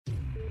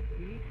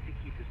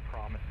his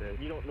promises.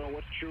 You don't know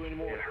what's true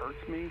anymore. It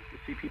hurts me to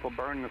see people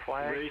burn the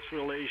flag. Race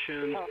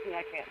relations. Tells me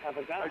I can't have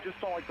a gun. I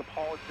just don't like the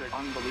politics.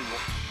 Unbelievable.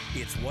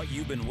 It's what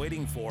you've been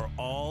waiting for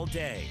all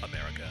day.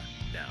 America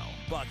Now.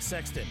 Buck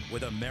Sexton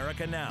with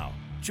America Now.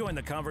 Join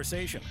the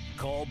conversation.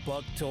 Call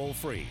Buck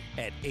toll-free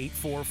at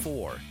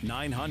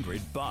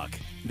 844-900-BUCK.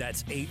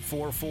 That's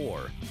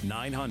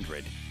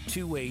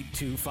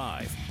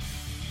 844-900-2825.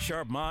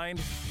 Sharp mind,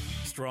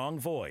 strong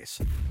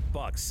voice.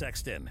 Buck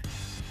Sexton.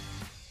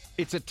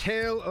 It's a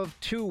tale of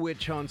two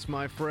witch hunts,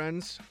 my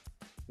friends.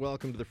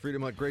 Welcome to the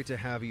Freedom Hut. Great to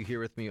have you here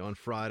with me on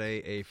Friday,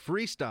 a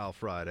Freestyle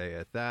Friday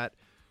at that,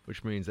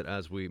 which means that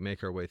as we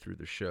make our way through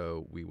the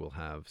show, we will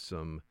have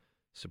some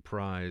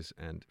surprise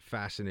and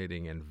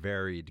fascinating and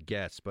varied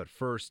guests. But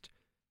first,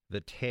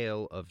 the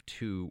tale of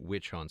two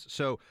witch hunts.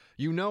 So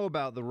you know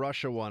about the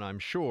Russia one, I'm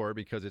sure,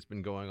 because it's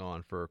been going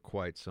on for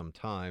quite some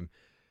time.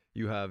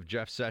 You have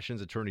Jeff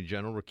Sessions, Attorney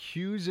General,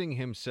 recusing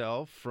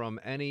himself from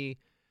any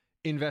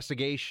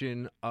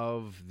investigation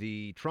of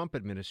the Trump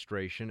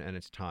administration and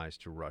its ties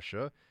to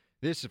Russia.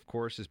 This, of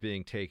course, is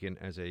being taken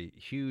as a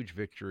huge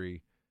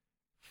victory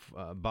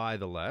by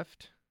the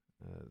left.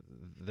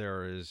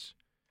 There is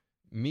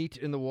meat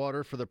in the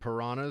water for the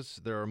piranhas.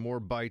 There are more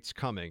bites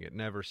coming. It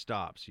never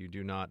stops. You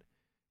do not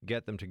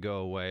get them to go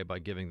away by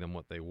giving them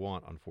what they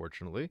want,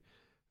 unfortunately.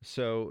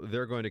 So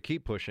they're going to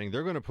keep pushing.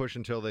 They're going to push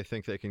until they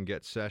think they can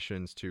get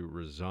Sessions to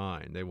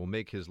resign. They will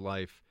make his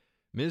life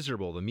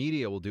miserable. The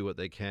media will do what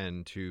they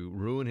can to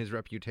ruin his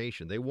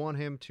reputation. They want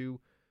him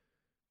to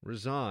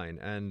resign.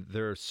 And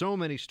there are so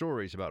many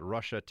stories about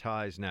Russia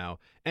ties now.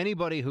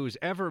 Anybody who's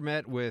ever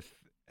met with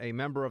a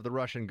member of the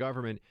Russian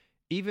government,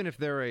 even if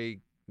they're a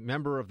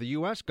member of the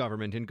U.S.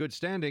 government in good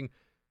standing,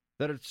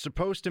 that are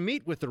supposed to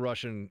meet with the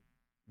Russian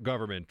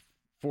government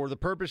for the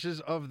purposes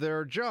of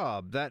their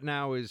job, that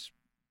now is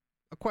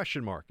a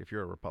question mark if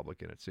you're a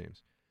Republican, it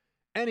seems.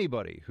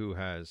 Anybody who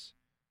has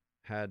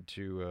had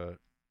to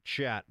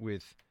chat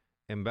with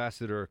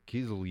Ambassador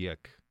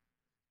Kislyak.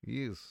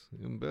 Yes,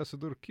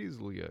 Ambassador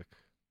Kislyak.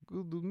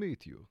 Good to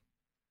meet you.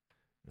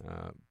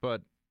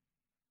 But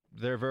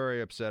they're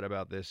very upset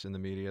about this in the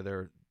media.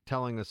 They're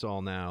telling us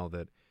all now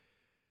that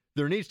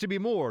there needs to be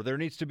more. There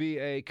needs to be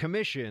a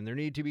commission. There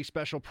need to be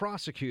special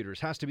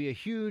prosecutors. Has to be a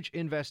huge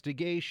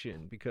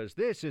investigation because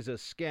this is a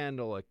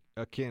scandal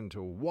akin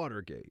to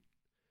Watergate.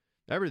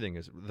 Everything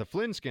is the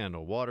Flynn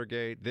scandal,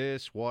 Watergate,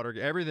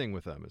 Watergate, everything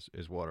with them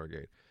is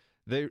Watergate.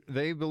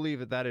 They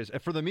believe that is,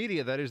 for the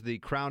media, that is the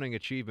crowning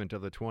achievement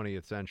of the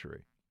 20th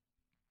century,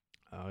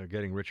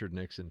 getting Richard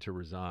Nixon to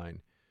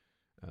resign.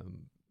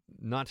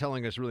 Not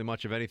telling us really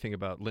much of anything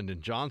about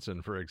Lyndon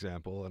Johnson, for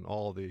example, and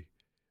all the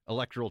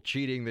electoral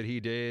cheating that he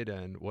did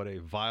and what a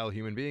vile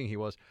human being he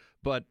was.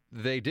 But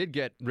they did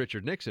get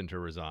Richard Nixon to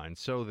resign,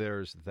 so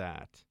there's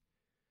that.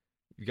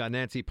 You got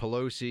Nancy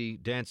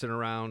Pelosi dancing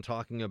around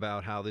talking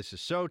about how this is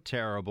so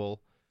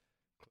terrible.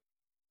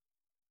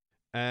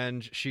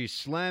 And she's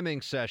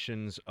slamming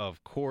Sessions,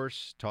 of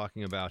course,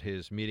 talking about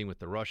his meeting with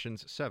the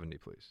Russians. 70,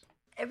 please.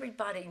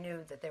 Everybody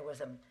knew that there was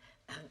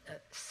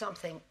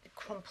something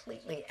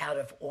completely out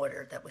of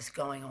order that was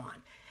going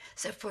on.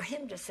 So for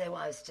him to say,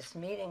 well, I was just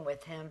meeting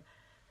with him,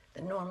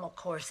 the normal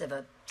course of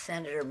a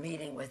senator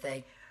meeting with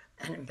an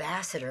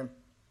ambassador,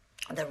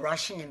 the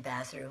Russian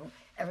ambassador, who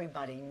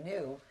everybody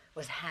knew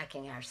was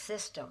hacking our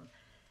system,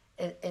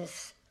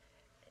 is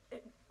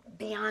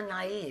beyond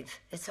naive.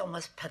 It's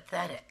almost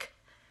pathetic.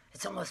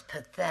 It's almost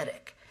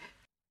pathetic.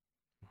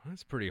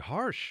 That's pretty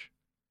harsh,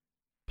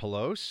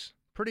 Pelosi.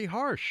 Pretty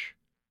harsh.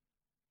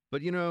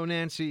 But you know,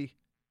 Nancy,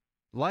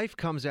 life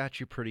comes at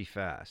you pretty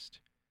fast.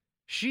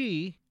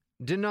 She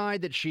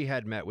denied that she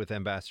had met with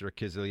Ambassador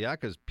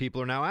Kislyak because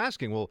people are now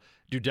asking, well,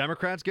 do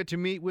Democrats get to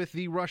meet with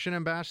the Russian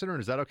ambassador?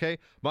 And is that okay?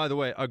 By the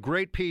way, a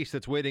great piece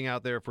that's waiting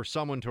out there for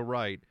someone to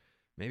write,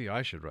 maybe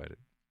I should write it,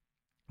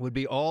 would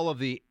be all of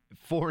the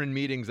foreign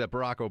meetings that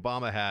Barack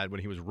Obama had when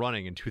he was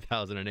running in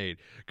 2008,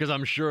 because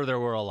I'm sure there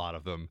were a lot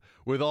of them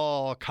with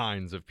all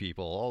kinds of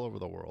people all over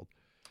the world.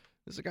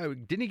 This is a guy,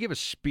 didn't he give a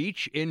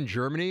speech in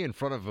Germany in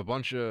front of a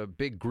bunch of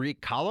big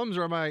Greek columns,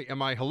 or am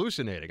I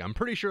hallucinating? I'm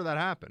pretty sure that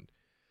happened.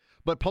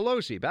 But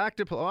Pelosi, back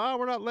to Pelosi. Oh,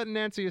 we're not letting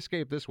Nancy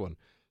escape this one.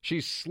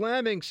 She's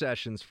slamming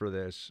Sessions for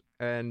this,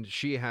 and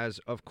she has,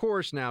 of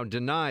course, now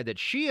denied that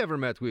she ever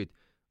met with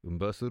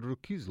Ambassador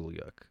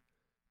Kislyak.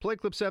 Play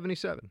clip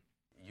 77.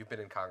 You've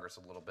been in Congress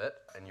a little bit,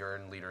 and you're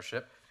in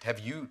leadership. Have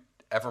you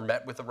ever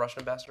met with the Russian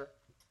ambassador?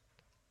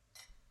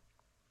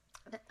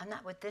 I'm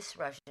not with this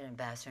Russian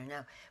ambassador,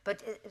 no.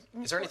 But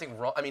is there anything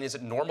wrong? I mean, is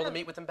it normal to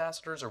meet with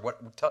ambassadors, or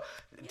what?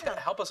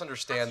 Help us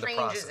understand the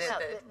process.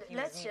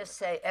 Let's just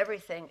say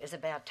everything is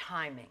about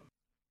timing.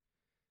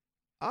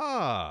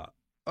 Ah,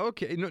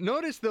 okay.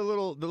 Notice the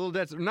little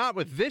that's not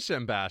with this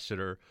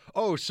ambassador.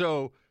 Oh,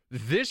 so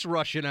this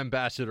Russian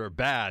ambassador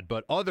bad,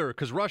 but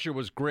because Russia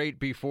was great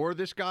before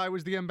this guy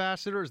was the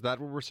ambassador. Is that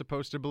what we're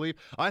supposed to believe?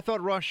 I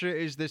thought Russia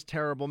is this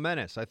terrible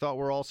menace. I thought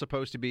we're all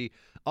supposed to be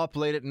up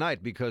late at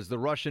night because the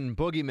Russian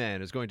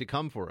boogeyman is going to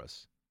come for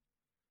us.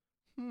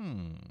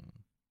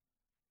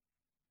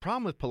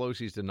 problem with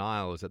Pelosi's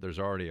denial is that there's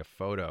already a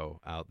photo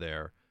out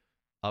there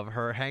of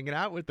her hanging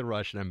out with the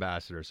Russian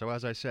ambassador. So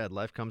as I said,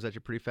 life comes at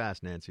you pretty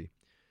fast, Nancy.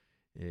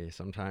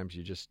 Sometimes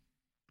you just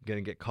going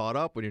to get caught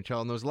up when you're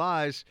telling those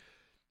lies,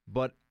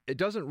 but it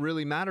doesn't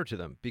really matter to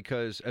them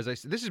because, as I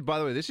said, this is, by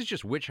the way, this is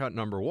just witch hunt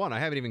number 1. I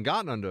haven't even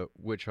gotten onto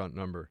witch hunt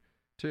number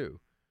 2.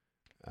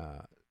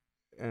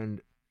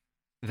 And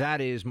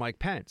that is Mike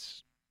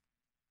Pence.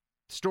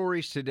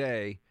 Stories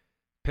today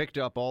picked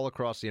up all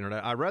across the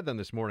internet. I read them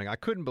this morning. I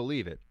couldn't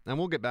believe it. And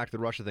we'll get back to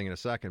the Russia thing in a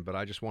second, but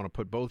I just want to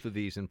put both of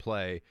these in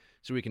play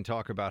so we can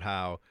talk about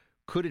how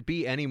could it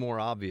be any more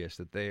obvious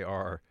that they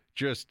are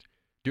just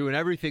doing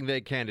everything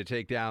they can to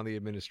take down the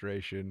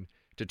administration,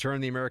 to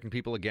turn the American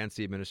people against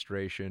the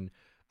administration.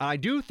 I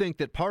do think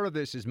that part of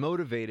this is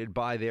motivated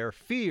by their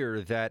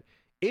fear that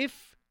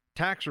if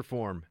tax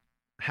reform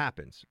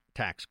happens,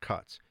 tax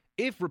cuts,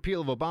 if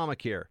repeal of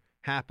Obamacare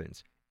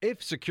happens,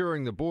 if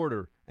securing the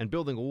border and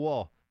building a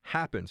wall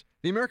happens,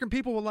 the American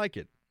people will like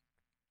it.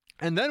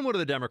 And then what are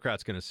the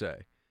Democrats going to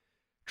say?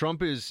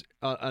 Trump is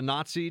a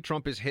Nazi.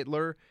 Trump is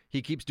Hitler.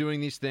 He keeps doing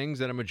these things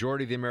that a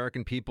majority of the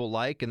American people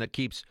like and that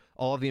keeps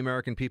all of the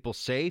American people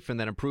safe and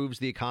that improves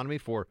the economy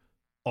for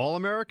all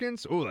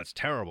Americans. Oh, that's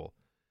terrible.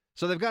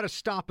 So they've got to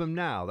stop him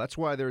now. That's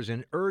why there's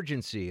an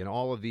urgency in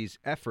all of these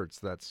efforts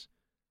that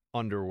are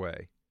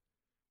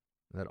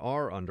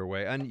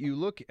underway. And you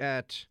look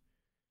at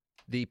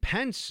the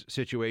Pence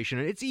situation,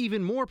 and it's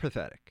even more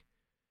pathetic.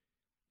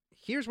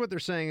 Here's what they're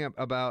saying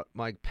about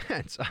Mike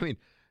Pence. I mean,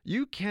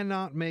 you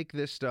cannot make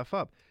this stuff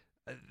up.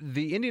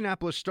 The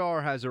Indianapolis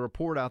Star has a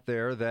report out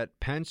there that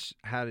Pence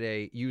had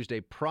used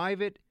a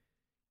private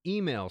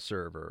email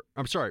server.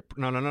 I'm sorry.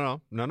 No.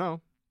 A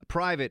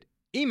private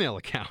email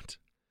account,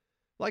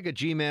 like a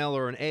Gmail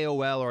or an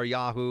AOL or a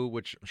Yahoo,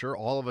 which I'm sure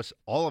all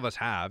of us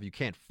have. You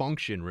can't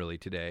function really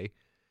today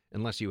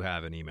unless you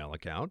have an email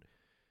account.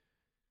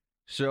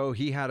 So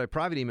he had a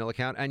private email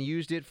account and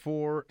used it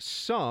for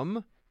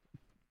some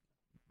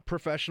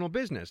professional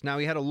business. Now,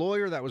 he had a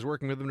lawyer that was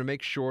working with him to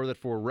make sure that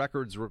for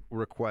records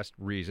request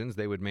reasons,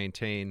 they would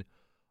maintain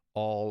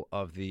all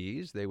of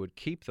these. They would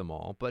keep them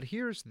all. But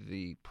here's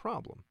the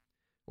problem,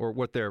 or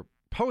what they're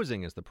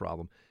posing as the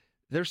problem.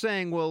 They're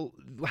saying, well,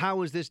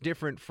 how is this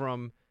different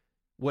from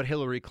what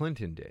Hillary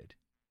Clinton did?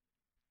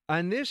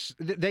 And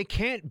they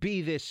can't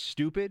be this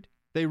stupid.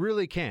 They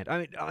really can't. I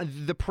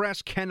mean, the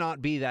press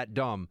cannot be that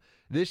dumb.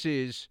 This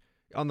is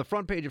on the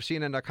front page of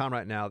CNN.com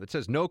right now that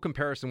says no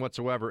comparison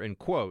whatsoever in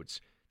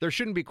quotes. There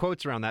shouldn't be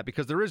quotes around that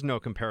because there is no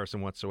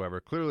comparison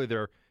whatsoever. Clearly,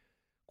 they're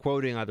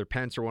quoting either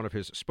Pence or one of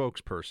his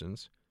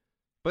spokespersons.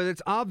 But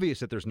it's obvious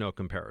that there's no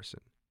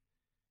comparison.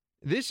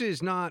 This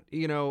is not,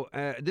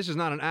 this is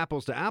not an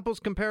apples to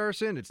apples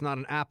comparison. It's not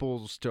an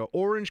apples to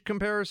orange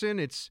comparison.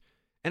 It's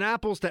an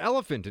apples to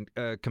elephant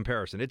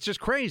comparison. It's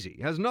just crazy.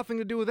 It has nothing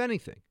to do with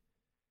anything.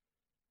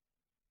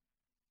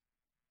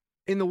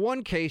 In the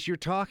one case, you're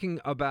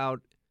talking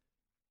about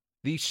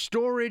the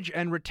storage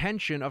and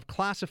retention of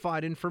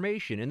classified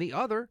information. In the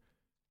other,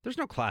 there's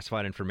no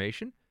classified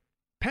information.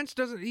 Pence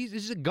doesn't,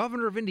 he's the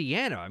governor of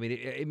Indiana. I mean,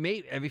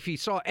 if he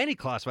saw any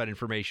classified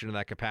information in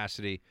that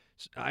capacity,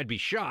 I'd be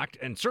shocked,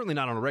 and certainly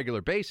not on a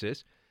regular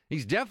basis.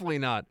 He's definitely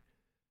not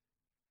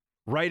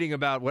writing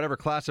about whatever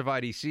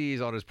classified he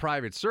sees on his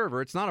private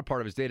server. It's not a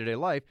part of his day-to-day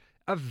life.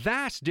 A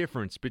vast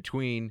difference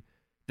between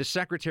the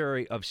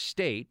Secretary of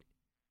State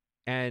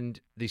and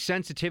the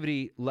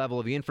sensitivity level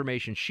of the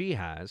information she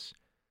has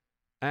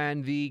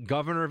and the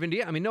governor of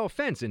Indiana. I mean, no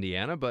offense,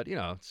 Indiana, but,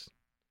 it's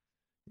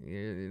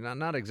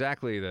not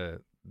exactly the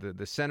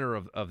center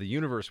of the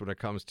universe when it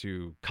comes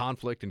to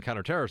conflict and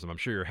counterterrorism. I'm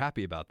sure you're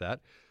happy about that.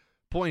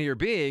 Point here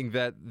being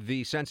that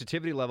the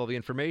sensitivity level of the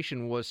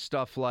information was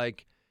stuff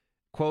like,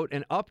 quote,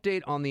 an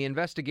update on the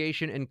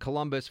investigation in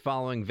Columbus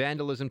following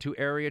vandalism to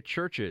area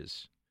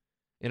churches.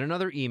 In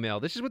another email,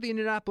 this is what the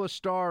Indianapolis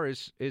Star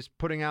is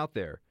putting out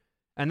there.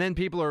 And then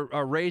people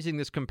are raising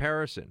this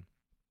comparison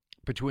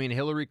between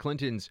Hillary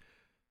Clinton's,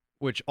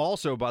 which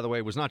also, by the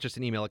way, was not just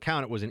an email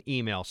account, it was an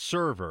email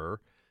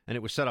server, and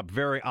it was set up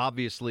very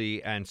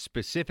obviously and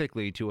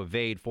specifically to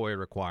evade FOIA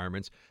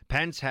requirements.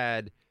 Pence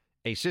had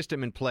a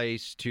system in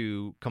place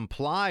to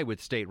comply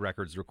with state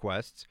records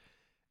requests,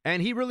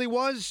 and he really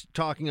was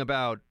talking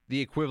about the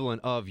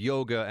equivalent of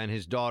yoga and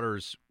his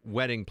daughter's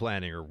wedding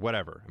planning or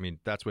whatever. I mean,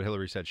 that's what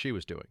Hillary said she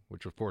was doing,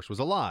 which, of course, was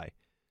a lie.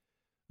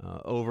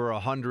 Over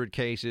 100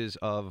 cases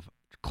of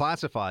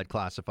classified,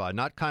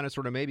 not kind of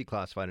sort of maybe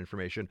classified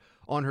information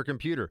on her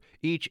computer.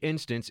 Each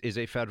instance is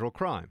a federal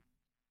crime.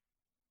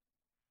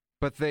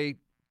 But they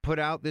put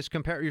out this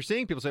comparison. You're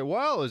seeing people say,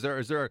 well, is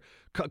there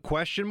a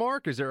question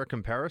mark? Is there a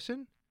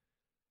comparison?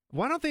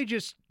 Why don't they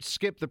just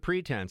skip the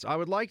pretense? I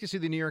would like to see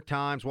the New York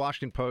Times,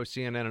 Washington Post,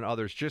 CNN, and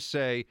others just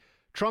say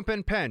Trump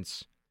and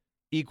Pence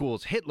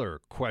equals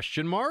Hitler,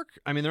 question mark?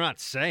 I mean, they're not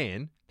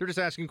saying. They're just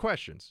asking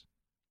questions.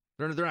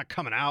 They're not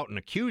coming out and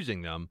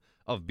accusing them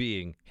of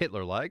being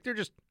Hitler-like.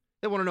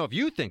 They want to know if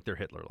you think they're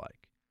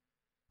Hitler-like.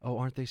 Oh,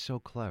 aren't they so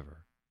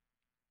clever?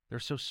 They're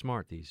so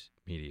smart, these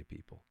media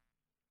people.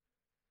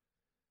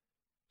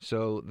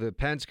 So the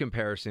Pence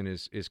comparison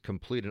is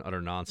complete and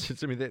utter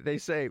nonsense. I mean, they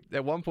say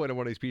at one point in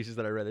one of these pieces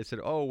that I read, they said,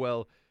 "Oh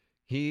well,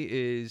 he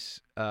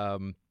is."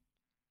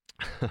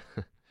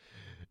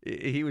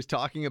 He was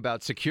talking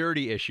about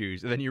security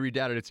issues, and then you read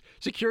down, and it's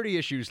security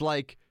issues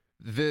like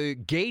the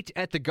gate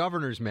at the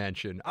governor's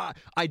mansion.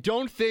 I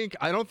don't think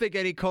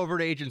any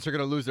covert agents are going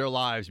to lose their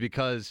lives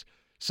because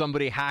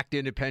somebody hacked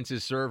into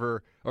Pence's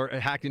server or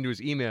hacked into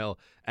his email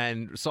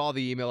and saw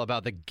the email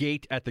about the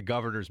gate at the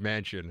governor's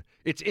mansion.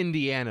 It's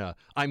Indiana.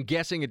 I'm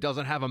guessing it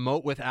doesn't have a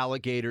moat with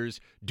alligators,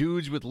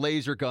 dudes with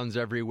laser guns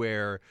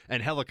everywhere,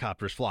 and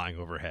helicopters flying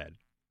overhead.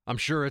 I'm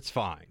sure it's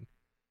fine.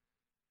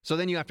 So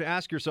then you have to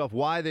ask yourself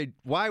why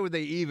would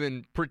they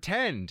even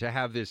pretend to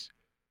have this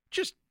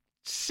just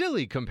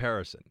silly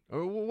comparison?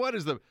 Or what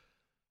is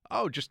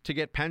just to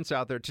get Pence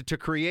out there, to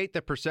create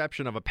the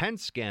perception of a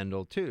Pence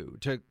scandal too,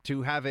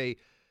 to have a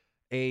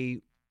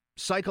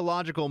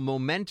psychological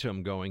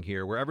momentum going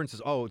here where everyone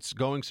says, oh, it's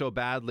going so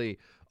badly.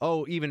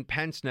 Oh, even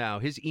Pence now,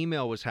 his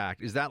email was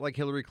hacked. Is that like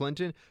Hillary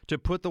Clinton? To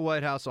put the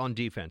White House on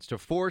defense, to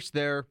force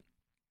their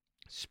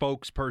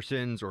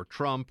spokespersons or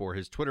Trump or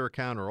his Twitter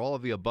account or all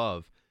of the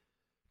above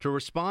to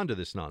respond to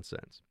this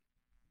nonsense.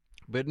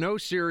 But no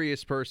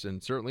serious person,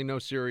 certainly no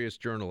serious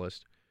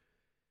journalist,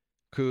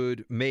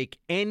 could make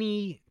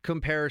any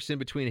comparison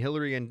between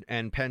Hillary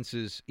and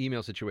Pence's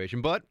email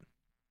situation, but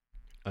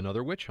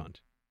another witch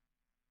hunt.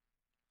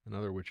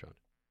 Another witch hunt.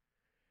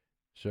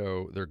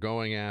 So they're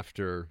going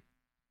after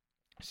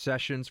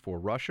Sessions for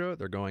Russia.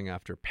 They're going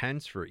after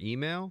Pence for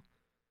email.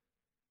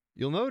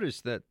 You'll notice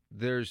that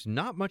there's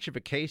not much of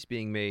a case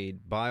being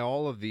made by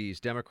all of these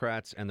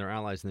Democrats and their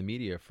allies in the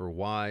media for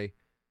why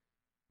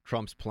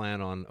Trump's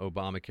plan on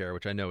Obamacare,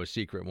 which I know is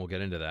secret, and we'll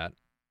get into that,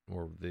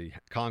 or the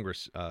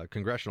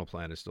congressional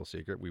plan is still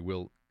secret. We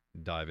will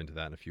dive into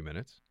that in a few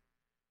minutes.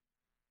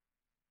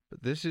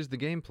 But this is the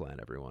game plan,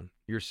 everyone.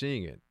 You're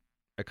seeing it.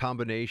 A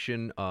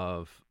combination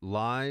of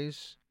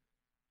lies,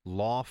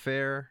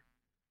 lawfare,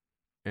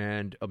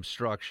 and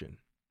obstruction.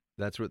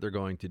 That's what they're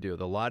going to do.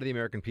 They'll lie to the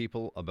American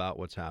people about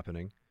what's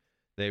happening.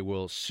 They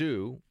will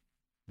sue.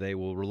 They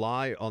will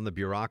rely on the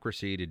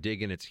bureaucracy to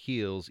dig in its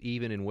heels,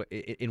 even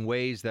in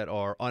ways that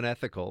are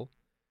unethical.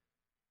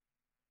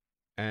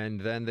 And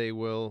then they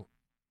will,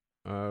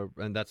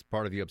 and that's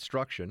part of the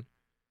obstruction.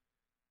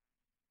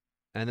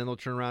 And then they'll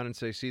turn around and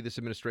say, see, this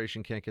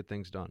administration can't get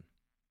things done.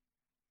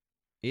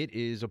 It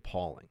is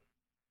appalling.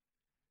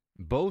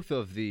 Both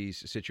of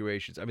these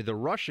situations, I mean, the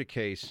Russia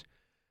case,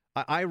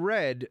 I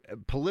read,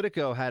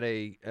 Politico had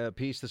a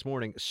piece this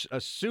morning,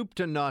 a soup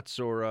to nuts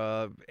or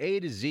A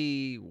to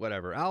Z,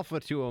 whatever,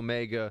 alpha to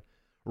omega,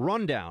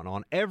 rundown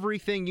on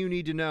everything you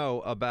need to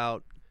know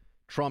about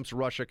Trump's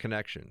Russia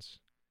connections.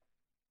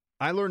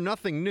 I learned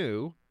nothing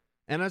new,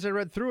 and as I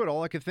read through it,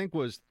 all I could think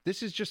was,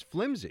 this is just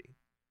flimsy.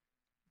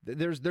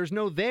 There's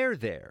no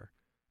there.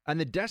 And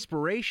the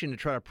desperation to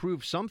try to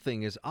prove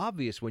something is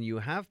obvious when you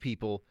have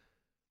people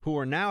who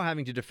are now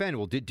having to defend.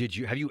 Well,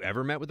 have you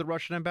ever met with the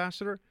Russian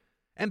ambassador?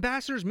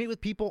 Ambassadors meet with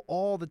people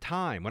all the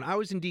time. When I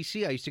was in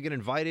D.C., I used to get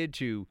invited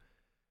to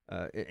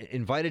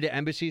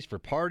embassies for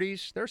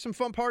parties. There are some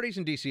fun parties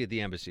in D.C. at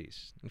the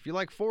embassies. If you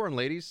like foreign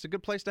ladies, it's a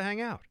good place to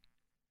hang out.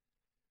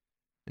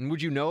 And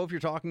would you know if you're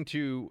talking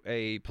to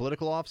a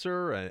political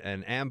officer,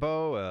 an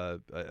AMBO,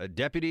 a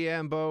deputy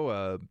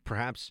AMBO,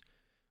 perhaps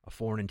a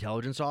foreign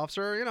intelligence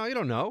officer? You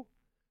don't know.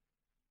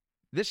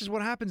 This is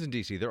what happens in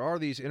D.C. There are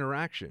these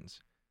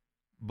interactions.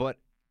 But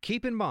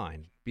keep in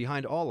mind,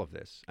 behind all of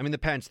this, I mean, the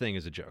Pence thing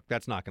is a joke.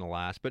 That's not going to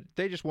last. But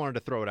they just wanted to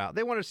throw it out.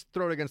 They wanted to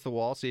throw it against the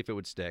wall, see if it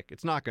would stick.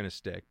 It's not going to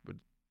stick, but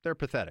they're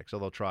pathetic, so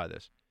they'll try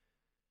this.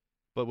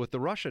 But with the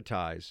Russia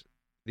ties,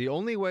 the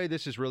only way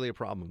this is really a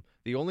problem,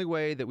 the only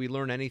way that we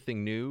learn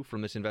anything new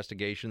from this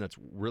investigation that's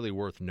really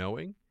worth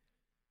knowing,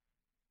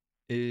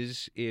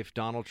 is if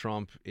Donald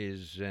Trump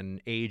is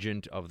an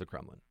agent of the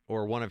Kremlin,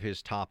 or one of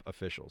his top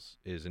officials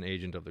is an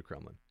agent of the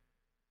Kremlin.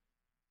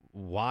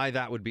 Why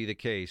that would be the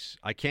case,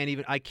 I can't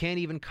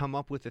even come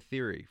up with a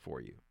theory for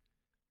you.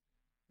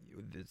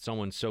 That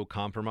someone's so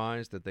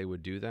compromised that they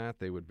would do that,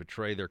 they would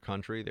betray their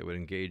country, they would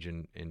engage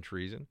in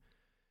treason.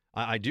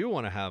 I do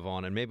want to have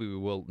on, and maybe we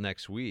will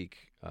next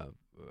week,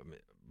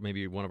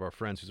 maybe one of our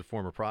friends who's a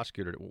former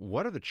prosecutor,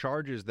 what are the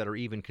charges that are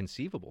even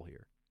conceivable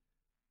here?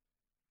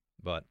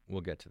 But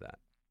we'll get to that.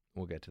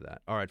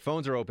 All right,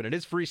 phones are open. It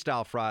is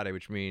Freestyle Friday,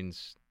 which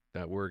means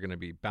that we're going to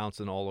be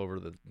bouncing all over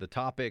the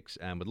topics,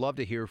 and would love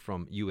to hear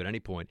from you at any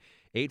point.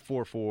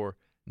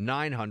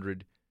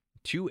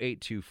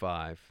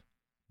 844-900-2825.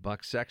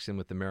 Buck Sexton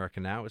with America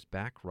Now is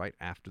back right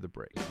after the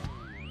break.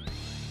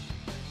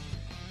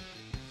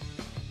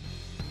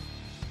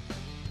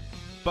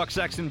 Buck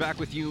Sexton back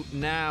with you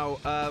now.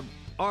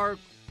 Our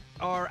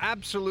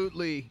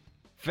absolutely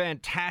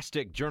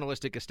fantastic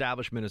journalistic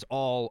establishment is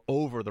all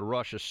over the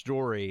Russia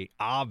story.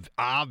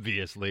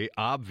 Obviously,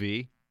 as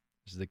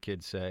the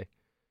kids say,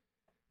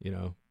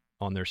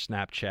 on their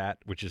Snapchat,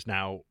 which is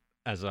now,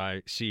 as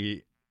I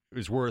see,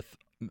 is worth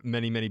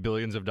many, many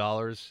billions of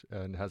dollars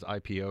and has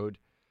IPO'd.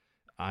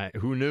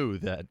 Who knew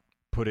that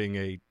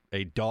putting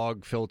a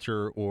dog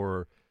filter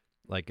or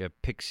like a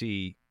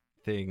pixie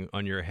thing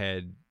on your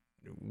head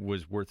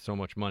was worth so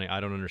much money. I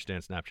don't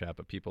understand Snapchat,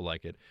 but people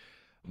like it.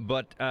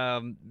 But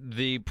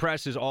the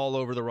press is all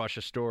over the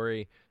Russia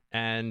story,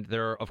 and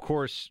they're, of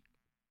course,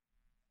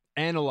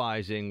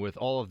 analyzing with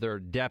all of their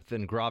depth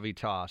and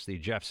gravitas the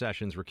Jeff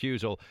Sessions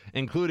recusal,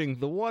 including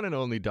the one and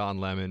only Don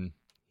Lemon.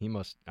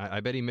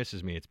 I bet he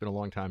misses me. It's been a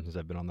long time since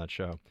I've been on that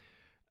show.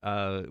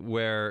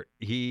 Where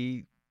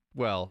he,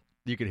 well,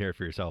 you can hear it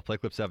for yourself. Play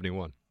clip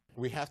 71.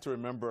 We have to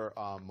remember,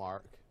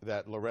 Mark,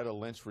 that Loretta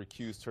Lynch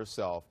recused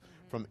herself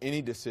from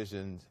any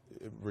decisions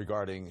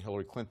regarding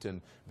Hillary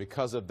Clinton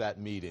because of that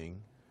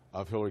meeting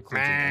of Hillary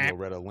Clinton and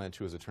Loretta Lynch,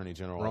 who was Attorney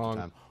General at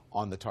the time,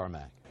 on the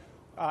tarmac.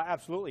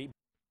 Absolutely.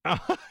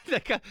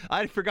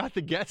 I forgot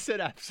the guest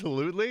said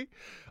absolutely.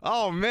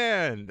 Oh,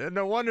 man.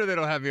 No wonder they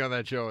don't have me on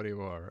that show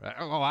anymore.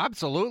 Oh,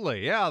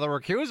 absolutely. Yeah, the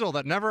recusal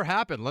that never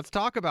happened. Let's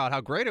talk about how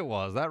great it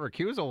was. That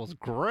recusal was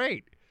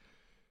great.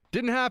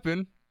 Didn't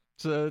happen.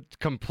 It's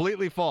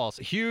completely false.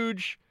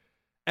 Huge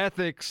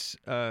ethics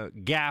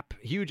gap,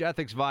 huge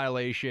ethics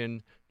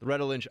violation.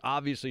 Loretta Lynch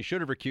obviously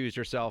should have recused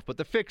herself, but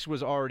the fix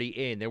was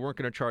already in. They weren't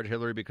going to charge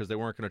Hillary because they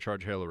weren't going to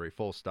charge Hillary,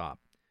 full stop.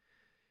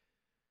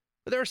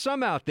 But there are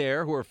some out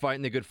there who are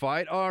fighting the good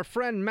fight. Our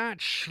friend Matt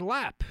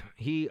Schlapp,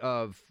 he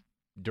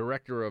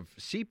director of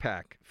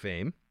CPAC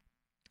fame,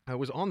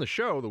 was on the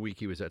show the week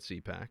he was at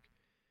CPAC.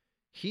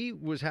 He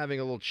was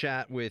having a little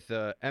chat with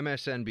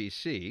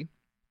MSNBC.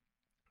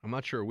 I'm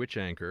not sure which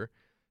anchor,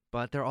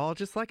 but they're all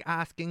just like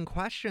asking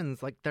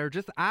questions. Like they're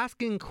just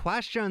asking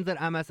questions at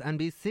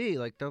MSNBC.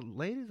 Like the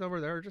ladies over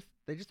there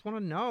they just want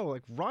to know.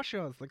 Like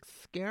Russia is like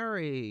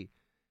scary.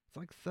 It's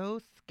like so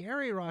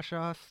scary,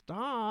 Russia.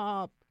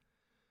 Stop.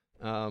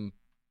 Matt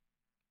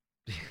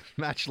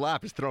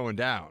Schlapp is throwing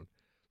down.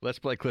 Let's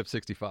play clip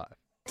 65.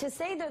 To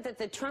say, though, that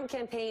the Trump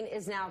campaign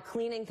is now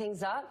cleaning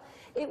things up,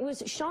 it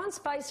was Sean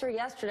Spicer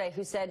yesterday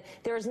who said,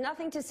 there is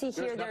nothing to see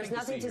here, there's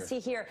nothing to see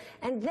here.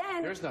 And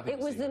then it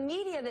was the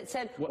media that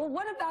said, well,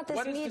 what about this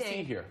meeting? What is to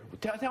see here?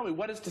 Tell me,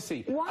 what is to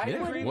see? Why I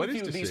agree with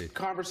you, to these see?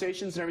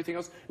 conversations and everything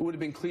else, it would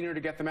have been cleaner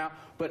to get them out.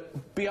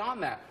 But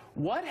beyond that,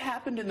 what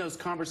happened in those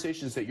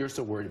conversations that you're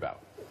so worried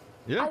about?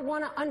 Yeah. I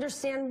want to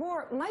understand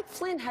more. Mike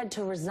Flynn had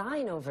to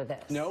resign over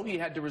this. No, he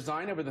had to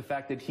resign over the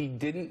fact that he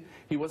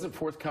wasn't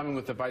forthcoming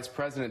with the vice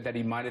president that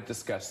he might have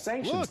discussed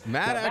sanctions. Look,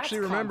 Matt now, actually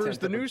remembers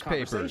the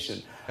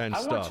newspapers and I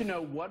stuff. want to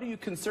know, what are you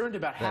concerned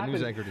about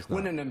happening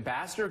when an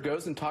ambassador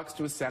goes and talks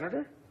to a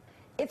senator?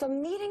 If a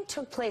meeting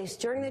took place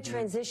during the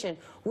transition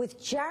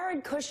with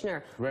Jared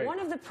Kushner, one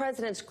of the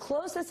president's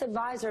closest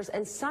advisors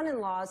and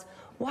son-in-laws,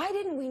 why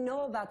didn't we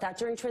know about that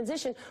during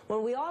transition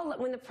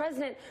when the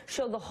president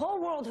showed the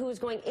whole world who was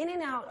going in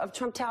and out of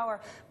Trump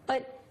Tower,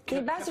 but the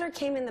ambassador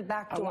came in the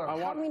back door?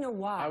 Help me know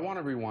why. I want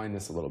to rewind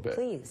this a little bit.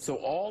 Please. So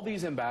all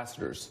these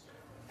ambassadors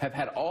have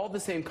had all the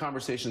same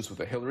conversations with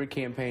the Hillary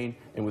campaign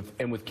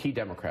and with key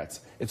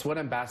Democrats. It's what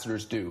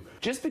ambassadors do.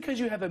 Just because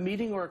you have a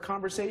meeting or a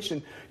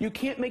conversation, you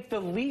can't make the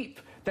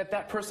leap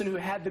that person who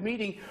had the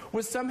meeting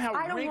was somehow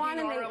rigging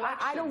our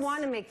elections. I don't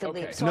want to make the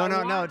leap. So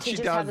No, she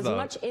does have though.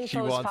 As much info She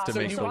wants to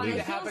make the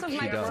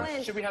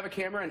leap. Should we have a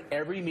camera in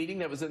every meeting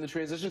that was in the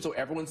transition so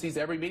everyone sees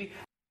every meeting?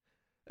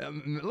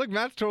 Look,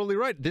 Matt's totally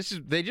right.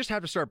 They just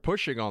have to start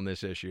pushing on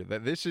this issue.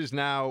 That this is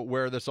now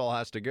where this all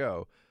has to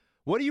go.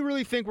 What do you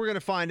really think we're going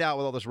to find out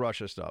with all this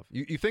Russia stuff?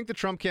 You think the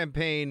Trump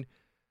campaign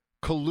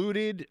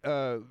colluded,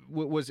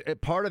 was a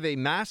part of a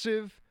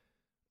massive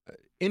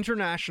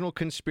international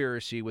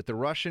conspiracy with the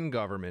Russian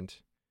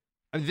government?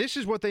 And this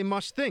is what they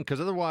must think,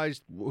 because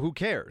otherwise, who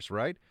cares,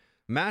 right?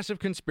 Massive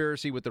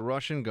conspiracy with the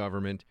Russian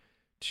government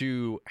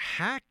to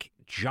hack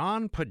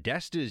John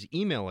Podesta's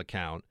email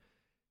account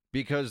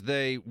because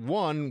they,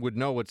 one, would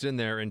know what's in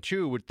there, and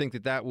two, would think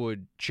that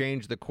would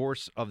change the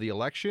course of the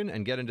election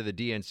and get into the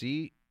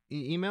DNC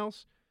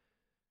emails.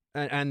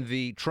 And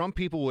the Trump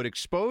people would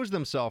expose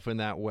themselves in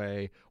that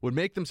way, would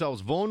make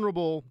themselves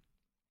vulnerable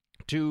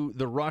to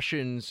the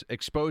Russians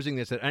exposing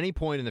this at any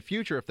point in the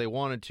future if they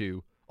wanted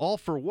to. All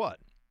for what?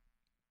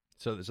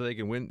 So they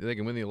can win. They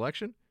can win the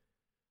election.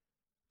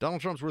 Donald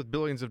Trump's worth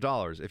billions of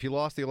dollars. If he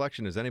lost the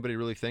election, does anybody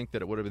really think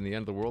that it would have been the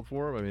end of the world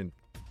for him? I mean,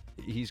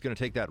 he's going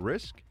to take that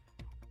risk.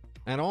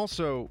 And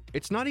also,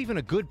 it's not even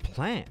a good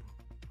plan.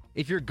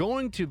 If you're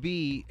going to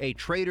be a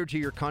traitor to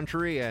your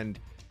country and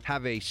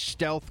have a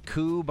stealth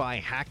coup by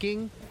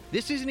hacking,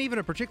 this isn't even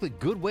a particularly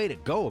good way to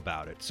go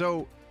about it.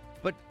 So,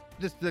 but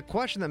the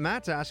question that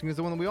Matt's asking is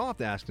the one that we all have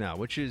to ask now,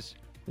 which is,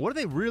 what do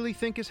they really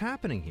think is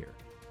happening here?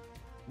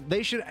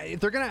 They should,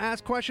 if they're going to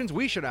ask questions,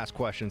 we should ask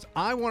questions.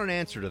 I want an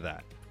answer to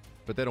that,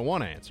 but they don't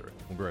want to answer it.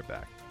 We'll be right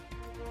back.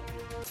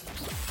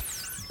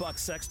 Buck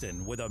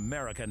Sexton with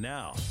America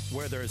Now,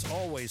 where there's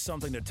always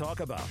something to talk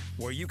about,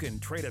 where you can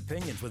trade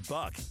opinions with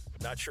Buck.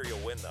 Not sure you'll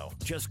win, though.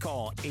 Just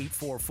call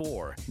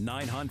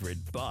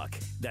 844-900-BUCK.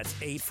 That's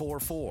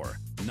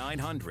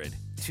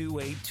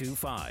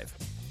 844-900-2825.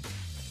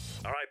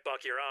 All right,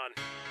 Buck, you're on.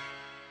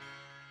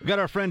 We've got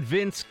our friend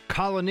Vince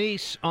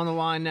Colonese on the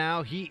line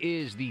now. He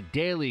is the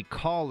Daily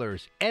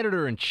Caller's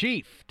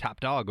editor-in-chief, top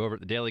dog over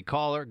at the Daily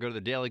Caller. Go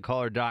to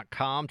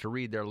thedailycaller.com to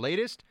read their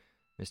latest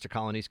Mr.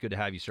 Colonies, good to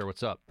have you, sir.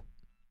 What's up?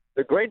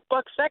 The great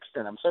Buck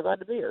Sexton. I'm so glad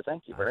to be here.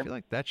 Thank you, I Vern. feel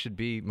like that should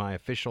be my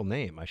official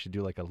name. I should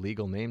do like a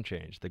legal name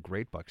change. The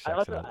Great Buck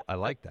Sexton. I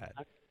like that.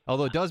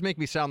 Although it does make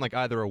me sound like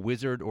either a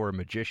wizard or a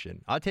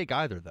magician. I'll take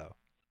either, though.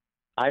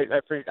 I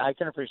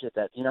can appreciate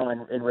that. You know,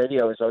 in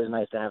radio, it's always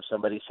nice to have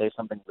somebody say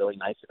something really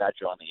nice about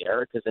you on the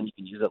air because then you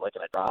can use it like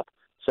in a drop.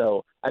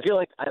 So I feel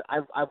like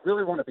I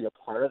really want to be a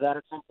part of that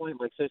at some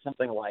point. Like say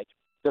something like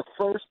the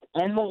first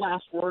and the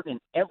last word in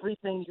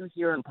everything you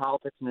hear in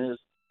politics news,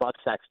 Buck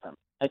Sexton.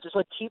 And just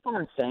like keep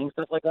on saying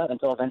stuff like that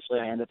until eventually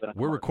I end up in a.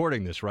 We're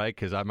recording this, right?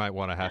 Because I might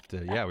want to have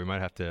to. Yeah, we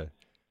might have to.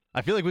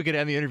 I feel like we could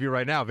end the interview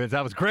right now, Vince.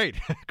 That was great.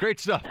 Great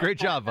stuff. Great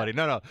job, buddy.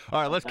 No. All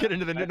right, let's get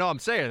into the. No, I'm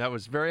saying that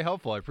was very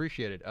helpful. I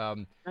appreciate it.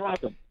 You're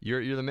welcome.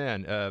 You're the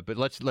man. But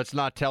let's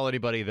not tell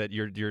anybody that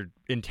you're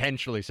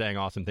intentionally saying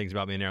awesome things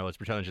about me in air. Let's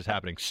pretend it's just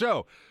happening.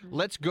 So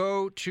let's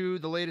go to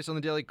the latest on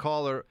the Daily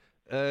Caller.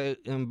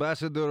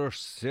 Ambassador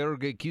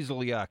Sergei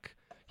Kislyak.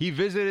 He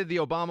visited the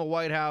Obama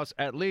White House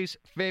at least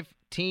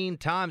 15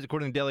 times,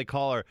 according to Daily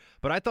Caller.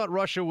 But I thought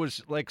Russia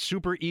was like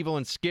super evil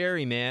and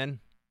scary, man.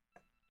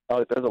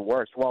 Oh, they're the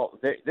worst. Well,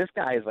 this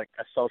guy is like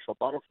a social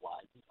butterfly.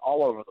 He's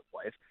all over the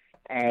place.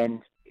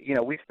 And, you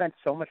know, we've spent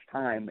so much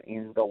time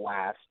in the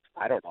last,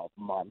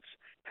 months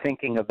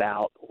thinking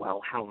about,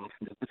 well, how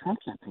often does the Trump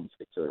campaign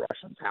speak to the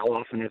Russians? How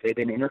often have they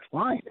been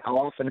intertwined? How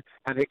often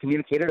have they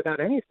communicated about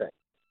anything?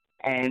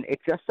 And it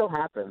just so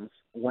happens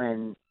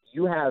when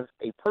you have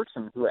a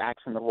person who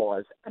acts in the role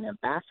as an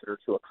ambassador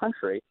to a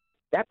country,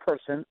 that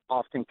person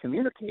often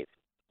communicates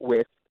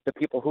with the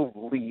people who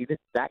lead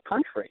that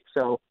country.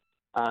 So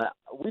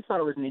we thought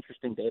it was an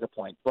interesting data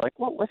point. Like,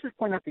 well, let's just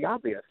point out the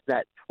obvious,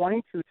 that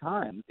 22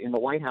 times in the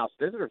White House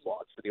visitors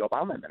logs for the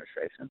Obama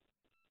administration,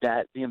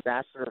 that the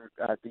ambassador,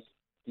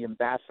 the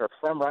ambassador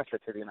from Russia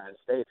to the United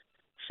States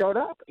showed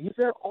up. He's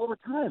there all the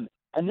time.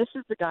 And this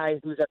is the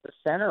guy who's at the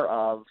center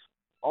of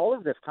all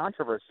of this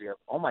controversy of,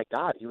 oh, my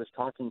God, he was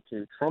talking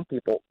to Trump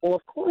people. Well,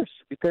 of course,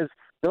 because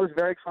those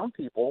very Trump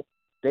people,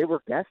 they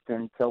were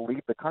destined to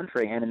lead the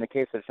country. And in the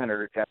case of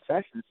Senator Jeff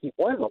Sessions, he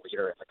was a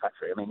leader in the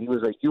country. I mean, he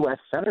was a U.S.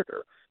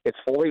 senator. It's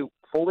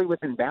fully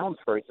within bounds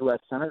for a U.S.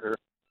 senator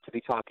to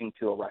be talking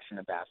to a Russian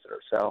ambassador.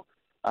 So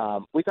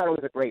we thought it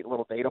was a great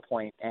little data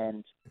point.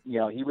 And, you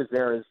know, he was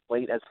there as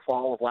late as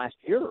fall of last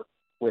year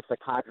with a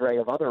cadre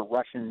of other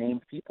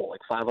Russian-named people,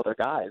 like 5 other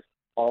guys,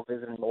 all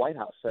visiting the White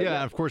House. So, yeah,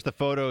 and of course the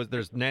photos,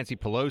 there's Nancy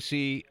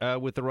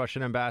Pelosi with the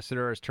Russian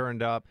ambassador has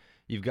turned up.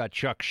 You've got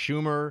Chuck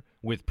Schumer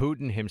with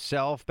Putin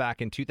himself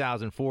back in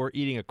 2004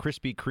 eating a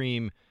Krispy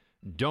Kreme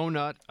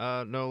donut,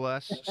 no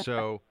less.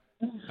 So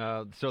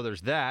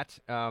there's that.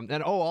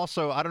 And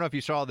also, I don't know if you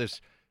saw this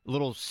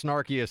little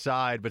snarky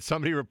aside, but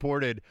somebody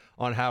reported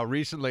on how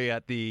recently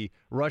at the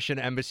Russian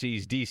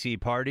embassy's D.C.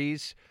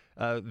 parties,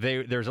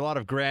 there's a lot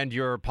of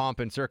grandeur, pomp,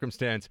 and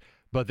circumstance,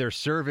 but they're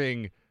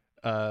serving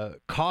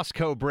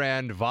Costco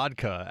brand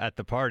vodka at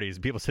the parties.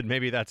 People said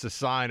maybe that's a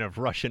sign of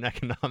Russian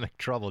economic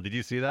trouble. Did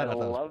you see that? I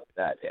love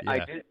that. Yeah. I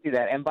did see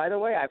that. And by the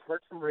way, I've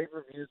heard some rave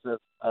reviews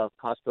of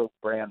Costco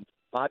brand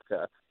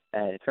vodka,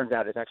 and it turns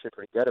out it's actually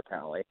pretty good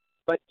apparently.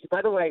 But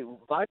by the way,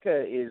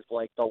 vodka is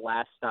like the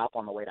last stop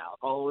on the way to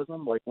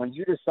alcoholism. Like when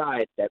you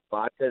decide that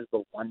vodka is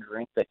the one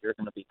drink that you're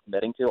going to be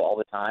committing to all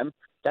the time,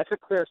 that's a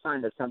clear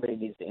sign that somebody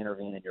needs to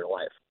intervene in your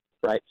life,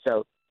 right?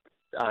 So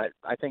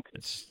I think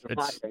the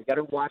vodka, you got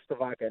to watch the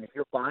vodka. And if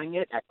you're buying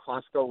it at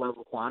Costco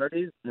level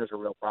quantities, there's a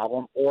real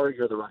problem, or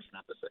you're the Russian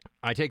embassy.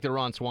 I take the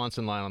Ron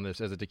Swanson line on this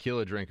as a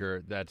tequila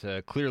drinker,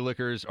 that clear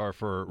liquors are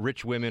for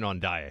rich women on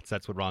diets.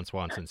 That's what Ron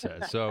Swanson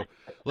says. So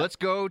let's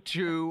go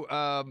to,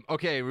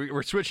 okay,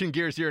 we're switching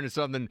gears here into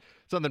something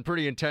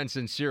pretty intense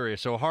and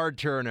serious. So hard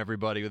turn,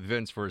 everybody, with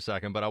Vince for a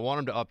second. But I want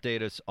him to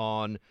update us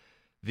on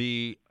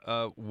the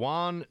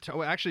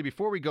actually,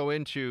 before we go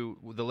into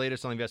the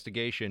latest on the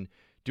investigation,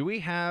 do we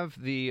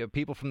have the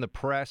people from the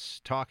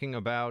press talking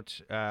about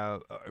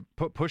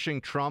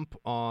pushing Trump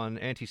on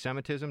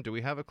anti-Semitism? Do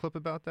we have a clip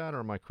about that,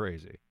 or am I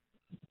crazy?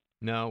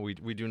 No,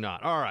 we do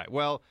not. All right.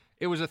 Well,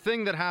 it was a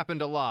thing that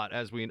happened a lot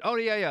as we... Oh,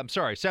 yeah. I'm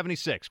sorry.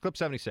 76. Clip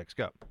 76.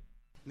 Go.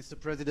 Mr.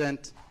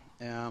 President,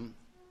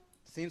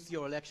 since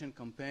your election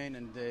campaign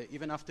and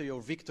even after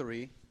your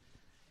victory,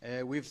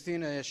 we've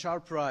seen a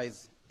sharp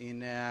rise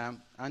in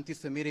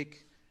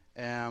anti-Semitic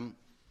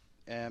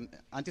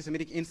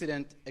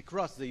incident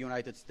across the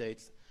United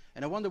States.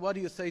 And I wonder, what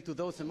do you say to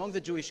those among the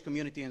Jewish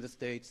community in the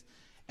States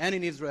and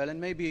in Israel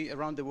and maybe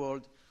around the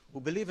world who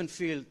believe and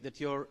feel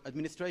that your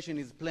administration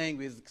is playing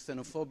with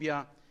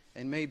xenophobia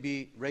and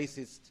maybe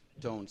racist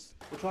tones?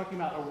 We're talking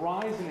about a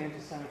rise in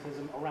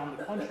anti-Semitism around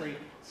the country,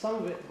 some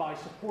of it by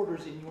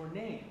supporters in your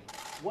name.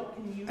 What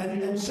can you do?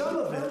 And some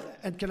of it,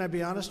 and can I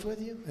be honest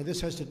with you? And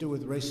this has to do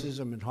with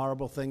racism and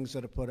horrible things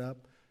that are put up.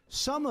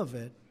 Some of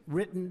it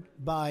written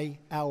by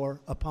our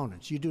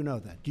opponents. You do know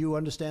that. Do you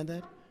understand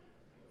that?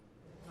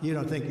 You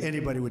don't think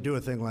anybody would do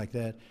a thing like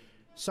that.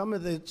 Some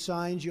of the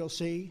signs you'll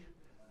see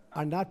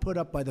are not put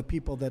up by the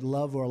people that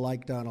love or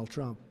like Donald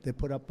Trump. They're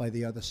put up by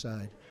the other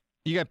side.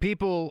 You got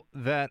people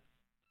that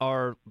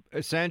are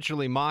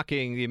essentially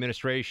mocking the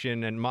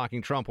administration and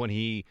mocking Trump when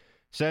he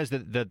says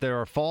that there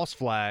are false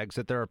flags,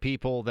 that there are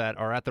people that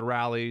are at the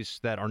rallies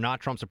that are not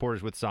Trump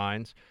supporters with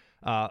signs.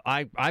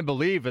 I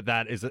believe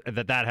that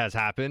has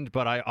happened,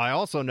 but I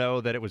also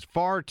know that it was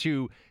far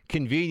too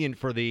convenient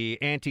for the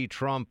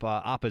anti-Trump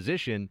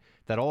opposition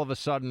that all of a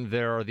sudden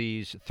there are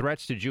these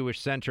threats to Jewish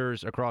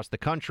centers across the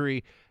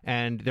country,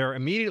 and they're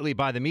immediately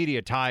by the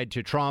media tied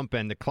to Trump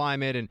and the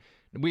climate. And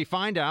we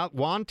find out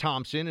Juan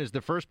Thompson is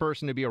the first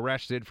person to be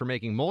arrested for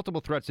making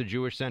multiple threats to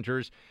Jewish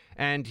centers,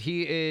 and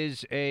he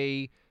is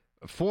a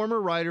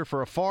former writer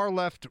for a far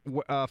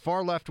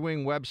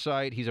left-wing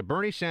website. He's a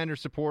Bernie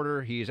Sanders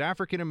supporter. He is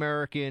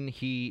African-American.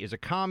 He is a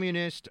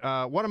communist.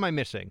 What am I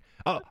missing?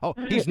 Oh,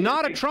 he's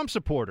not a Trump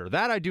supporter.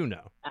 That I do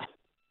know.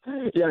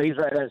 Yeah, he's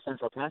right out of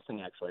central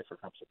casting, actually, for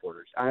Trump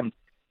supporters.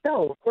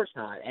 No, of course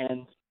not.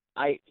 And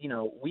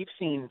we've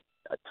seen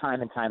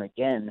time and time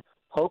again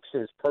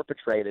hoaxes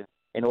perpetrated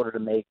in order to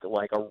make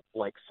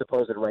like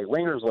supposed right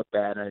wingers look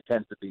bad, and it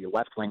tends to be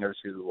left wingers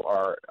who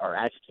are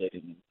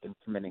agitating and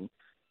committing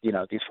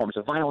these forms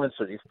of violence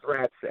or these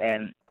threats,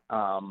 and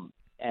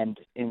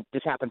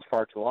this happens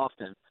far too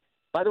often.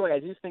 By the way, I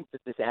do think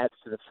that this adds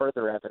to the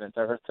further evidence.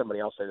 I heard somebody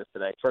else say this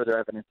today. Further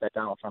evidence that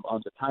Donald Trump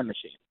owns a time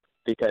machine,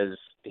 because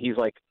he's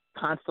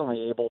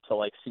constantly able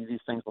to see these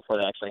things before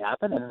they actually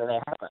happen, and then they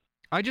happen.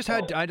 I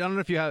don't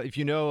know if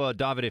you know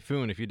David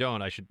Efun. If you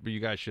don't, you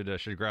guys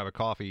should grab a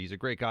coffee. He's a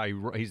great guy.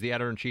 He's the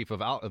editor-in-chief of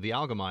the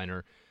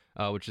Allgemeiner,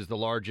 which is the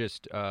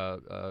largest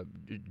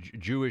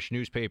Jewish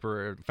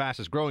newspaper,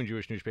 fastest-growing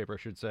Jewish newspaper, I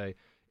should say,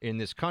 in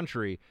this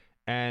country.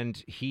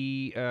 And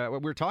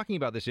we're talking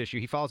about this issue.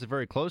 He follows it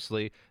very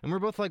closely, and we're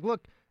both like,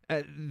 look,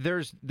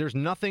 there's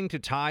nothing to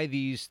tie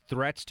these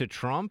threats to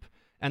Trump.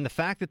 And the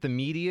fact that the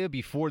media,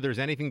 before there's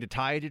anything to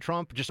tie it to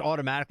Trump, just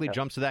automatically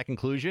jumps to that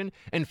conclusion,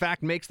 in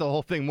fact, makes the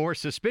whole thing more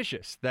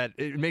suspicious. That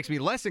it makes me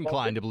less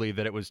inclined to believe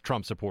that it was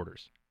Trump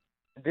supporters.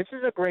 This is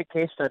a great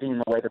case study in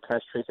the way the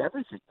press treats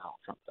everything Donald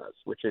Trump does,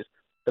 which is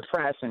the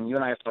press, and you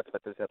and I have talked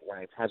about this at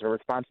length, has a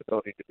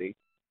responsibility to be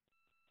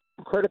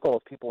critical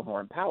of people who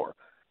are in power.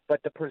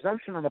 But the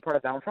presumption on the part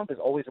of Donald Trump is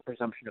always a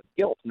presumption of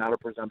guilt, not a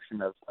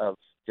presumption of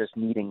just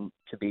needing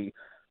to be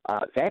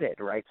vetted,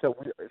 right? So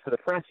for the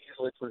press,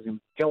 usually it's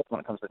losing guilt when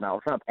it comes to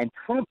Donald Trump. And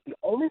Trump, the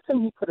only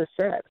thing he could have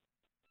said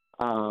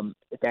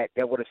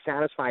that would have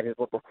satisfied his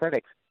liberal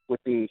critics would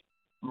be,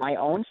 my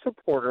own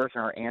supporters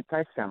are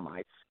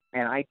anti-Semites,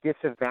 and I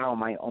disavow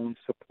my own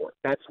support.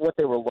 That's what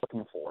they were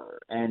looking for.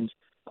 And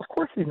of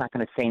course he's not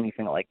going to say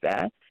anything like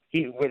that.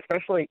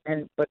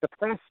 But the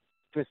press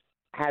just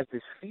has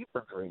this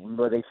fever dream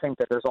where they think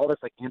that there's all this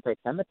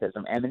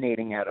anti-Semitism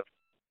emanating out of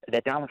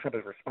that Donald Trump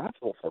is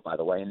responsible for, by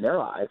the way, in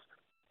their eyes.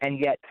 And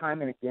yet,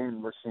 time and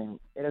again, we're seeing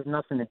it has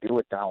nothing to do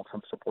with Donald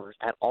Trump supporters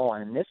at all.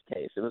 And in this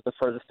case, it was the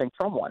furthest thing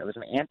from one. It was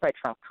an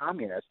anti-Trump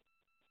communist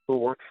who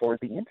worked for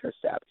The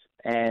Intercept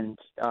and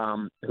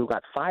who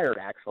got fired,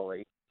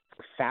 actually,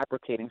 for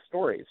fabricating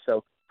stories.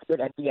 So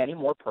could it be any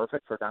more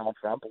perfect for Donald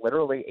Trump?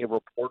 Literally, a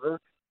reporter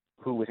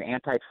who was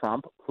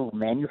anti-Trump, who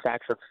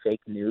manufactured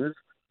fake news,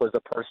 was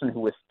the person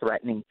who was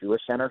threatening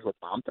Jewish centers with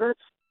bomb threats?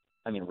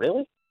 I mean,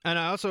 really? And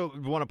I also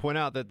want to point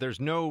out that there's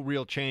no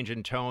real change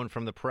in tone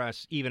from the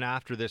press even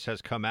after this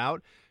has come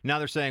out. Now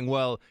they're saying,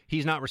 well,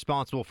 he's not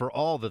responsible for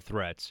all the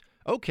threats.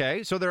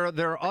 Okay, so there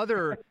are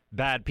other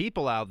bad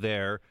people out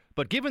there,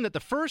 but given that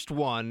the first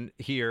one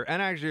here,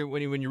 and actually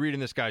when you're reading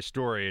this guy's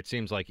story, it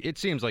seems like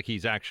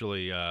he's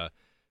actually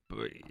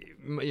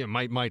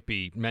might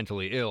be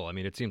mentally ill. I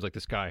mean, it seems like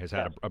this guy has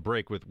had a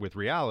break with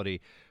reality.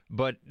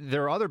 But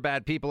there are other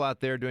bad people out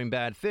there doing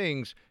bad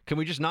things. Can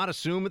we just not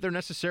assume that they're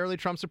necessarily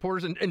Trump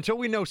supporters until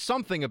we know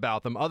something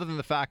about them, other than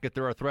the fact that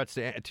there are threats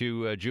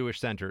to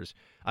Jewish centers?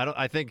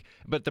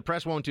 But the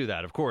press won't do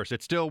that. Of course,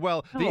 it's still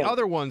the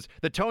other ones.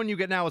 The tone you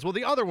get now is, well,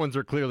 the other ones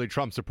are clearly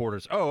Trump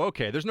supporters. Oh,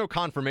 okay. There's no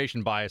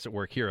confirmation bias at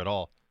work here at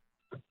all.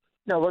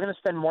 No, we're going to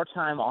spend more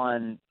time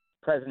on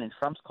President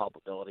Trump's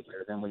culpability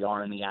here than we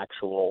are in the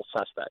actual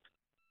suspect.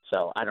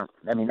 So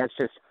that's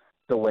just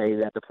the way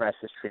that the press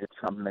has treated the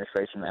Trump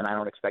administration, and I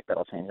don't expect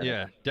that'll change anything.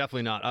 Yeah,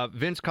 definitely not.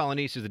 Vince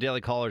Colanese is the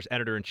Daily Caller's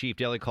editor-in-chief.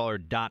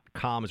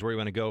 DailyCaller.com is where you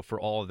want to go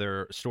for all of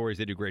their stories.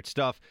 They do great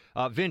stuff.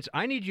 Vince,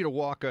 I need you to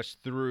walk us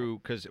through,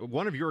 because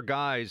one of your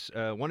guys,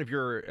 one of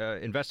your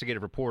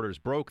investigative reporters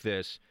broke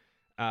this.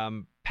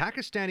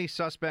 Pakistani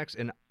suspects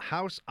in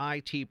House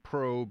IT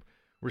probe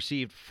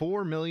received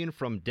 $4 million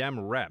from Dem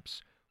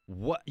reps.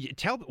 What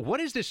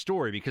is this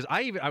story? Because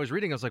I was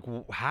reading, I was like,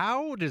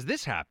 how does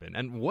this happen,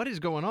 and what is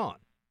going on?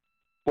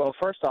 Well,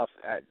 first off,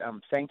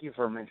 thank you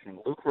for mentioning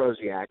Luke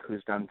Rosiak,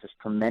 who's done just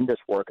tremendous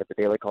work at the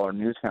Daily Caller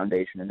News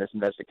Foundation in this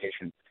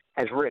investigation,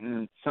 has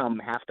written some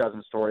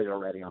half-dozen stories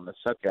already on the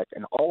subject,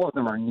 and all of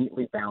them are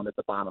neatly bound at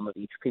the bottom of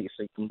each piece,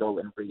 so you can go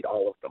and read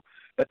all of them.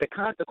 But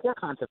the core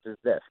concept is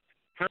this.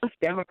 House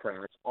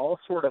Democrats all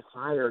sort of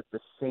hired the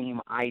same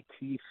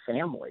IT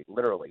family,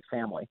 literally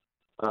family,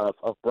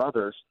 of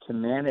brothers to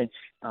manage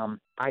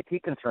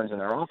IT concerns in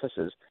their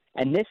offices,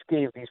 and this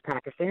gave this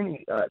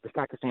Pakistani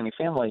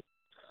family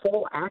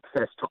full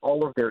access to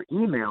all of their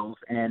emails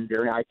and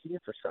their IT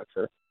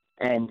infrastructure.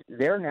 And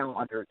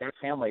that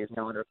family is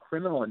now under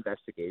criminal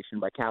investigation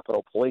by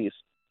Capitol Police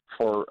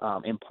for,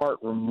 in part,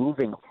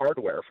 removing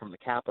hardware from the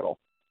Capitol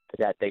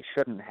that they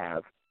shouldn't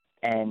have.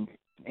 And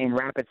in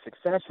rapid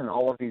succession,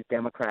 all of these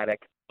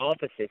Democratic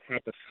offices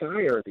had to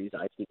fire these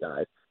IT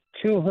guys,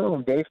 to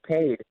whom they've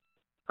paid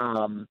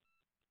over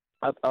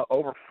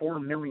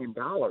 $4 million,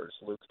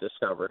 Luke's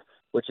discovered,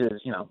 which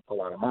is, a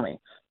lot of money.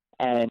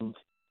 And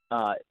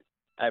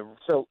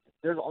so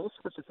there's all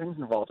sorts of things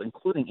involved,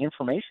 including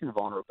information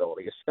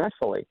vulnerability,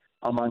 especially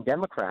among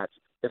Democrats.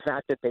 The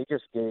fact that they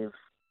just gave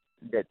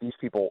these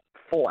people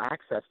full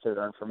access to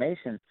their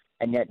information,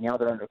 and yet now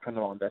they're under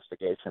criminal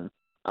investigation.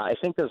 I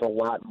think there's a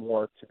lot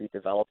more to be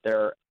developed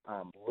there.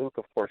 Luke,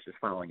 of course, is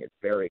following it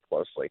very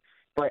closely.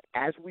 But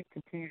as we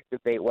continue to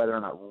debate whether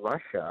or not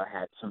Russia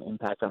had some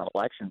impact on an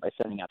election by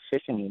sending out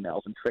phishing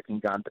emails and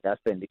tricking John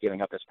Podesta into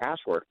giving up his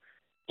password,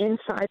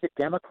 inside the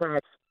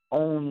Democrats'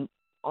 own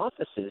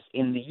offices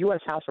in the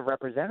U.S. House of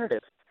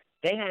Representatives,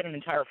 they had an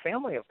entire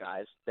family of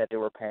guys that they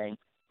were paying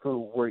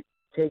who were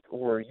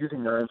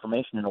using their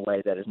information in a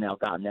way that has now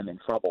gotten them in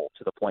trouble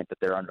to the point that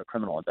they're under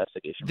criminal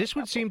investigation. This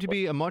would seem to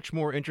be a much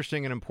more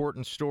interesting and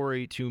important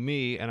story to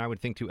me, and I would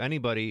think to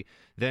anybody,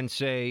 than,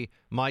 say,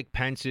 Mike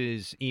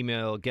Pence's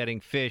email getting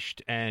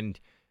phished and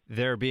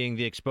there being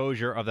the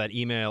exposure of that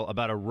email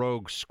about a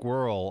rogue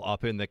squirrel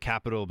up in the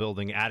Capitol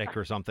building attic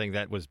or something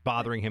that was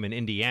bothering him in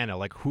Indiana.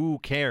 Like, who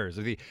cares?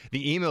 The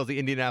emails the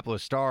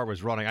Indianapolis Star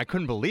was running, I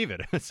couldn't believe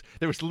it.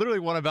 There was literally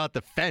one about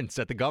the fence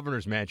at the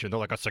governor's mansion. They're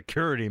like, a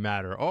security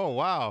matter. Oh,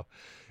 wow.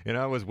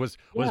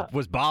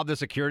 Was Bob the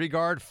security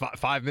guard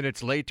 5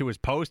 minutes late to his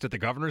post at the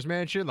governor's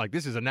mansion? Like,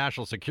 this is a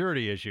national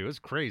security issue. It's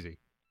crazy.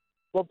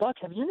 Well, Buck,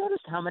 have you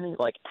noticed how many,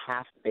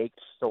 half-baked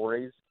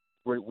stories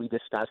we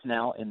discuss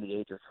now in the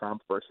age of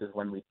Trump versus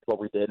what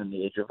we did in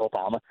the age of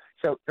Obama?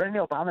 So during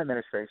the Obama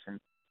administration,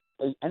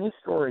 any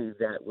story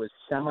that was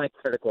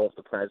semi-critical of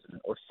the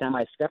president or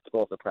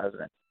semi-skeptical of the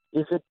president,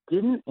 if it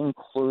didn't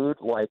include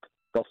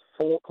the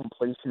full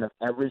completion of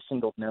every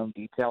single known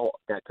detail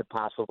that could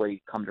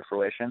possibly come to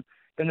fruition,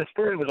 then the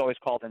story was always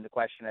called into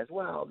question as,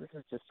 well, this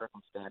is just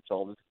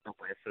circumstantial, this is no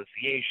by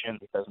association,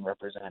 it doesn't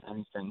represent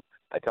anything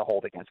to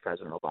hold against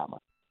President Obama.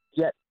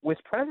 Yet with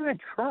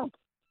President Trump,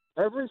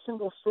 every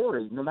single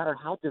story, no matter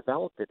how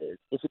developed it is,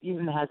 if it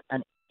even has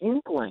an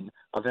inkling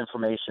of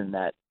information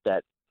that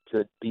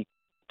could be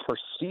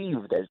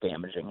perceived as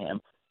damaging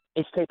him,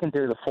 it's taken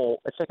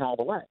all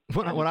the way.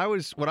 When I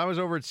was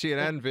over at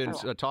CNN,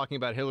 Vince, talking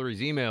about Hillary's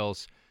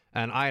emails,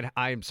 and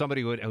I'm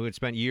somebody who had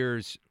spent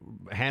years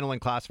handling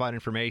classified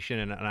information,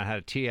 and I had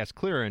a TS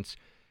clearance.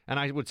 And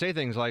I would say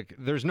things like,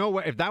 there's no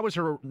way, if that was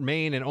her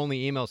main and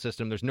only email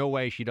system, there's no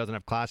way she doesn't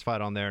have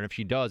classified on there. And if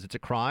she does, it's a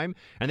crime.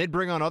 And they'd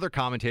bring on other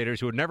commentators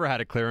who had never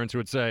had a clearance who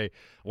would say,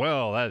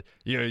 well,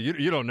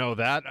 you don't know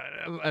that.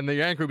 And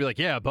the anchor would be like,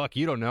 yeah, Buck,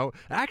 you don't know.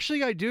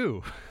 Actually, I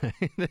do.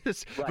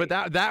 Right. But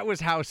that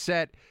was how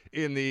set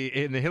in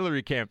the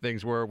Hillary camp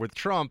things were. With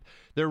Trump,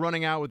 they're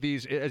running out with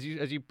these, as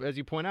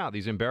you point out,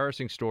 these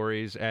embarrassing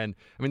stories. And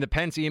I mean, the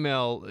Pence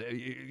email,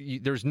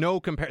 there is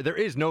no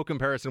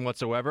comparison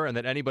whatsoever, and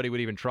that anybody would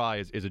even try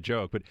is a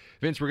joke. But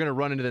Vince, we're going to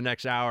run into the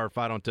next hour if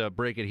I don't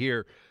break it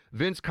here.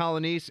 Vince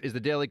Colonise is the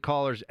Daily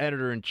Caller's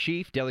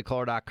editor-in-chief,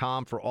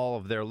 dailycaller.com for all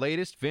of their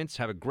latest. Vince,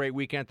 have a great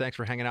weekend. Thanks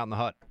for hanging out in the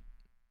hut.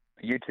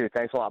 You too.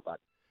 Thanks a lot, bud.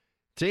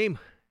 Team,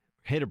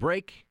 hit a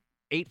break.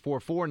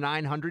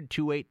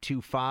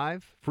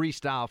 844-900-2825.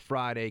 Freestyle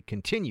Friday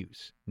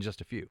continues in just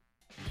a few.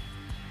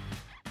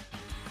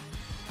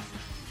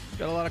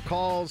 Got a lot of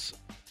calls.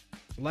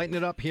 Lighten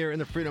it up here in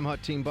the Freedom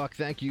Hut, Team Buck.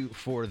 Thank you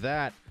for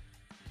that.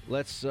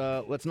 Let's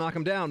knock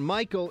them down.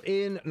 Michael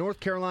in North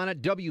Carolina,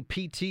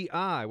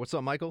 WPTI. What's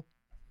up, Michael?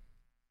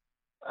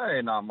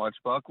 Hey, not much,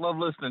 Buck. Love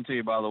listening to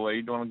you, by the way.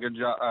 You're doing a good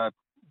job.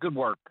 Good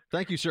work.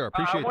 Thank you, sir.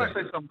 Appreciate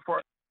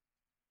that.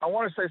 I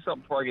want to say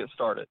something before I get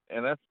started,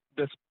 and that's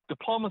this: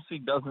 diplomacy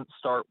doesn't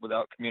start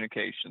without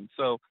communication.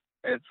 So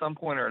at some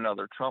point or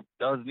another, Trump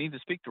does need to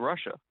speak to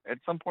Russia. At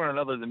some point or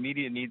another, the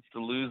media needs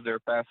to lose their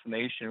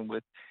fascination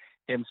with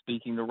him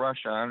speaking to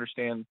Russia. I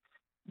understand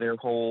their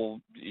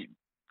whole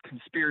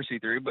conspiracy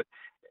theory, but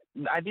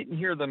I didn't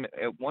hear them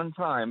at one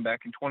time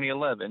back in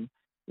 2011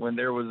 when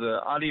there was a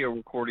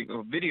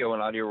video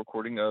and audio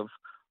recording of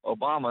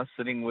Obama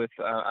sitting with,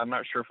 I'm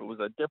not sure if it was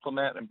a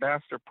diplomat,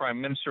 ambassador, prime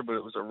minister, but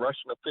it was a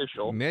Russian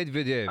official.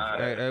 Medvedev.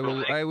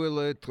 I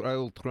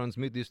will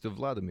transmit this to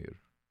Vladimir.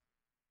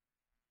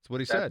 That's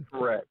what he said. That's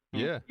correct.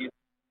 Yeah.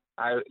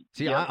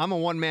 I'm a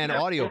one-man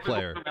audio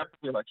player.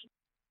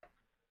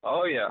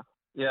 Oh, yeah.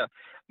 Yeah.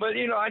 But,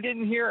 I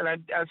didn't hear, and I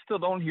still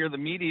don't hear the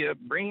media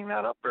bringing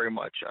that up very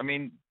much. I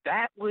mean,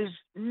 that was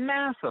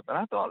massive. And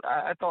I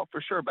thought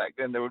for sure back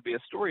then there would be a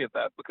story of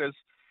that because,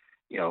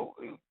 the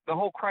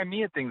whole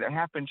Crimea thing that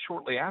happened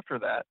shortly after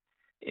that,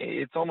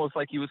 it's almost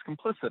like he was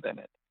complicit in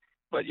it.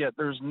 But yet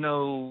there's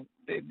no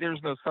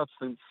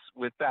substance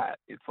with that.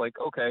 It's like,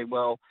 okay,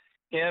 well,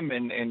 him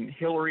and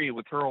Hillary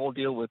with her whole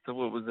deal with,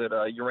 what was it,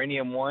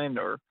 Uranium One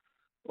or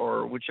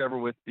or whichever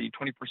with the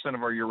 20%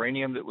 of our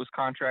uranium that was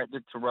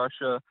contracted to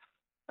Russia.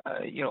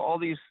 All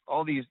these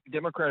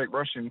Democratic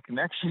Russian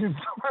connections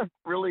aren't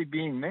really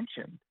being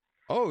mentioned.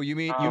 Oh, you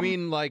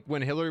mean like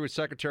when Hillary was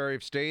Secretary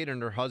of State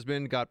and her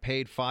husband got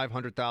paid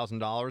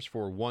 $500,000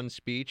 for one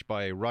speech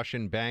by a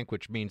Russian bank,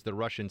 which means the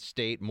Russian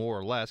state, more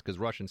or less, because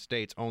Russian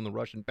states own the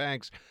Russian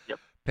banks,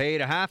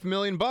 paid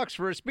 $500,000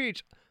 for a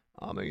speech.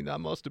 I mean, that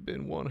must have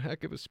been one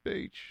heck of a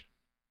speech.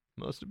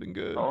 Must have been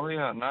good. Oh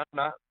yeah,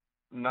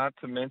 not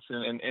to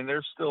mention, and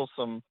there's still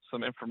some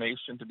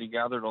information to be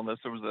gathered on this.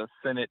 There was a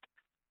Senate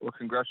or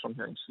congressional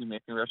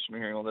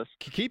hearing on this.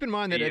 Keep in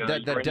mind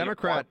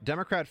that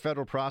Democrat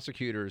federal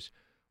prosecutors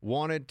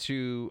wanted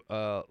to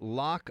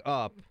lock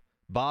up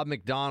Bob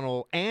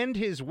McDonnell and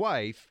his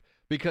wife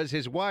because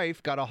his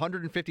wife got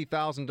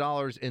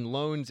 $150,000 in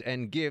loans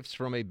and gifts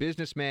from a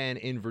businessman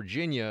in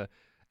Virginia,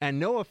 and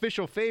no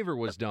official favor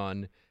was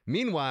done.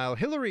 Meanwhile,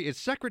 Hillary is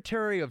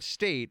Secretary of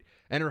State,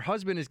 and her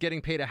husband is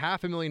getting paid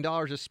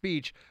 $500,000 a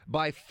speech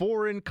by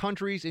foreign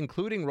countries,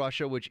 including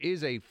Russia, which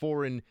is a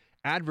foreign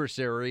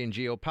adversary in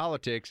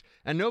geopolitics,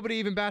 and nobody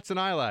even bats an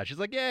eyelash.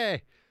 It's like,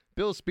 yay,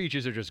 Bill's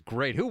speeches are just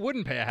great. Who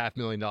wouldn't pay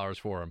 $500,000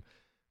 for him?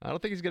 I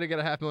don't think he's going to get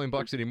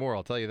 $500,000 anymore,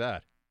 I'll tell you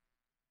that.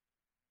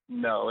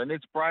 No, and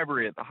it's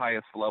bribery at the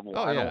highest level.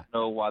 Oh, I don't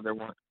know why there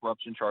weren't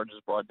corruption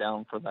charges brought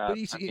down for that. But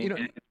it's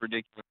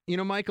ridiculous.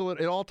 Michael,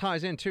 it all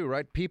ties in too,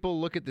 right?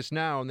 People look at this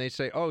now and they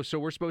say, oh, so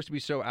we're supposed to be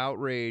so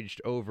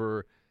outraged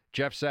over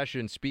Jeff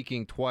Sessions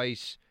speaking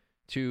twice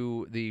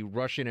to the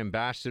Russian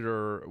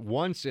ambassador,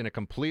 once in a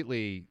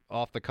completely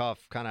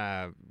off-the-cuff kind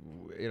of,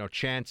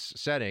 chance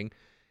setting,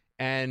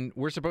 and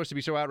we're supposed to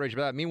be so outraged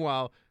about that.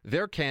 Meanwhile,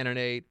 their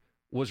candidate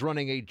was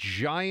running a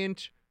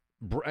giant,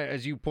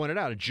 as you pointed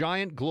out, a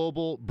giant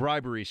global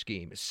bribery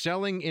scheme,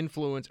 selling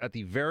influence at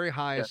the very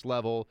highest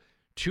level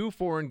to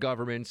foreign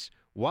governments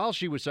while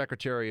she was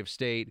Secretary of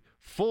State,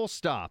 full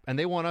stop. And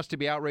they want us to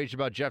be outraged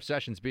about Jeff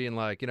Sessions being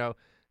like,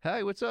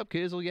 hey, what's up,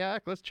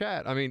 Kislyak? Let's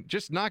chat. I mean,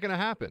 just not going to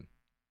happen.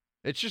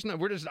 It's just not.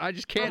 I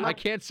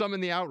can't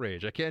summon the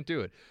outrage. I can't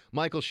do it.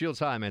 Michael Shields,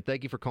 hi, man.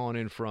 Thank you for calling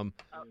in from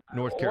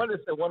North Carolina. I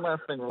want to say one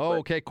last thing. Oh,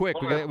 okay,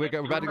 quick. We're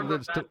about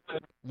to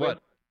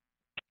what?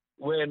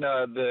 When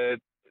the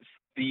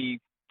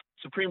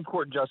Supreme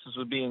Court justice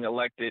was being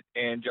elected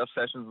and Jeff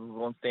Sessions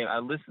was on stand, I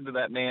listened to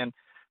that man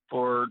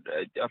for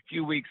a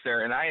few weeks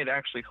there, and I had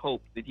actually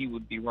hoped that he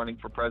would be running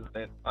for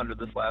president under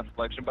this last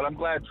election. But I'm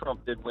glad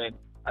Trump did win.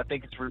 I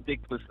think it's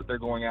ridiculous that they're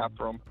going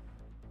after him.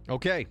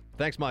 Okay.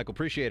 Thanks, Michael.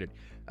 Appreciate it.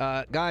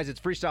 Guys, it's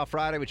Freestyle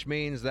Friday, which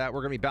means that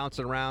we're going to be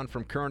bouncing around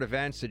from current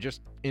events to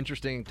just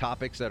interesting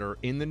topics that are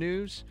in the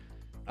news.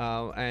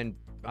 And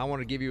I want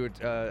to give you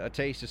a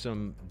taste of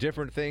some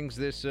different things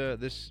this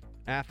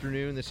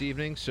afternoon, this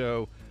evening.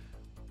 So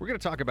we're going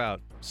to talk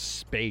about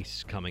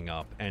space coming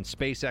up and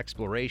space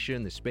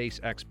exploration, the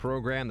SpaceX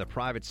program, the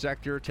private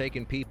sector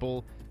taking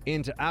people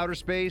into outer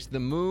space, the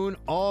moon,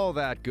 all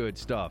that good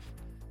stuff.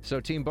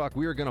 So, Team Buck,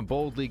 we are going to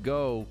boldly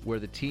go where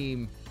the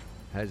team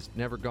has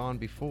never gone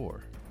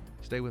before.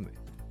 Stay with me.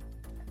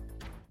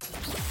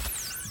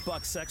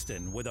 Buck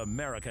Sexton with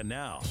America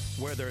Now,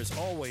 where there's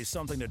always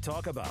something to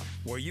talk about,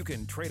 where you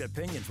can trade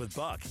opinions with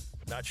Buck.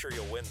 Not sure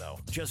you'll win, though.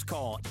 Just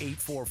call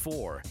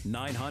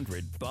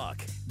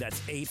 844-900-BUCK.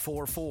 That's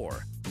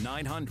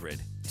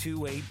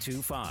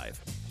 844-900-2825.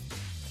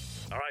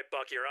 All right,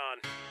 Buck, you're on.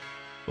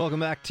 Welcome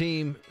back,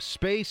 team.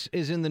 Space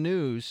is in the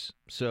news,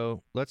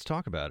 so let's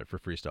talk about it for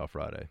Freestyle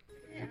Friday.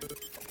 5,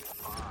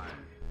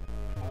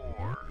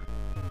 4,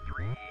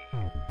 3, 2,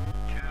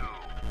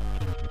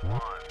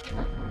 1.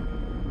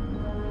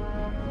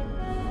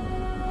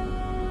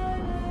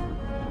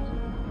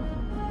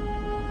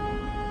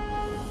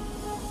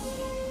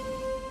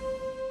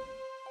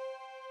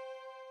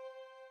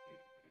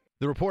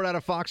 The report out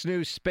of Fox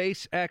News,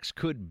 SpaceX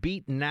could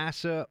beat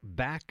NASA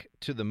back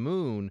to the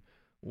moon.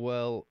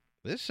 Well,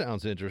 this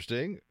sounds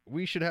interesting.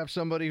 We should have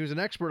somebody who's an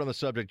expert on the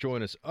subject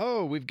join us.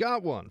 Oh, we've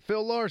got one.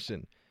 Phil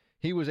Larson.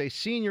 He was a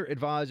senior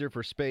advisor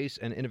for space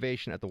and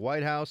innovation at the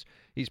White House.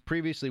 He's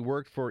previously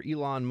worked for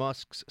Elon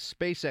Musk's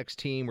SpaceX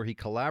team, where he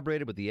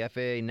collaborated with the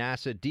FAA,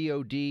 NASA,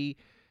 DOD,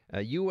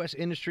 U.S.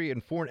 industry,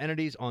 and foreign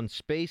entities on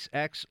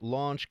SpaceX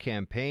launch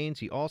campaigns.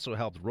 He also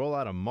helped roll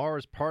out a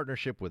Mars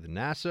partnership with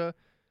NASA.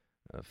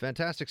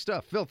 Fantastic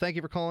stuff. Phil, thank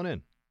you for calling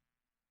in.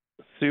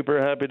 Super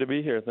happy to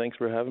be here. Thanks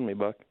for having me,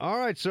 Buck. All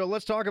right, so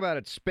let's talk about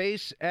it.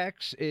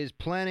 SpaceX is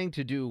planning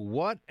to do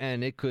what?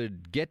 And it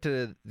could get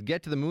to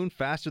the moon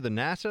faster than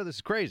NASA? This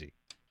is crazy.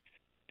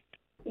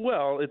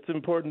 Well, it's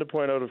important to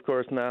point out, of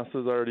course,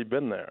 NASA's already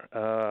been there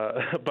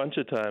a bunch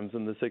of times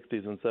in the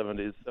 60s and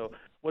 70s. So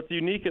what's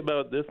unique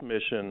about this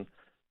mission,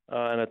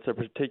 and it's a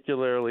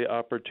particularly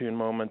opportune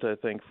moment, I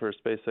think, for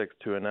SpaceX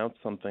to announce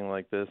something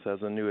like this as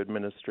a new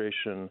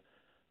administration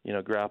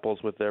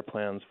grapples with their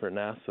plans for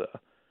NASA.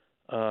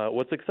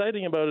 What's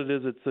exciting about it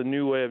is it's a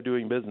new way of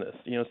doing business.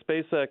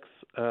 SpaceX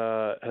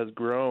has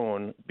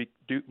grown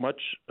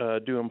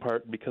due in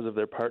part because of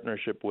their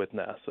partnership with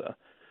NASA.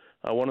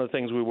 One of the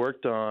things we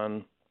worked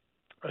on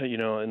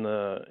in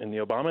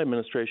the Obama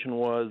administration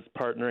was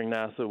partnering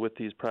NASA with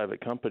these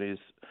private companies,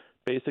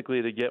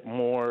 basically to get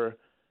more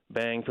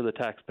bang for the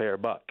taxpayer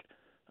buck.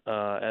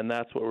 And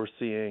that's what we're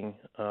seeing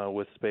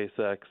with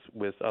SpaceX,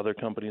 with other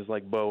companies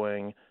like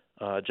Boeing,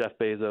 Jeff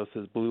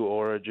Bezos' Blue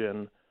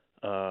Origin,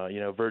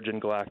 Virgin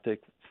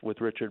Galactic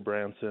with Richard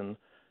Branson.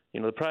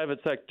 The private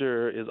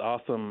sector is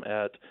awesome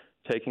at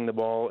taking the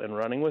ball and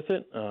running with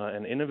it,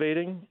 and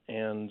innovating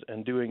and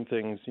doing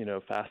things,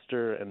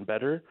 faster and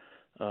better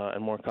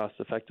and more cost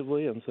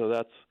effectively. And so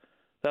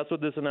that's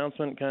what this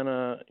announcement kind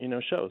of,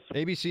 shows.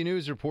 ABC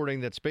News reporting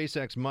that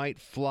SpaceX might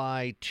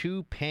fly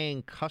 2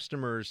 paying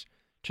customers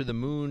to the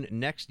moon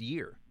next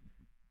year.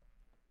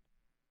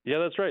 Yeah,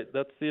 that's right.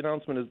 That's the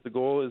announcement. Is the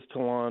goal is to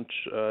launch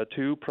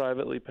 2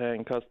 privately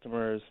paying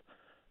customers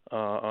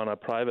on a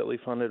privately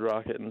funded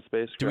rocket and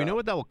spacecraft. Do we know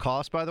what that will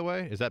cost, by the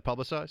way? Is that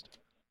publicized?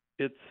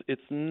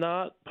 It's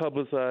not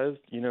publicized.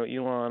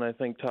 Elon, I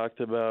think, talked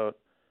about,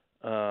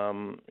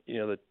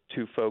 the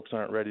 2 folks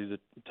aren't ready to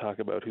talk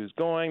about who's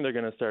going. They're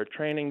going to start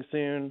training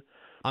soon.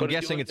 I'm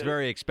guessing it's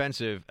very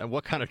expensive. And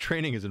what kind of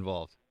training is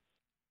involved?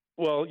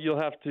 Well,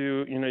 you'll have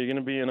to, you're going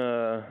to be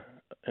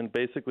in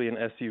basically an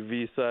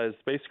SUV-sized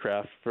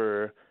spacecraft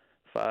for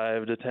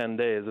 5 to 10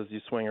 days as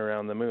you swing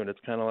around the moon. It's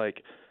kind of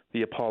like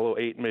the Apollo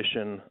 8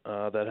 mission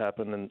that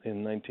happened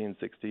in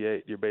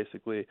 1968. You're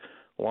basically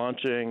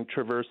launching,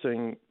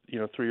 traversing,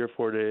 3 or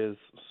 4 days,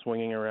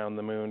 swinging around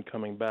the moon,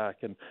 coming back.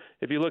 And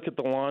if you look at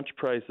the launch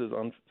prices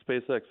on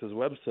SpaceX's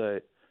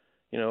website,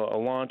 a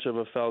launch of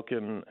a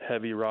Falcon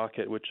Heavy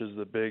rocket, which is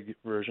the big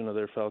version of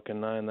their Falcon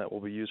 9 that will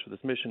be used for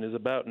this mission, is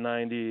about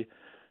 $90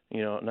 to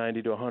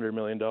 $100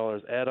 million.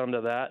 Add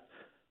onto that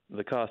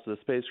the cost of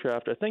the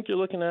spacecraft. I think you're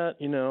looking at,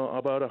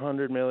 about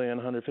 $100 million,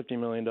 $150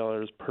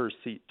 million per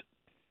seat.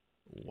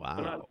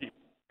 Wow.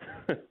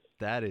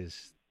 That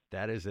is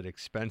an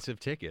expensive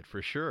ticket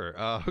for sure.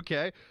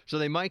 Okay. So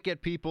they might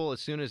get people as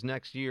soon as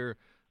next year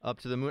up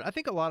to the moon. I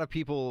think a lot of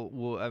people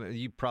will,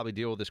 you probably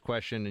deal with this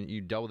question, and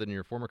you dealt with it in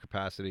your former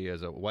capacity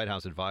as a White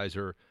House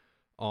advisor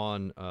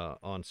on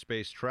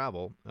space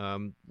travel.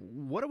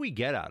 What do we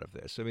get out of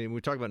this? I mean,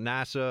 we talk about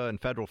NASA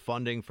and federal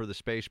funding for the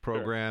space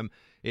program.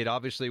 Sure. It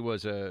obviously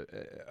was a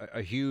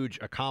huge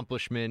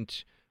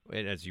accomplishment.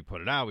 And as you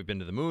put it out, we've been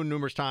to the moon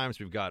numerous times.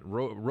 We've got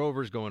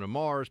rovers going to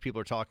Mars. People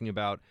are talking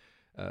about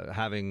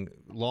having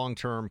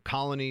long-term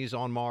colonies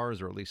on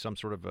Mars, or at least some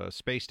sort of a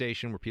space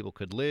station where people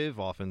could live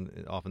off in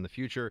the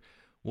future.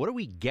 What do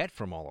we get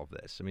from all of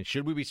this? I mean,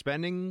 should we be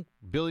spending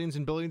billions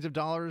and billions of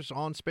dollars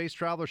on space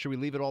travel, or should we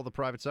leave it all to the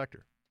private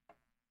sector?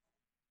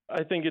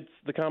 I think it's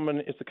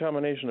a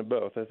combination of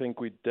both. I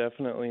think we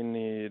definitely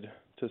need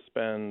to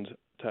spend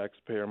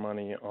taxpayer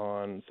money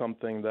on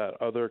something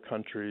that other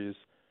countries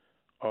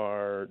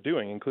are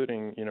doing,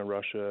 including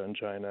Russia and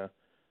China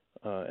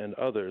and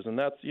others. And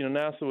that's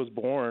NASA was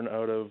born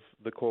out of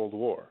the Cold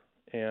War,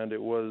 and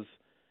it was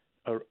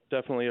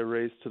definitely a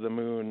race to the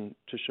moon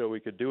to show we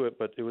could do it,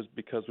 but it was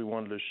because we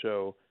wanted to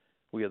show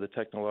we had the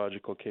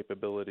technological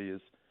capabilities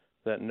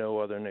that no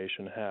other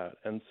nation had.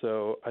 And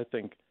so I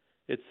think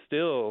it's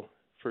still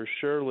for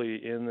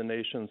surely in the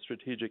nation's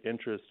strategic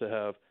interest to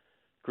have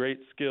great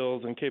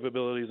skills and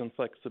capabilities and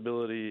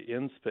flexibility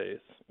in space.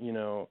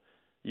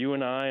 You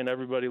and I and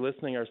everybody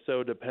listening are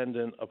so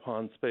dependent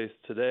upon space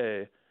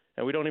today,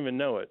 and we don't even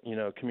know it.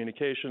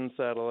 Communication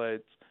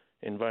satellites,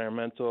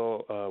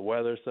 environmental,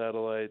 weather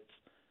satellites,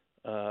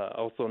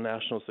 also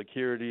national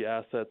security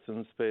assets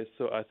in space.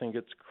 So I think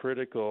it's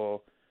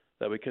critical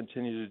that we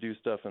continue to do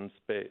stuff in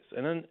space.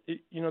 And then,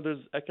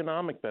 there's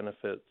economic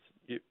benefits.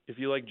 If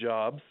you like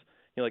jobs,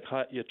 you like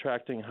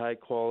attracting high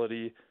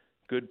quality,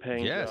 good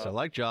paying jobs. Yes, I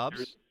like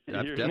jobs. You're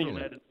in the Definitely.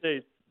 United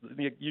States.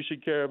 You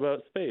should care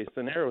about space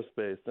and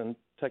aerospace and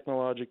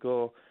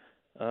technological,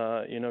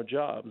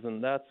 jobs,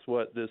 and that's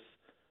what the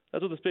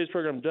space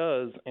program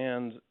does.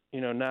 And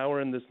now we're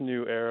in this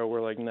new era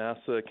where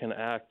NASA can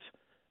act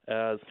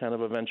as kind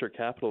of a venture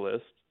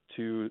capitalist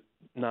to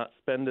not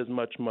spend as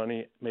much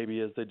money maybe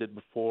as they did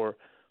before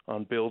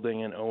on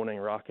building and owning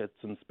rockets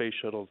and space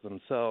shuttles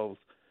themselves,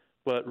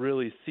 but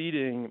really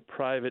seeding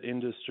private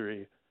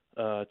industry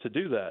to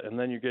do that. And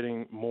then you're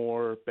getting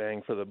more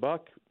bang for the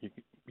buck.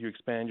 You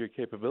expand your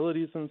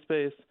capabilities in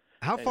space.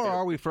 How far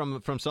are we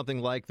from something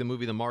like the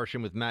movie The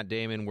Martian with Matt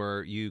Damon,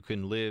 where you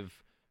can live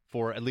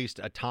for at least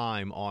a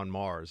time on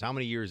Mars? How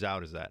many years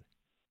out is that?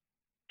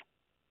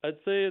 I'd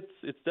say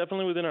it's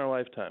definitely within our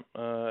lifetime.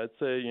 I'd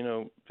say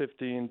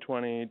 15,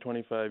 20,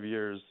 25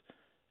 years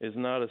is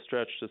not a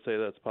stretch to say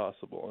that's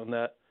possible,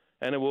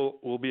 and it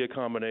will be a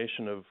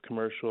combination of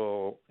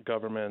commercial,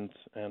 government,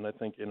 and I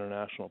think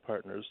international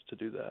partners to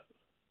do that.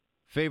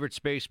 Favorite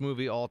space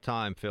movie all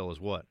time, Phil, is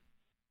what?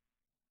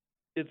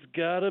 It's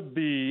gotta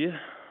be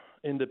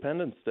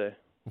Independence Day.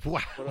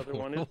 Wow, what other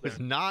one is there? It's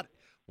not.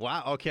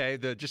 Wow. Okay.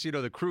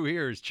 The crew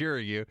here is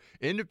cheering you.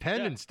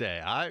 Independence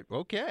Day.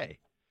 Okay.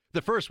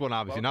 The first one,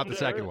 obviously, not the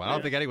second one. I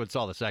don't think anyone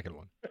saw the second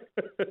one.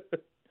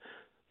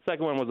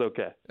 second one was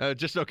okay.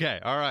 Just okay.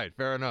 All right,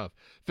 fair enough.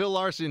 Phil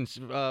Larson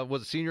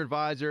was a senior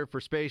advisor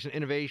for space and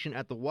innovation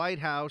at the White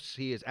House.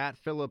 He is at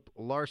Philip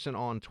Larson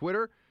on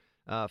Twitter.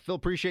 Phil,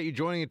 appreciate you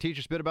joining and teach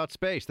us a bit about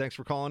space. Thanks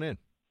for calling in.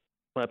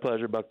 My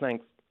pleasure, Buck.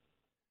 Thanks.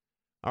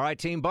 All right,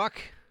 Team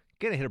Buck,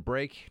 gonna hit a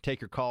break,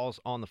 take your calls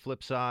on the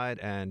flip side,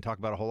 and talk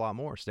about a whole lot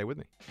more. Stay with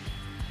me.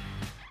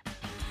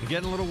 I'm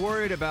getting a little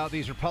worried about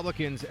these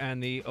Republicans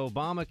and the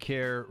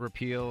Obamacare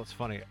repeal. It's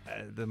funny.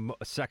 The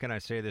second I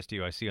say this to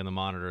you, I see on the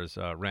monitors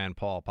Rand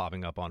Paul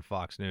popping up on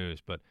Fox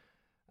News. But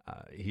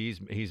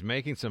he's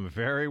making some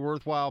very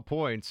worthwhile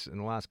points in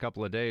the last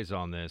couple of days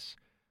on this.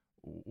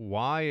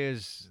 Why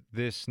is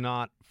this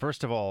not,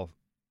 first of all,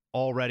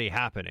 already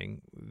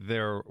happening?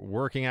 They're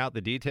working out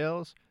the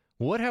details.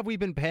 What have we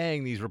been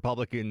paying these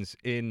Republicans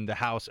in the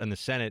House and the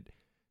Senate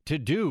to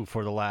do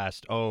for the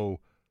last,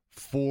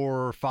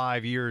 4 or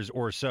 5 years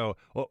or so?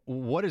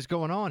 What is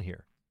going on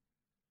here?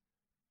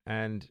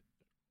 And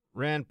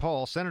Rand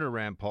Paul, Senator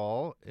Rand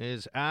Paul,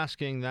 is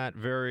asking that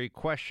very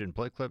question.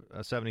 Play clip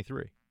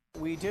 73.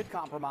 We did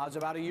compromise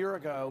about a year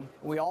ago.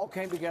 We all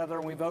came together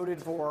and we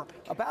voted for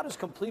about as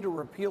complete a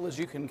repeal as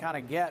you can kind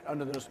of get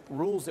under those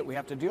rules that we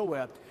have to deal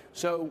with.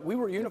 So we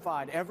were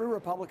unified. Every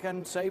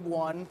Republican, save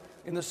one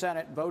in the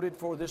Senate, voted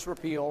for this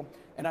repeal.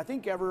 And I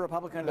think every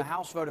Republican in the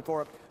House voted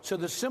for it. So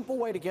the simple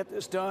way to get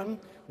this done,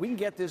 we can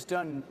get this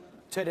done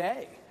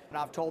today. And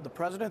I've told the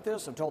president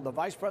this, I've told the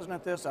vice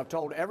president this, I've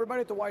told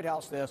everybody at the White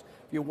House this.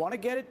 If you want to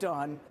get it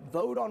done,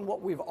 vote on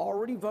what we've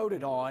already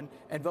voted on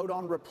and vote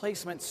on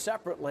replacement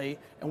separately,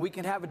 and we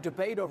can have a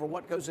debate over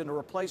what goes into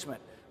replacement.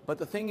 But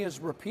the thing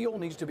is, repeal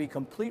needs to be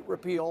complete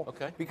repeal,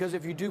 because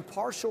if you do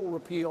partial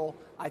repeal,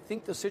 I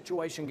think the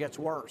situation gets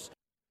worse.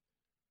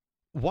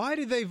 Why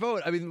did they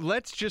vote? I mean,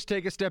 let's just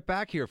take a step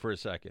back here for a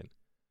second.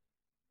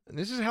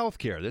 This is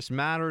healthcare. This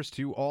matters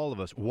to all of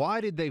us.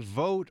 Why did they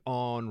vote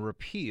on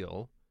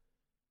repeal?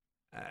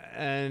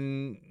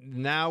 And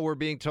now we're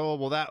being told,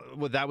 well,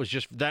 that was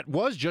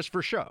just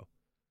for show.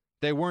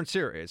 They weren't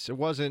serious. It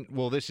wasn't,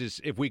 well, this is,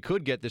 if we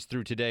could get this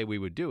through today, we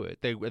would do it.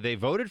 They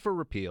voted for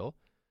repeal.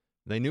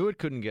 They knew it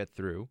couldn't get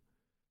through.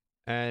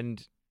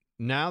 And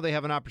now they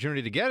have an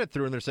opportunity to get it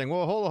through, and they're saying,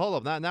 well,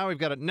 hold up. Now we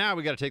got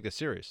to take this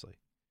seriously.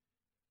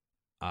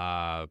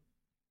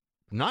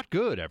 Not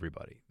good,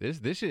 everybody.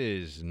 This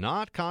is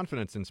not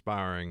confidence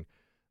inspiring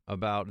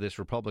about this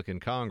Republican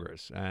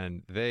Congress.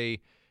 And they,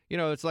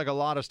 it's like a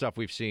lot of stuff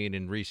we've seen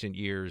in recent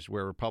years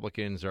where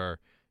Republicans are,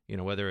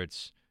 whether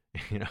it's,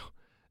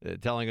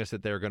 telling us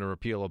that they're going to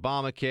repeal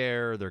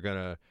Obamacare, they're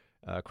going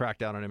to crack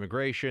down on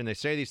immigration. They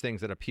say these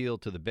things that appeal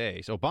to the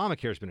base.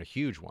 Obamacare's been a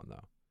huge one,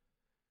 though.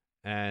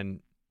 And,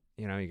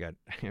 you got,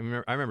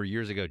 I remember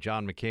years ago,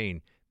 John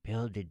McCain,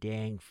 build a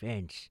dang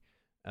fence.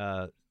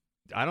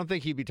 I don't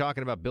think he'd be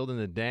talking about building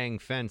the dang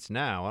fence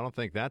now. I don't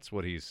think that's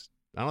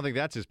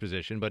his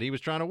position, but he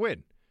was trying to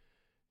win.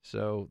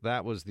 So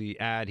that was the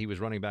ad he was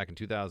running back in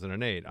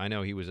 2008. I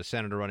know he was a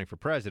senator running for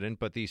president,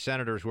 but these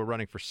senators who are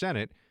running for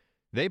Senate,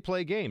 they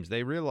play games.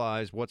 They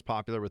realize what's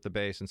popular with the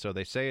base, and so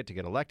they say it to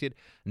get elected.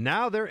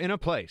 Now they're in a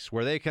place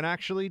where they can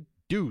actually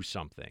do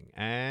something.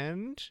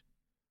 And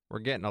we're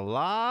getting a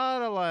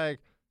lot of I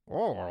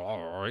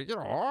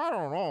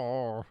don't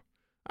know.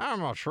 I'm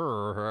not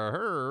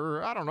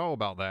sure. I don't know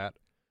about that.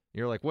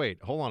 You're like,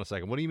 wait, hold on a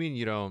second. What do you mean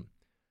you don't?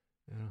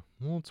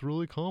 Well, it's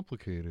really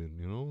complicated.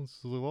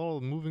 It's a lot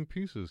of moving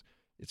pieces.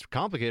 It's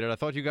complicated. I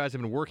thought you guys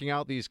have been working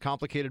out these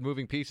complicated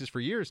moving pieces for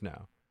years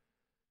now.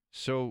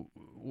 So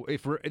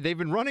if they've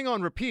been running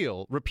on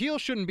repeal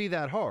shouldn't be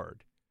that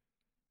hard.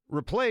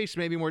 Replace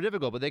may be more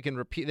difficult, but they can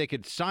repeal. They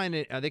could sign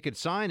it. They could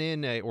sign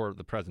in or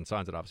the president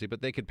signs it, obviously,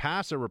 but they could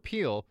pass a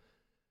repeal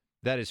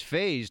that is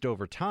phased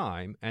over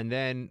time and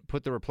then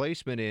put the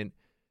replacement in.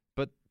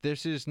 But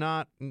there's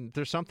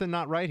something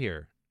not right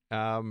here.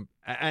 And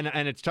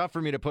it's tough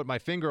for me to put my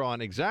finger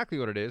on exactly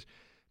what it is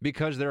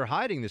because they're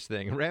hiding this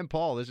thing. Rand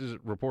Paul, this is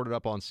reported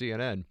up on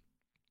CNN.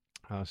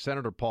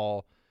 Senator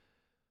Paul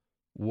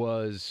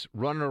was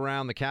running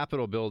around the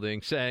Capitol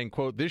building saying,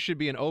 quote, this should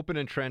be an open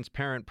and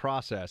transparent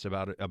process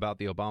about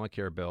the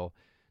Obamacare bill.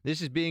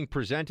 This is being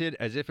presented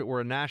as if it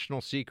were a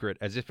national secret,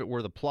 as if it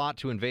were the plot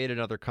to invade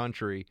another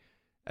country,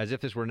 as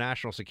if this were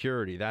national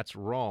security. That's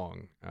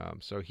wrong.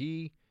 So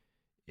he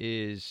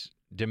is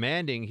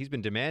he's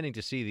been demanding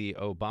to see the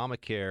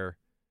Obamacare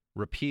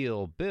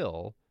repeal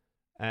bill,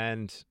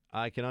 and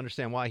I can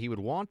understand why he would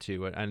want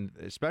to, and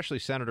especially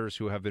senators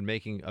who have been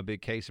making a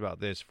big case about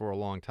this for a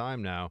long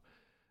time now.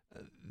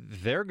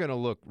 They're going to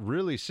look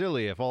really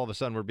silly if all of a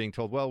sudden we're being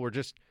told, well, we're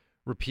just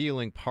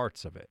repealing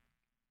parts of it.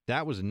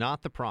 That was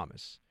not the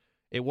promise.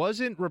 It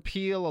wasn't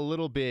repeal a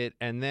little bit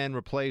and then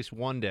replace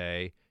one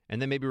day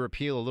and then maybe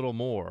repeal a little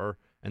more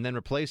and then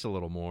replace a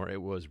little more.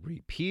 It was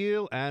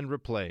repeal and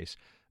replace.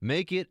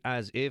 Make it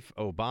as if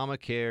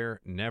Obamacare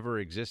never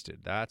existed.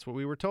 That's what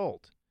we were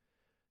told.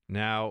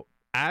 Now,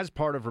 as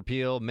part of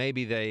repeal,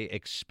 maybe they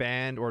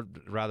expand, or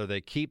rather they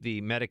keep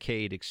the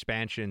Medicaid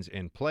expansions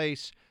in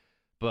place.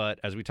 But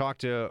as we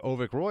talked to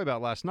Avik Roy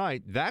about last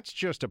night, that's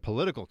just a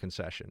political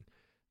concession.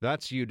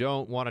 That's you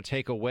don't want to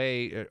take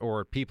away,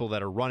 or people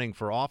that are running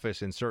for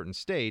office in certain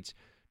states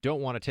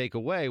don't want to take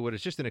away what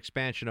is just an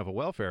expansion of a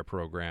welfare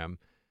program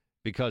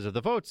because of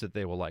the votes that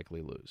they will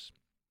likely lose.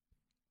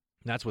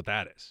 That's what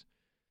that is.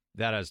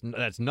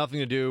 That's nothing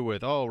to do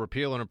with,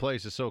 repeal and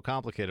replace is so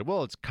complicated.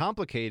 Well, it's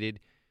complicated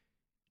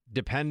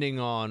depending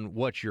on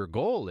what your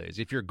goal is.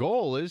 If your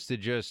goal is to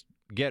just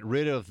get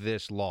rid of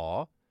this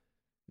law,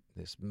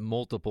 this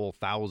multiple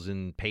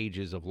thousand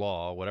pages of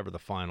law, whatever the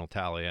final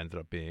tally ended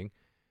up being,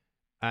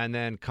 and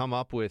then come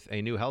up with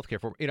a new healthcare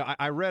form.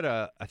 I read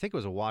I think it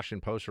was a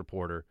Washington Post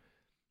reporter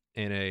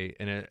in a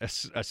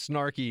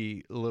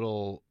snarky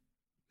little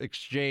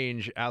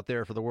exchange out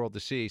there for the world to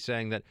see,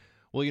 saying that,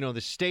 well,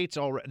 the states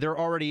there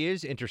already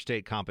is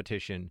interstate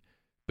competition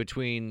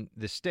between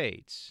the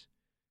states.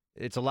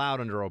 It's allowed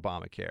under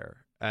Obamacare.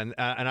 And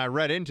I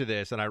read into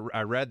this, and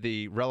I read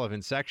the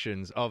relevant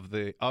sections of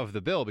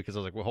the bill, because I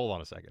was like, well, hold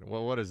on a second.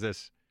 Well, what is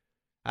this?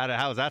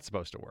 How is that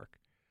supposed to work?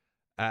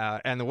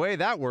 And the way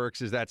that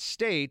works is that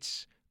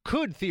states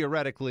could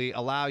theoretically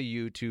allow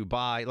you to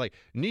buy, like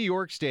New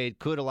York State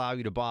could allow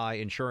you to buy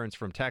insurance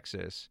from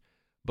Texas,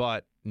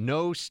 but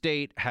no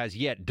state has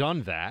yet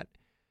done that.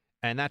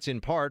 And that's in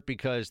part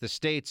because the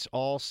states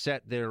all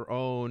set their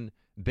own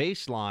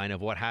baseline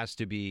of what has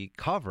to be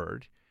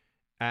covered,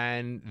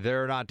 and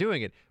they're not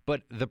doing it.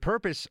 But the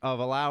purpose of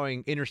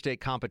allowing interstate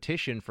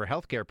competition for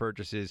healthcare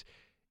purchases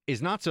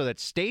is not so that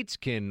states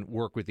can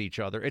work with each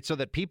other. It's so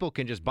that people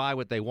can just buy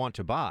what they want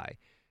to buy.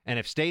 And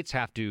if states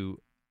have to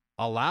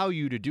allow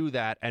you to do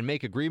that and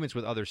make agreements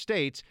with other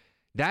states,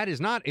 that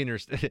is not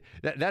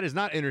that is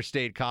not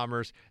interstate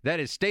commerce. That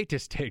is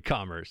state-to-state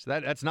commerce.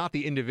 That's not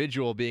the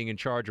individual being in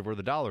charge of where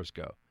the dollars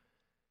go.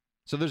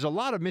 So there's a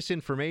lot of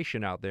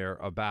misinformation out there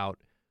about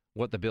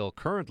what the bill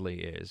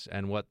currently is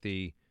and what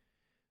the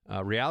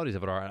realities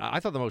of it are. I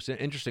thought the most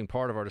interesting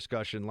part of our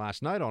discussion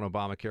last night on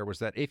Obamacare was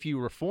that if you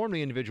reform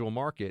the individual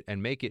market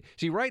and make it...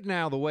 See, right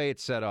now, the way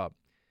it's set up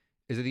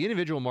is that the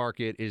individual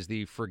market is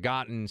the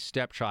forgotten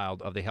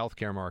stepchild of the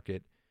healthcare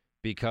market,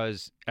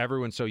 because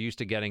everyone's so used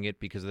to getting it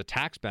because of the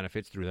tax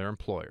benefits through their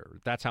employer.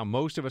 That's how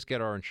most of us get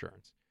our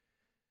insurance.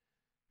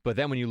 But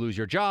then when you lose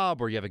your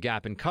job or you have a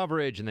gap in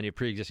coverage and then you have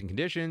pre-existing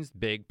conditions,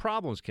 big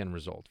problems can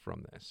result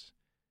from this.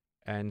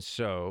 And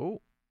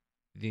so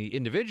the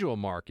individual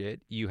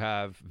market, you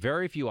have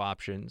very few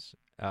options.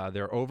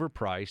 They're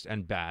overpriced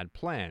and bad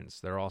plans.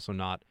 They're also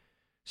not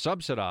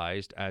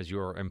subsidized as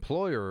your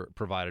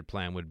employer-provided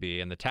plan would be,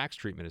 and the tax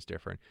treatment is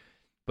different.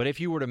 But if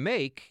you were to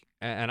make,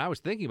 and I was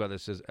thinking about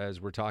this as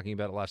we're talking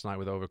about it last night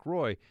with Avik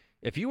Roy,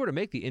 if you were to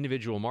make the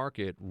individual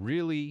market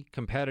really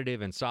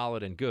competitive and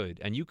solid and good,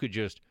 and you could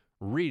just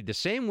read the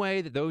same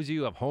way that those of you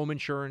who have home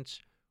insurance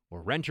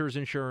or renter's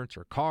insurance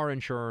or car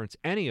insurance,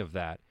 any of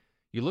that,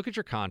 you look at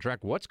your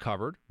contract, what's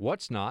covered,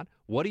 what's not,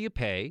 what do you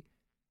pay,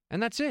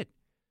 and that's it.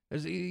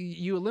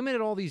 You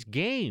eliminate all these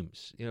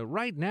games.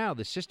 Right now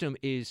the system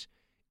is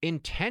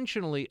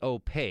intentionally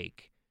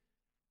opaque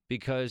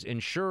because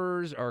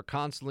insurers are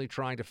constantly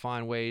trying to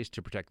find ways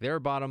to protect their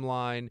bottom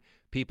line.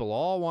 People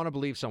all want to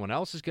believe someone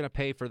else is going to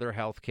pay for their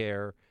health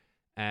care,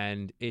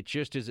 and it's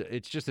just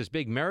this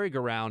big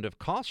merry-go-round of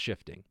cost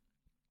shifting.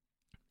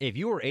 If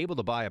you were able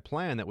to buy a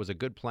plan that was a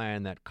good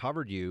plan that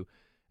covered you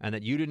and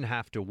that you didn't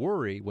have to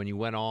worry when you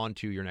went on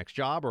to your next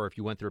job, or if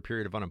you went through a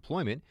period of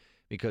unemployment,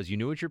 because you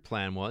knew what your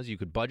plan was, you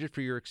could budget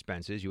for your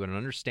expenses, you had an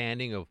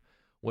understanding of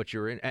what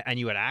you're in, and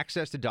you had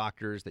access to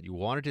doctors that you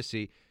wanted to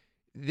see,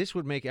 this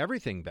would make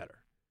everything better.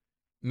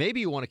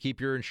 Maybe you want to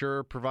keep your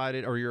insurer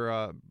provided or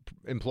your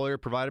employer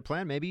provided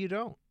plan. Maybe you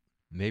don't.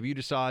 Maybe you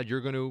decide you're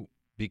going to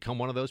become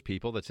one of those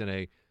people that's in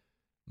a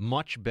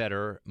much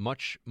better,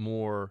 much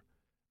more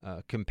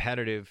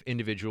competitive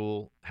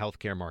individual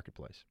healthcare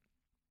marketplace.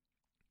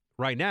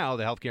 Right now,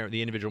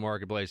 the individual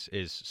marketplace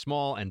is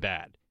small and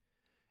bad.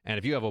 And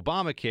if you have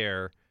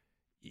Obamacare,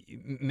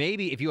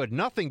 maybe if you had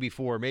nothing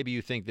before, maybe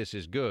you think this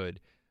is good.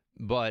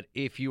 But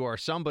if you are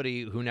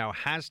somebody who now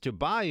has to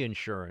buy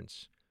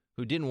insurance,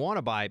 who didn't want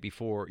to buy it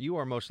before, you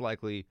are most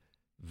likely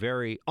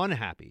very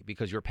unhappy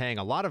because you're paying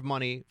a lot of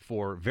money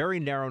for very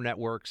narrow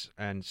networks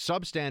and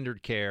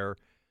substandard care,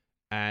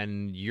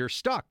 and you're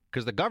stuck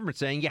because the government's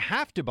saying you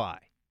have to buy.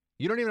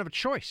 You don't even have a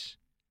choice.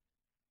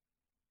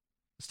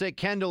 Let's take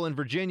Kendall in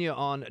Virginia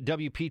on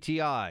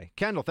WPTI.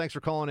 Kendall, thanks for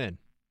calling in.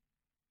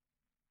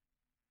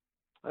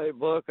 Hey,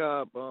 Buck,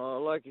 I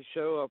like your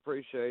show. I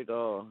appreciate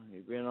you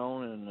being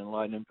on and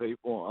enlightening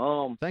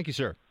people. Thank you,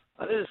 sir.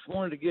 I just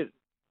wanted to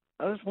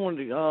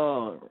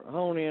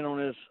hone in on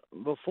this.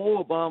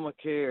 Before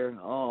Obamacare,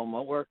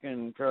 I work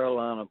in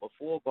Carolina.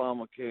 Before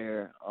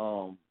Obamacare,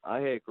 I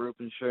had group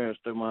insurance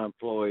through my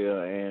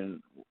employer,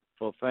 and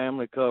for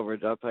family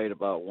coverage, I paid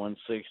about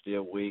 $160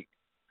 a week,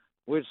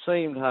 which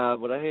seemed high,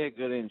 but I had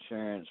good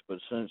insurance. But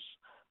since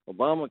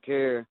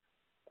Obamacare,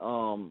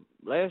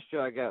 last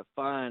year I got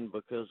fined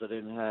because I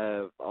didn't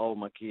have all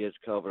my kids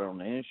covered on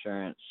the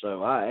insurance.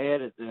 So I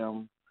added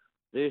them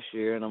this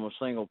year, and I'm a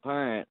single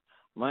parent.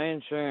 My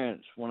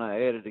insurance, when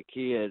I added the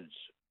kids,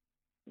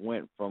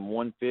 went from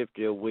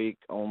 $150 a week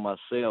on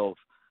myself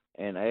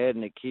and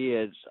adding the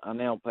kids, I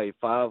now pay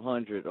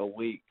 $500 a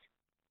week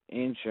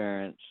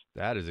insurance.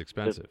 That is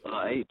expensive.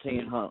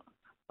 $1,800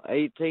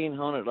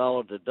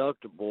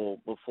 deductible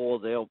before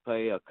they'll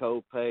pay a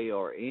copay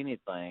or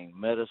anything,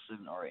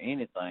 medicine or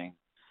anything.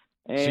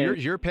 And so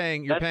you're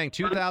paying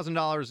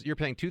 $2,000. You're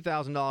paying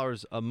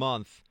 $2,000 a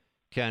month,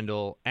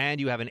 Kendall,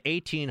 and you have an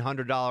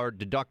 $1,800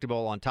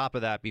 deductible on top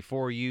of that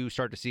before you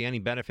start to see any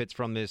benefits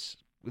from this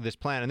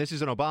plan. And this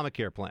is an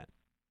Obamacare plan.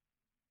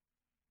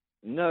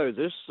 No,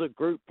 this is a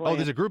group plan. Oh,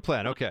 there's a group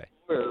plan. Okay.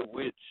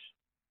 Which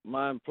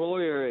my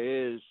employer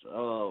is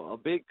a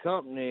big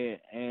company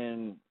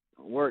and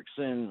works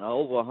in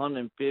over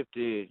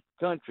 150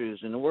 countries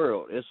in the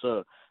world. It's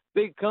a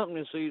big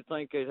company, so you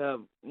think they'd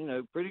have,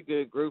 pretty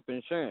good group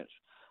insurance.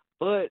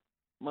 But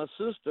my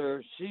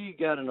sister, she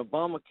got an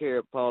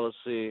Obamacare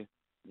policy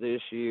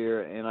this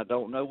year, and I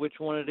don't know which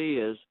one it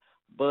is,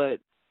 but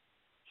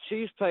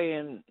she's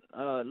paying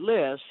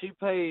less. She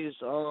pays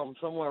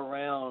somewhere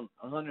around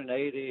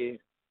 $180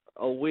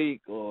 a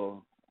week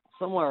or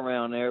somewhere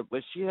around there,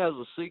 but she has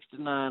a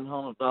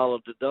 $6,900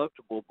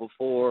 deductible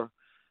before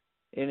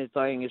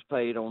anything is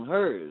paid on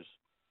hers.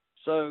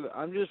 So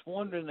I'm just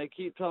wondering, they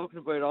keep talking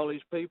about all these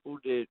people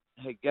that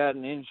had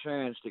gotten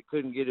insurance that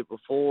couldn't get it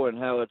before and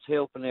how it's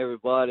helping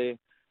everybody.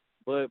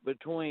 But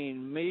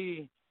between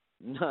me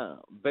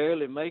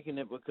barely making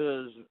it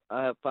because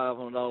I have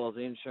 $500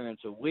 insurance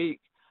a week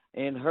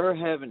and her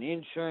having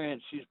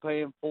insurance she's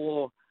paying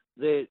for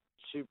that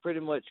she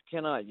pretty much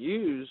cannot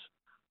use,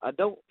 I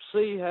don't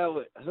see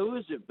who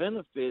is it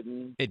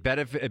benefiting?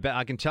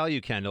 I can tell you,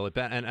 Kendall,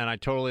 and I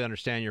totally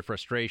understand your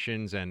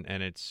frustrations, and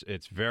it's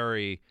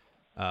very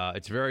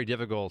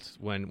difficult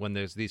when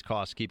these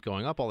costs keep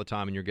going up all the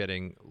time, and you're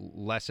getting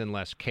less and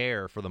less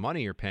care for the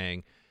money you're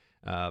paying,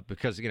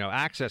 because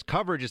access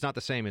coverage is not the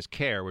same as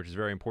care, which is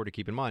very important to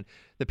keep in mind.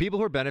 The people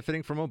who are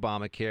benefiting from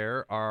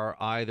Obamacare are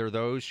either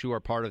those who are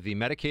part of the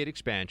Medicaid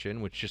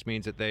expansion, which just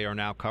means that they are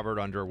now covered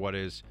under what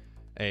is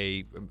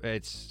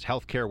it's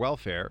health care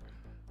welfare.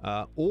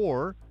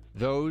 Or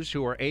those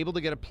who are able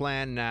to get a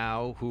plan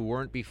now who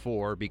weren't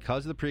before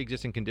because the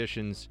pre-existing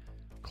conditions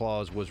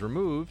clause was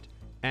removed,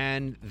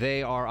 and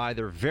they are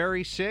either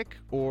very sick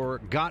or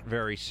got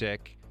very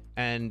sick,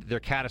 and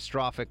their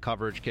catastrophic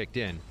coverage kicked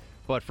in.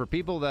 But for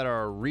people that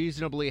are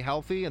reasonably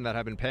healthy and that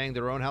have been paying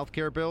their own health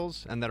care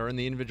bills and that are in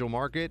the individual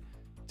market,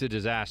 it's a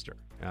disaster.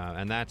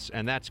 And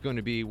that's going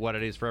to be what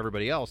it is for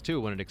everybody else, too,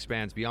 when it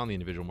expands beyond the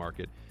individual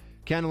market.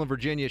 Kendall in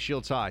Virginia,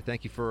 Shields High,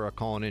 thank you for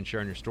calling in,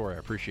 sharing your story. I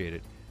appreciate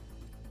it.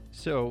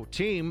 So,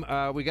 team,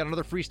 we got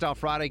another Freestyle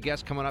Friday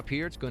guest coming up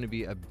here. It's going to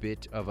be a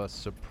bit of a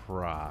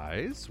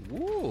surprise.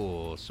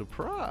 Whoa,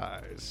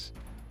 surprise.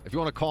 If you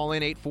want to call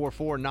in,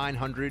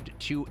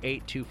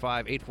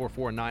 844-900-2825,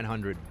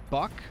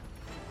 844-900-BUCK.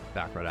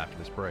 Back right after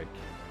this break.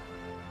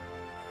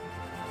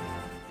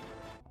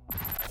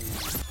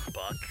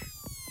 Buck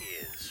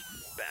is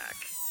back.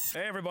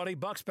 Hey, everybody,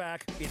 Buck's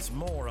back. It's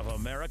more of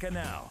America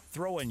Now.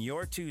 Throw in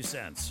your 2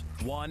 cents.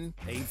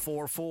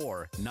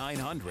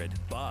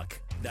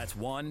 1-844-900-BUCK. That's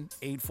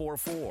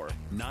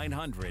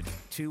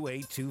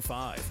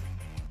 1-844-900-2825.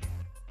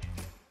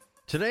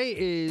 Today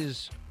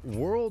is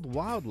World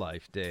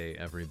Wildlife Day,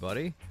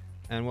 everybody.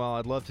 And while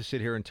I'd love to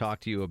sit here and talk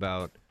to you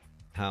about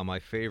how my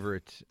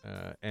favorite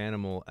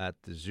animal at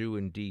the zoo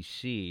in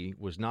D.C.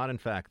 was not, in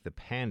fact, the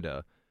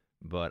panda,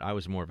 but I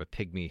was more of a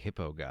pygmy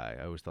hippo guy.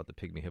 I always thought the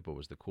pygmy hippo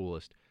was the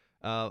coolest.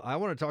 I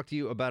want to talk to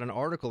you about an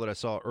article that I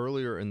saw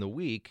earlier in the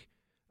week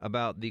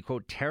about the,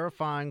 quote,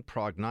 terrifying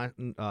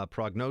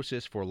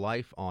prognosis for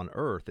life on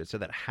Earth. It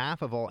said that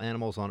half of all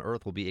animals on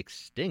Earth will be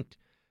extinct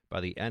by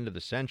the end of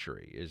the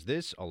century. Is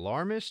this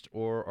alarmist,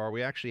 or are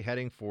we actually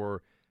heading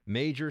for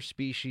major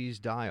species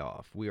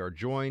die-off? We are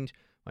joined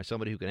by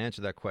somebody who can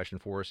answer that question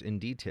for us in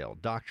detail,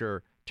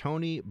 Dr.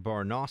 Tony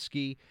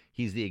Barnosky.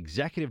 He's the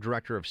executive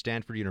director of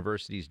Stanford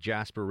University's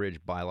Jasper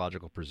Ridge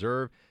Biological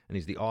Preserve, and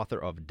he's the author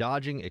of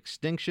Dodging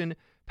Extinction,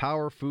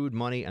 Power, Food,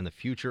 Money, and the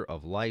Future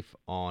of Life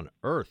on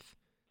Earth.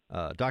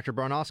 Dr.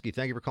 Barnosky,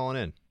 thank you for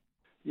calling in.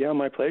 Yeah,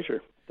 my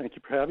pleasure. Thank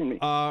you for having me.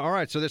 All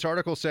right, so this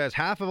article says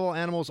half of all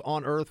animals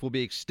on Earth will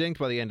be extinct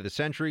by the end of the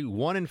century.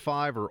 1 in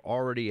 5 are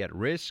already at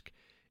risk.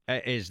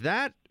 Is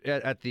that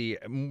at the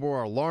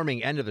more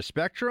alarming end of the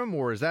spectrum,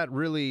 or is that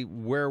really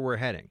where we're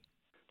heading?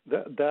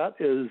 That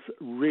is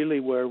really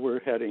where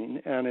we're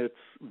heading, and it's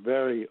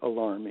very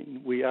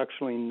alarming. We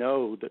actually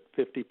know that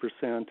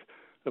 50%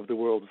 of the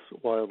world's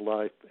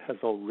wildlife has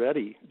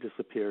already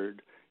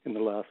disappeared in the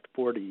last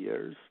 40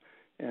 years.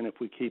 And if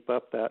we keep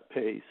up that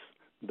pace,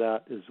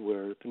 that is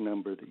where the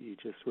number that you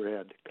just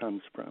read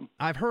comes from.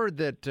 I've heard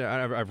that,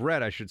 I've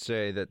read, I should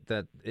say,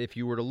 that if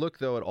you were to look,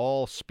 though, at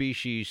all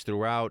species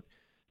throughout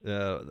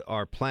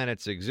our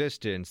planet's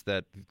existence,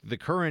 that the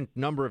current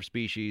number of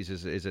species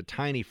is a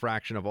tiny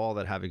fraction of all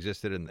that have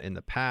existed in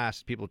the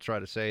past. People try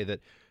to say that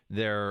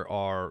there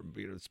are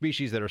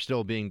species that are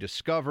still being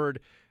discovered.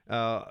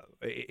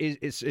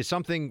 Is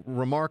something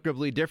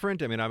remarkably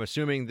different? I mean, I'm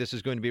assuming this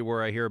is going to be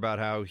where I hear about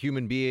how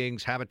human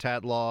beings,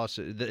 habitat loss,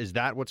 is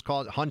that what's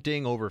caused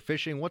hunting,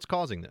 overfishing? What's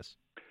causing this?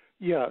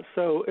 Yeah,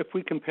 so if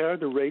we compare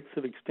the rates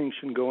of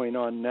extinction going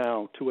on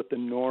now to what the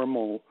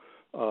normal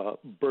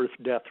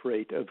birth-death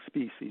rate of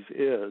species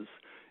is,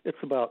 it's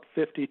about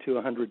 50 to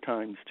 100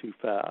 times too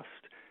fast.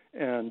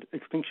 And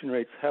extinction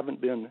rates haven't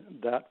been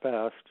that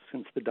fast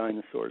since the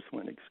dinosaurs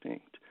went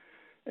extinct.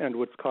 And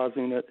what's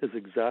causing it is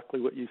exactly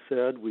what you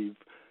said. We've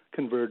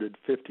converted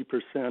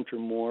 50% or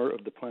more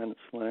of the planet's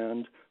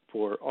land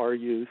for our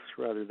use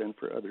rather than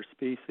for other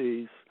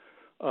species.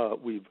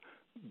 We've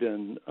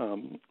been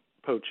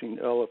poaching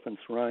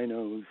elephants,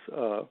 rhinos,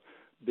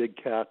 big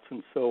cats,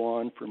 and so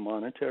on for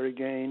monetary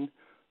gain,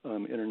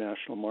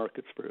 international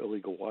markets for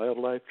illegal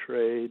wildlife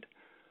trade.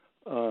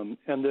 And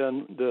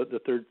then the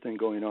third thing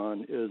going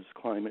on is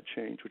climate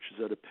change, which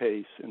is at a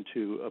pace and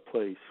to a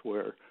place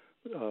where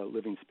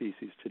living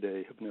species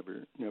today have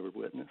never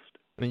witnessed.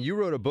 I mean, you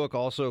wrote a book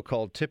also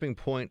called "Tipping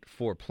Point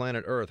for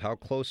Planet Earth: How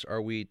Close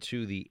Are We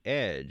to the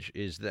Edge?"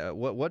 Is that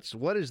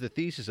what is the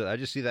thesis of that? I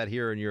just see that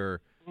here in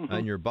your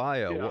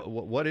bio. Yeah.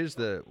 What is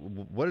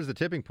the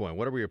tipping point?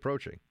 What are we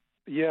approaching?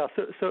 Yeah,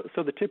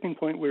 so the tipping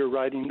point we were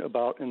writing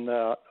about in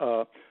that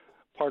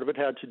part of it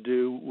had to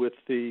do with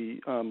the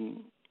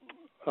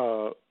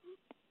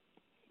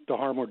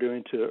harm we're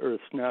doing to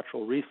Earth's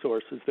natural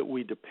resources that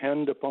we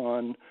depend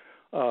upon.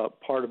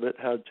 Part of it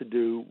had to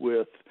do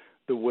with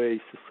the way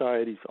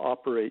societies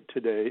operate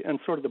today. And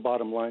sort of the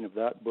bottom line of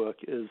that book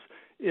is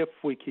if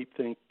we keep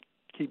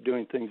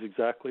doing things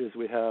exactly as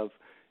we have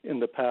in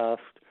the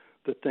past,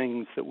 the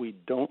things that we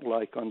don't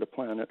like on the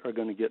planet are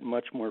going to get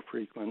much more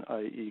frequent,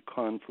 i.e.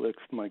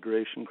 conflicts,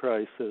 migration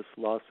crisis,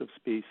 loss of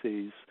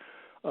species.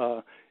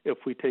 If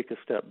we take a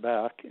step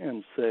back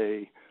and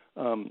say,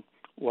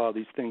 while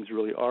these things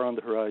really are on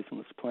the horizon,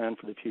 let's plan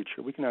for the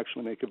future, we can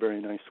actually make a very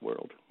nice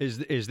world.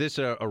 Is this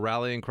a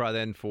rallying cry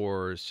then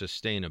for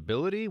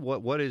sustainability?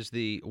 What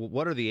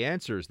are the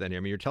answers then? I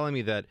mean, you're telling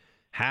me that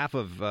half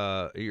of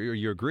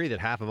you agree that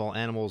half of all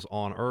animals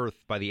on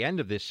Earth by the end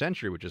of this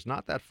century, which is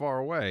not that far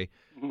away,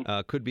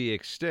 could be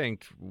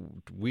extinct.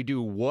 We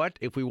do what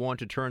if we want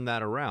to turn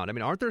that around? I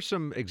mean, aren't there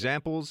some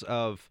examples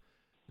of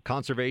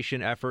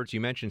conservation efforts? You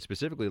mentioned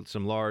specifically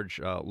some large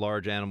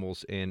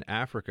animals in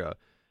Africa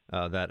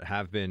that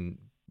have been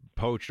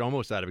poached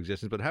almost out of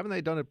existence, but haven't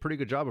they done a pretty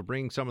good job of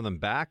bringing some of them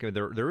back? I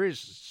mean, there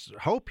is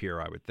hope here,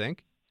 I would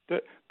think.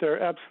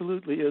 There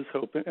absolutely is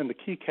hope, and the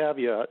key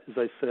caveat, as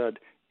I said,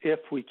 if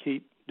we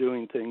keep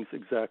doing things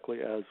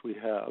exactly as we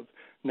have.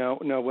 Now,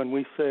 when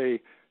we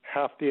say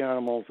half the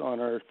animals on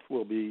Earth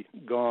will be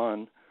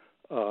gone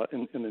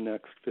in the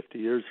next 50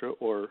 years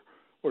or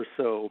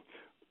so,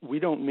 we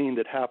don't mean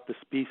that half the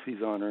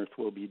species on Earth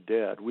will be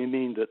dead. We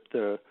mean that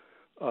the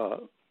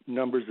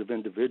numbers of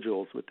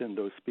individuals within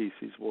those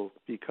species will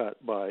be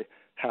cut by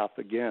half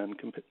again,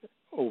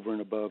 over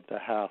and above the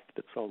half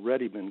that's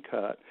already been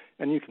cut.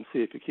 And you can see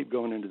if you keep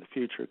going into the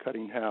future,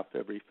 cutting half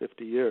every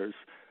 50 years,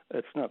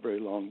 it's not very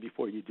long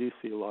before you do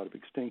see a lot of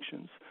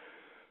extinctions.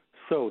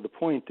 So the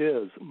point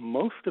is,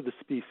 most of the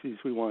species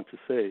we want to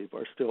save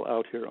are still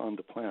out here on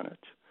the planet.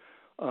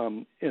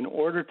 In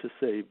order to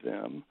save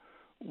them,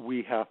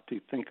 we have to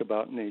think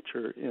about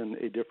nature in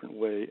a different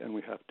way, and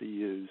we have to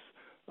use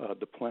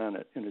the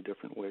planet in a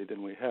different way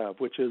than we have,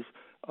 which is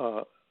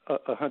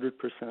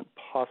 100%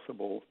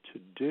 possible to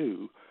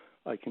do.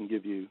 I can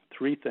give you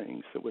three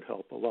things that would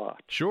help a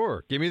lot.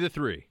 Sure. Give me the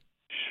three.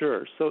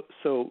 Sure. So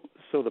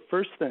the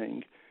first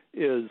thing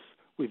is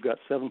we've got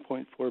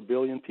 7.4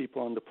 billion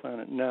people on the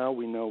planet now.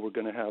 We know we're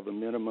going to have a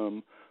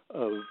minimum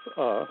of,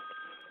 we're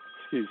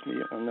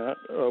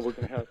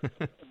going to have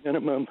a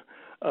minimum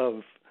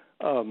of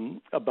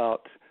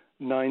about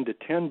 9 to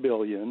 10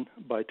 billion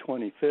by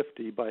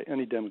 2050 by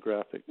any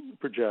demographic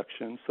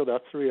projection. So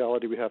that's the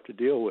reality we have to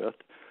deal with.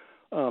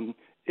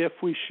 If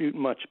we shoot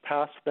much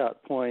past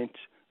that point,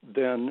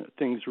 then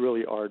things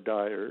really are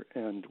dire,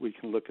 and we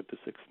can look at the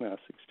sixth mass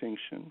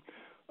extinction.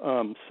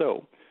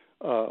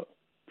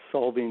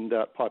 Solving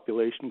that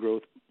population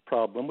growth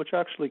problem, which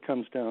actually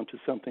comes down to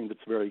something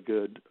that's very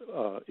good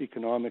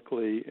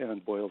economically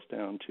and boils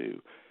down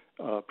to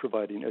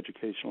providing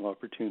educational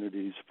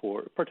opportunities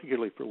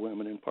particularly for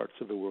women in parts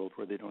of the world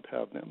where they don't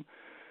have them.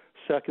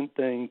 Second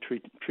thing,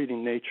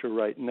 treating nature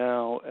right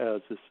now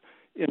as this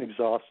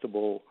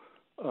inexhaustible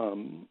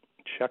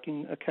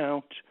checking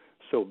account.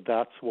 So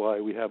that's why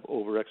we have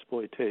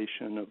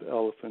overexploitation of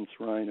elephants,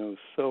 rhinos,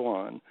 so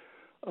on,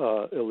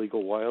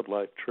 illegal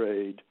wildlife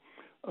trade.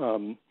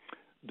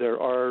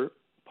 There are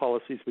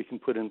policies we can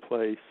put in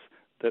place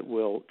that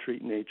will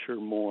treat nature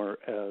more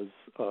as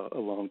a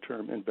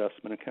long-term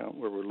investment account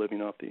where we're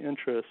living off the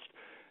interest.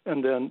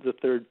 And then the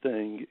third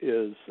thing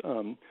is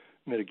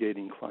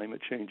mitigating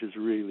climate change is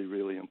really,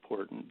 really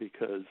important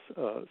because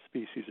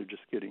species are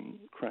just getting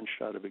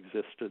crunched out of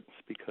existence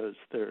because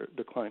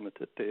the climate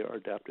that they are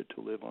adapted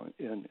to live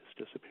in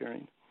is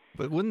disappearing.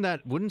 But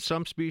wouldn't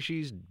some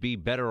species be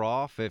better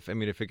off if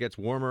it gets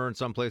warmer in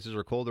some places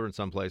or colder in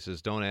some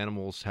places? Don't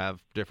animals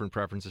have different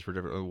preferences for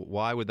different?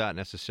 Why would that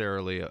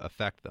necessarily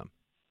affect them?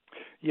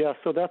 Yeah,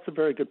 so that's a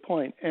very good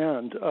point.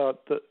 And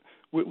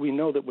we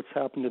know that what's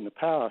happened in the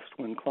past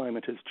when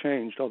climate has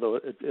changed, although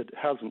it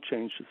hasn't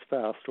changed as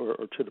fast or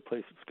to the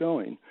place it's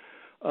going.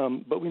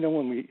 But we know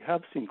when we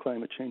have seen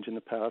climate change in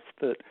the past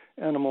that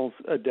animals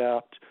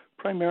adapt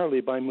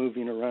primarily by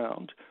moving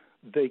around.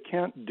 They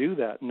can't do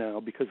that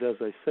now because, as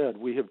I said,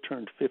 we have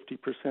turned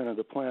 50% of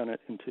the planet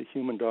into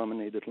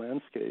human-dominated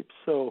landscapes.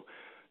 So,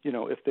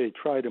 if they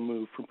try to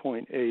move from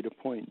point A to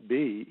point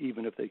B,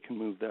 even if they can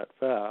move that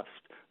fast,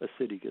 a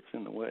city gets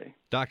in the way.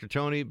 Dr.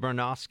 Tony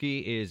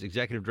Bernofsky is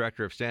Executive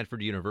Director of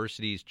Stanford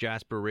University's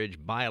Jasper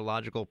Ridge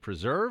Biological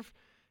Preserve.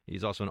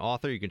 He's also an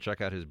author. You can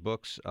check out his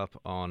books up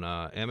on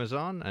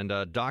Amazon.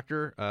 And,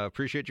 Doctor,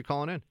 appreciate you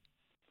calling in.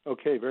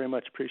 Okay, very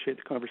much appreciate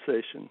the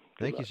conversation.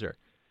 Thank you, sir.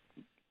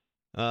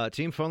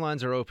 Team phone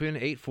lines are open,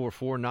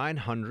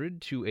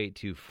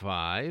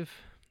 844-900-2825.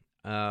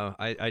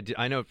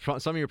 I know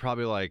some of you are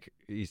probably like,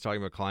 he's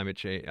talking about climate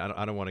change.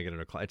 I don't want to get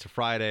into it's a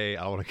Friday.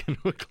 I don't want to get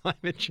into a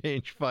climate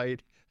change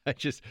fight.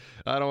 It's just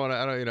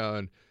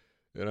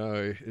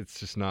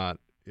not,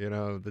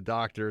 the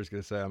doctor is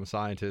going to say, I'm a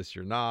scientist,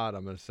 you're not.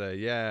 I'm going to say,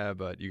 yeah,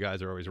 but you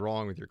guys are always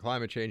wrong with your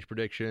climate change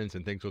predictions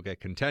and things will get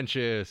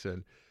contentious.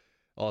 And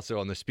also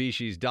on the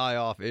species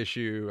die-off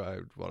issue, I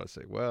want to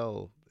say,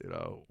 well,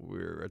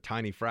 we're a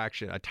tiny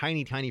fraction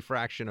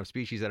of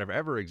species that have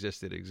ever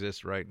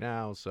exists right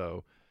now.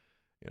 So,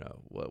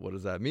 what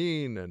does that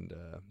mean? And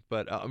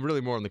but I'm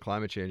really more on the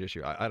climate change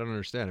issue. I don't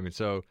understand. I mean,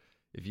 so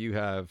if you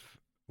have,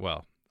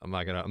 well, I'm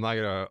not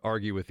gonna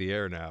argue with the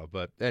air now.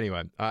 But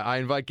anyway, I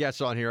invite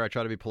guests on here. I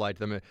try to be polite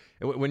to them.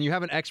 When you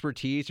have an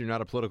expertise, you're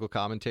not a political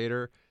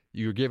commentator.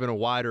 You're given a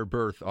wider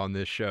berth on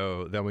this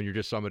show than when you're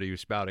just somebody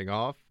who's spouting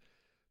off.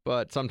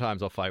 But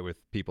sometimes I'll fight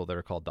with people that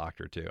are called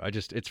doctor, too.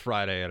 It's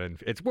Friday,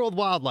 and it's World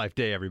Wildlife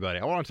Day, everybody.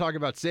 I want to talk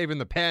about saving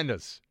the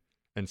pandas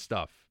and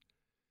stuff.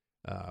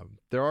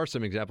 There are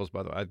some examples,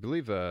 by the way. I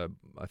believe, I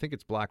think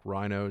it's black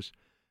rhinos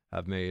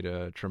have made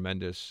a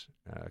tremendous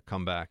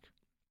comeback.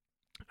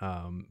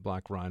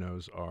 Black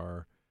rhinos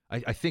are,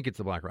 I think it's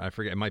the black rhino. I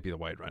forget. It might be the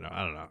white rhino.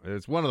 I don't know.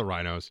 It's one of the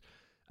rhinos.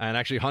 And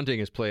actually, hunting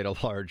has played a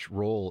large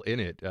role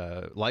in it,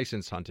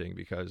 licensed hunting,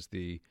 because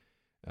the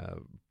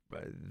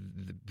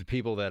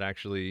people that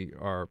actually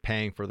are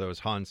paying for those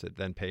hunts, it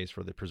then pays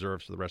for the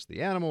preserves for the rest of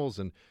the animals,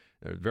 and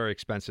they're very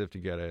expensive to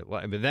get it.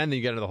 But then you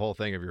get into the whole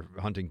thing of you're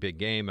hunting big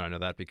game, and I know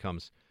that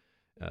becomes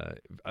a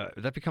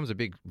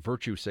big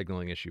virtue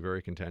signaling issue,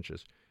 very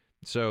contentious.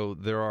 So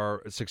there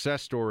are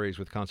success stories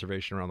with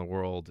conservation around the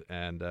world,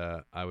 and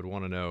I would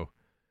want to know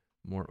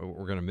more.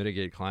 We're going to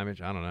mitigate climate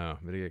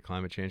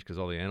change because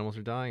all the animals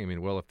are dying. I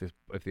mean, well,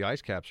 if the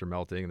ice caps are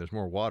melting and there's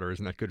more water,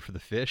 isn't that good for the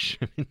fish?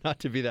 I mean, not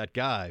to be that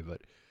guy,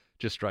 but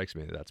just strikes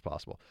me that that's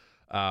possible.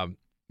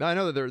 Now, I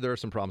know that there are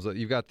some problems.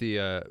 You've got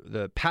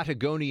the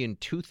Patagonian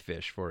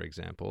toothfish, for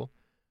example,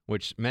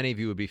 which many of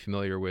you would be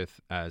familiar with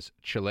as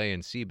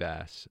Chilean sea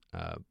bass,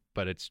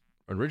 but it's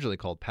originally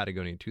called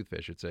Patagonian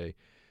toothfish. It's a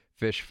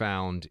fish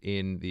found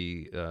in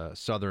the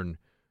Southern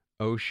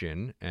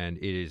Ocean, and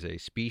it is a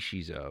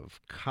species of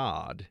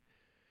cod.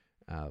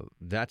 I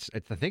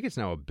think it's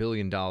now $1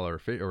 billion,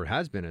 or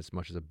has been as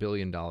much as $1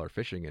 billion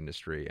fishing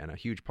industry, and a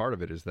huge part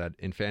of it is that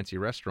in fancy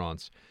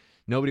restaurants,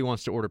 nobody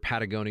wants to order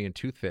Patagonian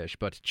toothfish,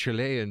 but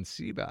Chilean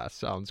sea bass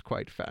sounds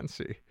quite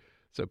fancy.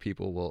 So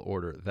people will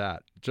order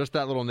that. Just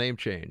that little name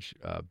change,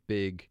 a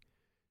big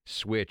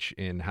switch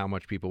in how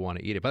much people want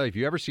to eat it. By the way, if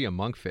you ever see a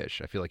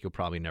monkfish, I feel like you'll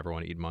probably never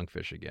want to eat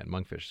monkfish again.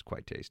 Monkfish is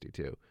quite tasty,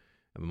 too.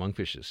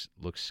 Monkfish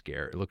looks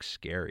scary. It looks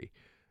scary.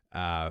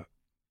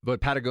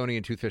 But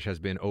Patagonian toothfish has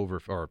been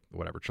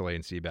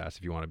Chilean sea bass,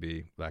 if you want to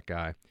be that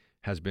guy,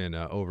 has been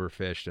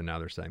overfished, and now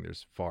they're saying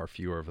there's far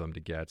fewer of them to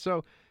get.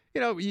 So,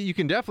 you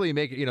can definitely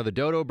make, the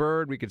dodo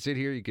bird, we could sit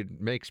here, you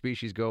could make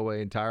species go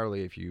away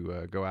entirely if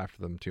you go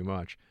after them too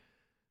much.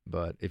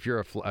 But if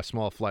you're a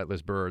small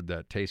flightless bird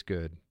that tastes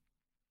good,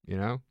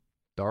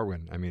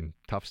 Darwin, I mean,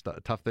 tough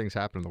things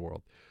happen in the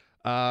world.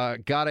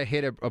 Gotta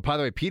hit it. Oh, by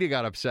the way, PETA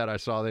got upset. I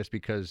saw this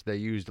because they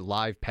used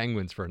live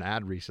penguins for an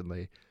ad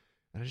recently.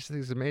 And I just think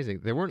it's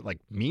amazing. They weren't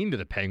mean to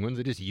the penguins.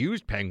 They just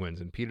used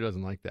penguins, and PETA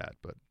doesn't like that.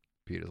 But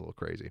PETA's a little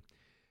crazy.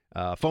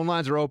 Phone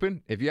lines are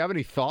open. If you have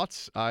any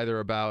thoughts either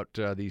about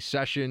these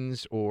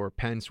sessions or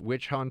Pence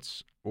witch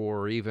hunts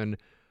or even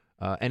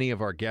any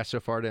of our guests so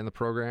far in the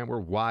program, we're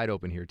wide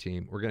open here,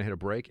 team. We're going to hit a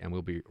break, and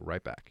we'll be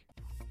right back.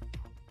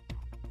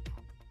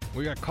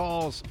 We got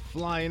calls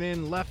flying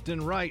in left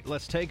and right.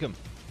 Let's take them.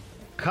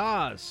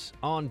 Kaz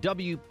on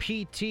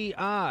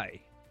WPTI.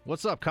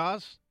 What's up,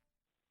 Kaz?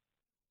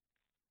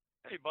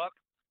 Hey, Buck.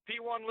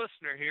 P1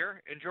 listener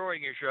here,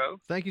 enjoying your show.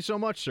 Thank you so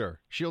much, sir.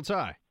 Shields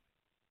high.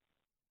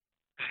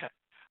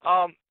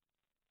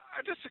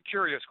 Just a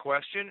curious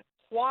question.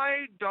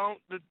 Why don't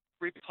the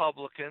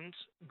Republicans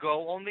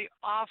go on the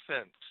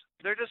offense?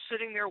 They're just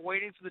sitting there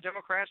waiting for the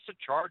Democrats to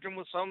charge them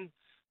with some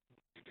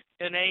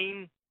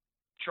inane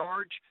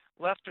charge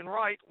left and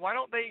right. Why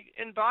don't they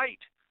indict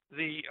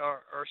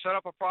or set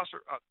up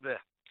the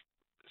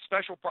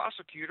special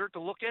prosecutor to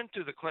look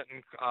into the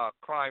Clinton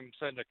crime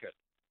syndicate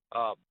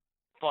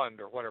fund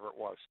or whatever it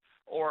was?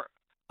 Or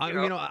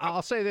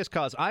I'll say this,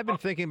 Cause I've been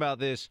thinking about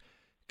this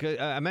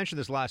I mentioned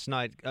this last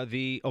night.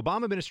 The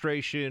Obama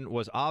administration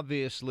was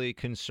obviously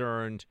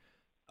concerned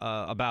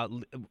about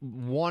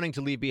wanting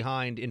to leave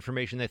behind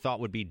information they thought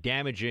would be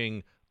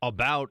damaging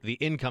about the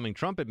incoming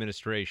Trump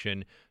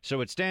administration.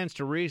 So it stands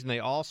to reason they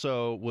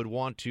also would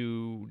want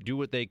to do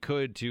what they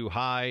could to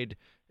hide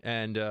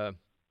and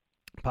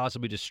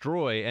possibly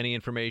destroy any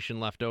information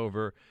left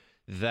over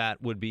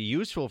that would be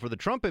useful for the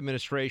Trump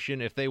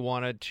administration if they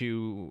wanted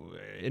to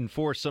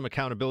enforce some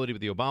accountability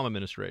with the Obama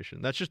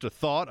administration. That's just a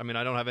thought. I mean,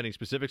 I don't have any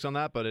specifics on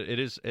that, but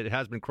it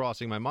has been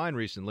crossing my mind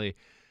recently.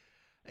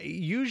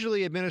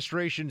 Usually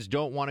administrations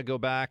don't want to go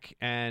back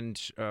and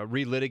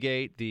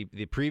relitigate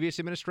the previous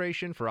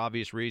administration for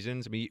obvious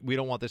reasons. I mean, we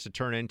don't want this to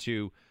turn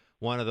into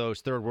one of those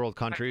third world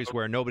countries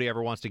where nobody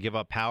ever wants to give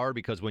up power,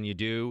 because when you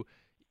do,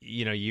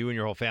 you and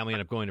your whole family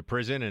end up going to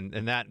prison,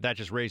 and that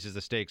just raises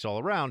the stakes all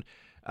around.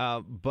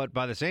 But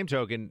by the same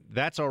token,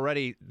 that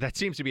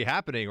seems to be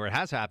happening, or it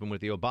has happened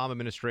with the Obama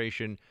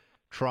administration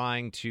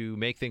trying to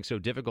make things so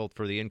difficult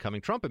for the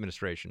incoming Trump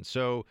administration.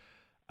 So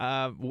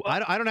I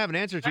don't have an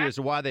answer to you as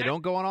to why they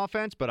don't go on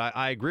offense, but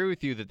I agree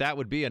with you that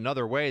would be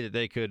another way that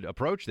they could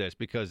approach this,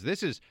 because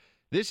this is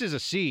a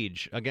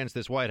siege against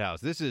this White House.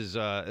 This is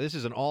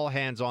an all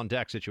hands on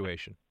deck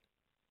situation.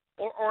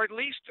 Or at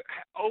least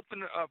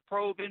open a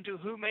probe into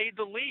who made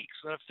the leaks,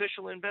 an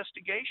official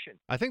investigation.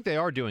 I think they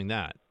are doing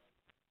that.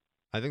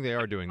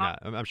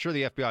 I'm sure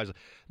the FBI is.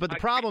 But the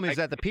problem is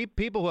that the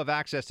people who have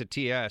access to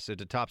TS, to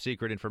top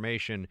secret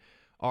information,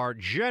 are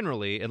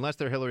generally, unless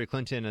they're Hillary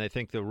Clinton and they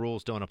think the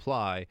rules don't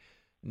apply,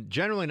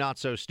 generally not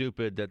so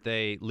stupid that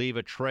they leave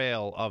a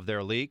trail of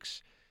their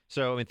leaks.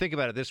 So, I mean, think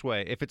about it this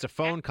way: if it's a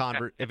phone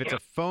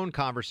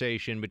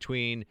conversation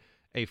between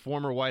a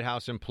former White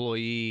House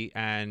employee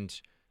and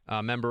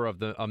a member of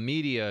the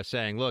media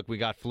saying, "Look, we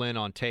got Flynn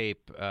on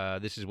tape.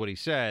 This is what he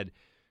said."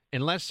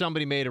 Unless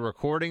somebody made a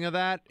recording of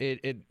that,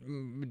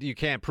 you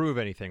can't prove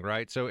anything,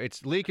 right? So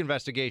leak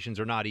investigations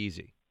are not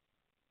easy.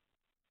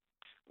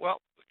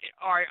 Well,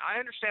 all right, I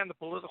understand the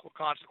political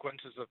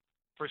consequences of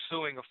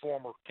pursuing a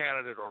former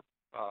candidate or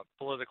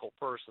political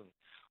person.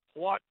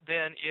 What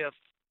then if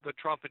the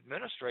Trump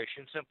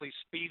administration simply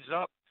speeds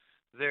up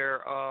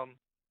their,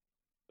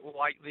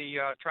 like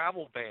the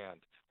travel ban,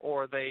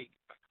 or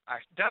I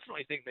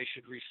definitely think they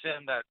should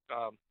rescind that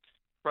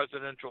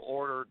presidential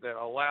order that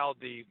allowed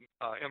the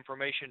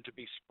information to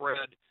be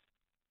spread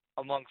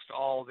amongst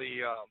all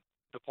the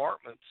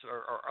departments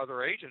or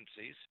other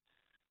agencies.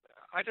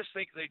 I just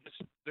think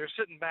they're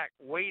sitting back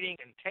waiting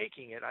and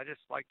taking it. I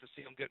just like to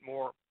see them get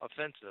more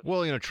offensive.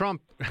 Well,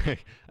 Trump,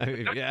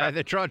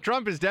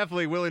 Trump is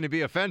definitely willing to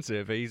be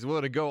offensive. He's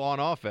willing to go on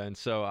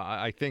offense. So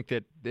I think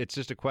that it's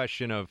just a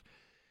question of,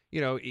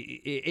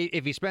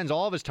 if he spends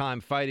all of his time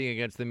fighting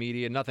against the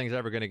media, nothing's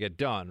ever going to get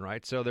done,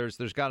 right? So there's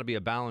got to be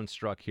a balance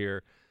struck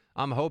here.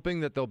 I'm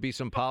hoping that there'll be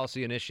some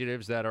policy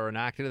initiatives that are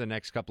enacted in the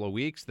next couple of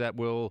weeks that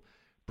will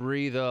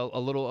breathe a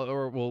little,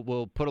 or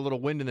will put a little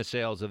wind in the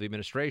sails of the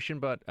administration.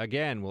 But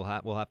again, we'll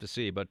have to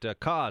see. But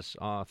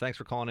Kaz, thanks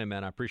for calling in,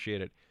 man. I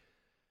appreciate it.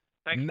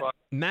 Thanks, Buck.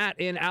 Matt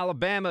in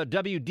Alabama,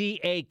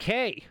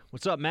 WDAK.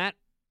 What's up, Matt?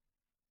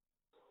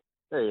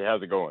 Hey,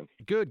 how's it going?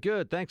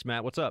 Good. Thanks,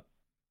 Matt. What's up?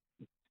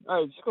 I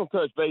was just going to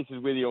touch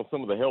bases with you on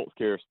some of the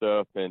healthcare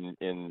stuff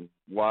and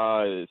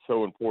why it's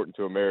so important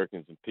to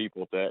Americans and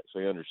people to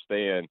actually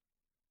understand.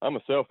 I'm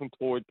a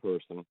self-employed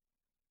person.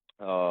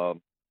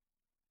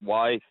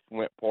 Wife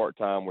went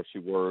part-time where she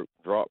worked,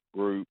 dropped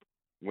group,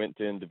 went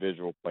to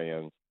individual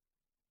plans.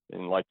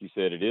 And like you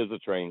said, it is a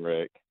train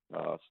wreck.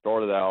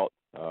 Started out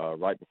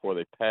right before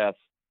they passed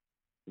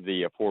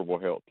the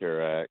Affordable Health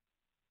Care Act.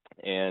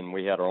 And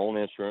we had our own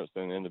insurance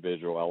and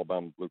individual,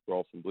 Alabama Blue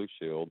Cross and Blue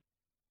Shield.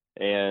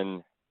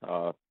 And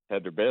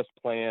had their best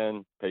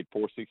plan, paid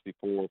 $464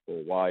 for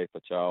a wife, a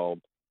child,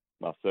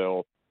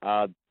 myself,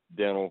 eye,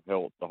 dental,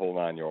 health, the whole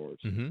 9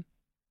 yards.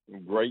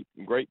 Mm-hmm.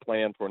 Great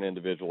plan for an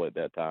individual at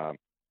that time.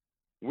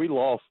 We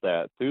lost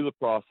that through the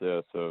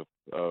process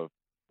of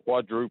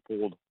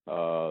quadrupled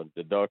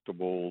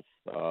deductibles,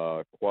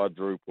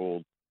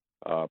 quadrupled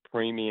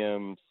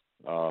premiums,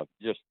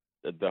 just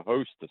the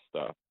host of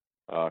stuff.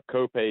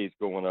 Copays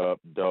going up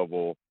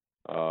double,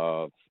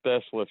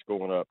 specialists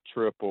going up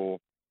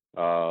triple.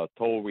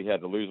 Told we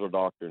had to lose our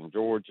doctor in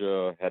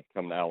Georgia, had to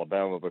come to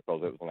Alabama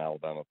because it was an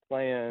Alabama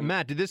plan.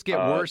 Matt, did this get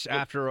worse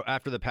after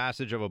the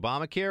passage of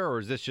Obamacare, or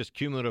is this just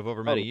cumulative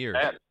over many years?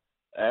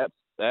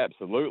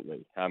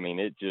 Absolutely. I mean,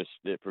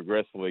 it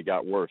progressively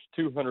got worse.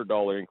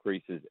 $200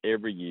 increases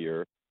every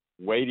year,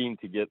 waiting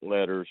to get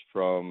letters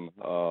from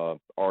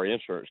our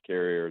insurance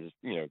carriers,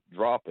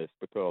 drop us,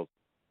 because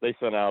they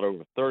sent out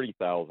over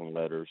 30,000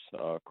 letters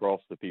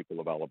across the people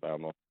of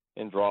Alabama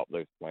and dropped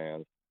those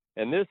plans.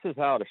 And this is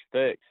how it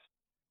affects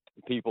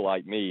people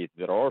like me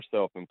that are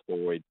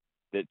self-employed,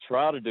 that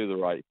try to do the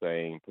right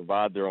thing,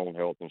 provide their own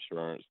health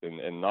insurance,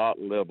 and not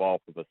live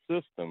off of a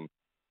system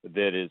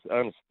that is,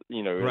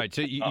 Right.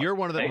 So you're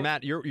one of the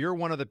Matt. You're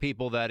one of the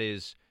people that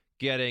is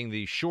getting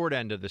the short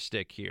end of the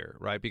stick here,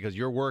 right? Because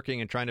you're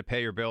working and trying to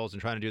pay your bills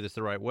and trying to do this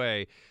the right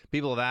way.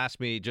 People have asked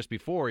me just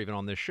before, even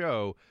on this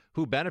show,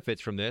 who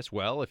benefits from this?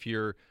 Well, if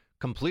you're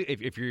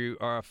if you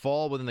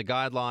fall within the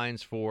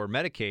guidelines for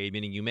Medicaid,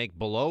 meaning you make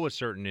below a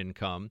certain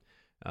income,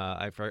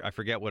 I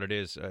forget what it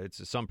is.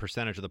 It's some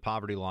percentage of the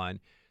poverty line.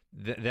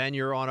 Then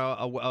you're on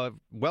a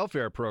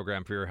welfare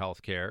program for your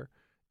health care.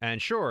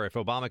 And sure, if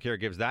Obamacare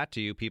gives that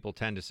to you, people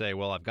tend to say,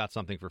 well, I've got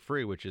something for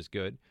free, which is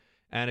good.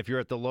 And if you're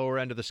at the lower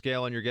end of the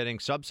scale and you're getting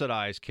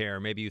subsidized care,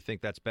 maybe you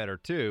think that's better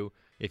too,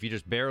 if you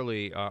just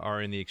barely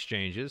are in the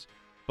exchanges.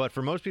 But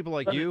for most people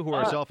like you who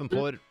are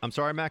self-employed, I'm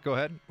sorry, Matt, go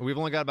ahead. We've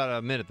only got about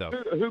a minute, though.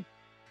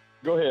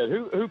 Go ahead.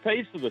 Who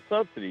pays for the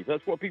subsidies?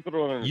 That's what people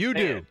don't understand. You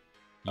do.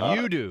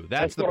 You do.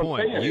 That's the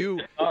point.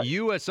 You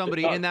as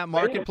somebody in that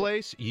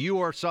marketplace, you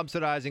are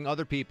subsidizing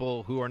other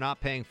people who are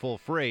not paying full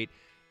freight,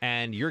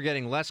 and you're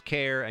getting less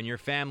care, and your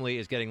family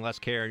is getting less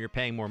care, and you're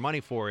paying more money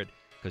for it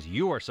because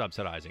you are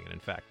subsidizing it. In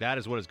fact, that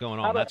is what is going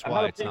on. That's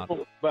why it's not.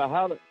 But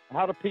how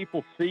do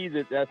people see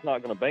that that's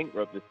not going to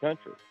bankrupt this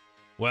country?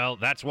 Well,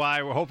 that's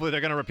why hopefully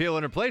they're going to repeal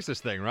and replace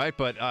this thing, right?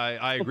 But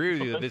I agree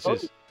with you that it's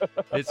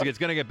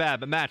going to get bad.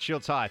 But Matt,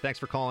 Shields High, thanks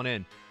for calling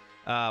in.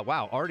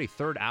 Wow, already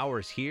third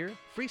hour's here.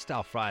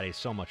 Freestyle Friday is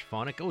so much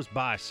fun. It goes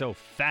by so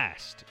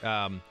fast.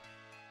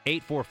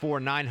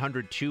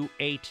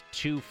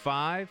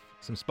 844-900-2825.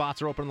 Some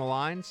spots are open on the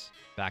lines.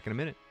 Back in a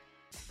minute.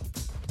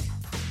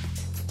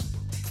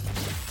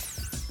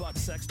 Buck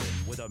Sexton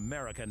with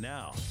America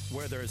Now,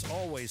 where there's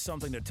always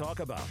something to talk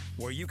about,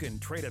 where you can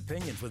trade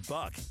opinions with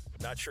Buck.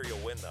 Not sure you'll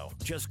win, though.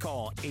 Just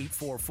call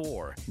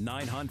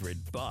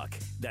 844-900-BUCK.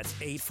 That's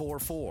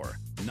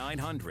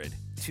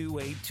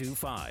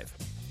 844-900-2825.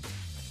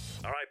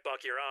 All right,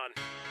 Buck, you're on.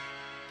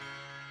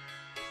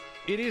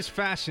 It is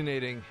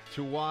fascinating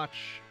to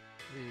watch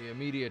the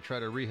media try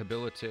to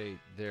rehabilitate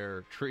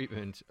their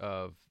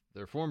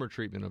former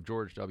treatment of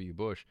George W.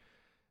 Bush.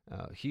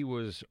 He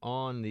was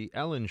on the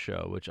Ellen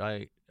Show, which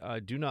I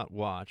do not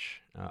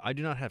watch. I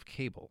do not have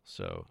cable,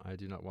 so I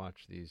do not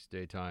watch these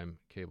daytime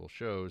cable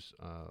shows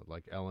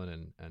like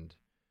Ellen and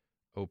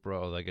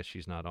Oprah. Although I guess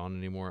she's not on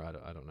anymore. I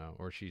don't know.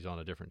 Or she's on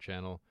a different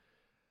channel.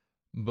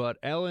 But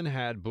Ellen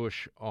had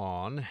Bush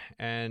on,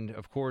 and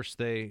of course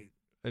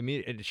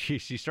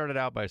she started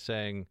out by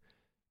saying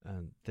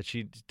that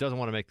she doesn't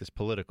want to make this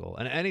political.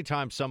 And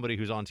anytime somebody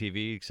who's on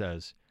TV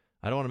says,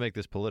 I don't want to make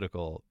this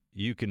political,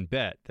 you can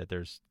bet that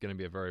there's going to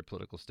be a very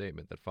political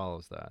statement that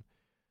follows that.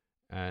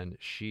 And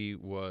she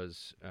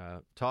was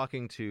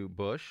talking to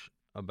Bush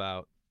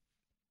about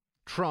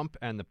Trump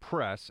and the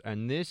press,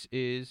 and this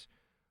is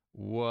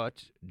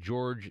what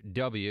George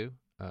W.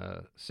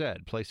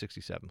 said. Play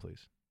 67,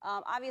 please.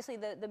 Obviously,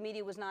 the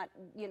media was not,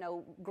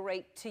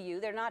 great to you.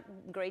 They're not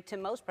great to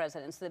most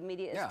presidents. The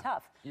media is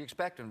tough. You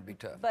expect them to be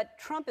tough. But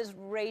Trump is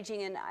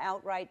raging an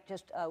outright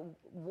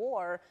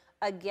war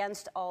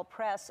against all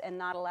press and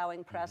not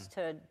allowing press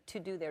to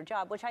do their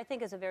job, which I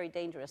think is a very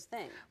dangerous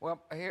thing. Well,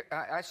 here,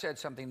 I said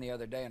something the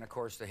other day, and of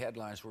course the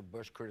headlines were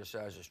Bush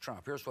criticizes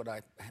Trump. Here's what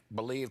I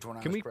believed when I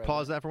was president. Can we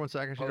pause that for 1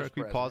 second? Can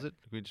we pause it?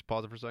 Can we just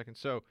pause it for a second?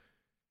 So,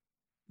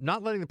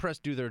 not letting the press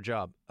do their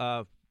job.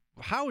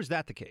 How is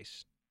that the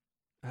case?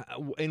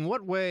 In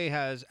what way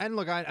has, and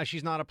look,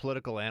 she's not a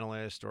political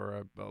analyst or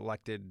an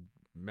elected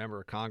member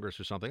of Congress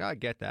or something. I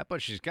get that,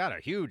 but she's got a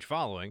huge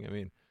following. I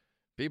mean,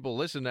 people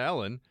listen to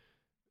Ellen.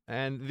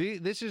 And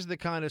this is the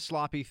kind of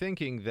sloppy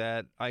thinking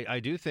that I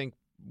do think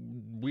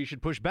we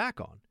should push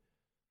back on.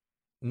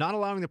 Not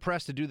allowing the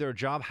press to do their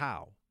job,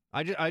 how?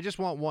 I just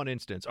want one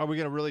instance. Are we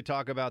going to really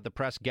talk about the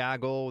press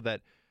gaggle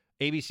that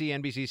ABC,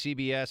 NBC,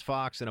 CBS,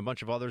 Fox, and a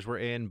bunch of others were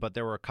in, but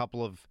there were a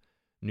couple of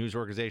news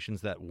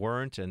organizations that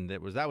weren't, and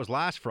that was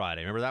last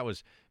Friday. Remember, that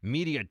was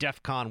Media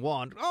DEFCON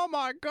 1. Oh,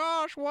 my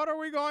gosh, what are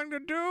we going to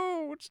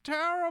do? It's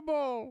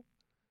terrible.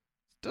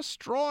 It's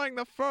destroying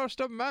the First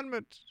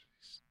Amendment.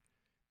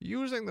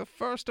 Using the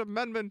First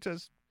Amendment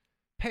as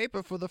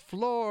paper for the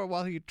floor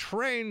while he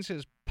trains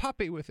his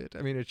puppy with it.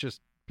 I mean, it's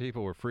just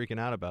people were freaking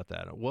out about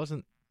that. It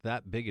wasn't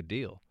that big a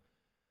deal.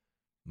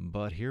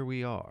 But here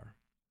we are.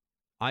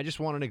 I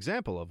just want an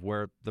example of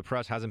where the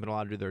press hasn't been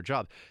allowed to do their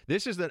job.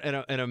 This is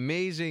an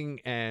amazing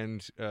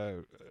and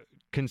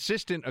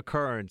consistent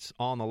occurrence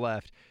on the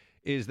left,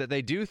 is that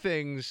they do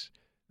things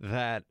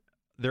that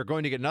they're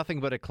going to get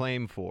nothing but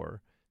acclaim for.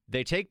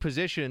 They take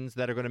positions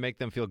that are going to make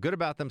them feel good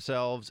about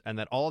themselves, and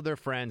that all of their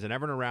friends and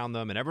everyone around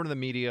them and everyone in the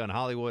media and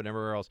Hollywood and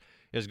everywhere else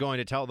is going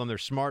to tell them they're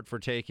smart for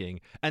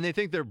taking, and they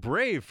think they're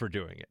brave for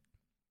doing it.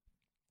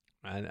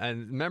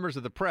 And members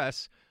of the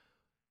press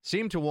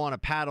seem to want a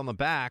pat on the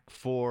back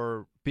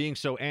for being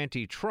so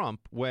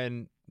anti-Trump,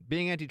 when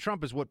being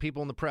anti-Trump is what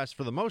people in the press,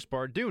 for the most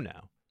part, do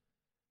now.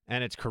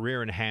 And it's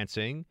career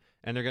enhancing,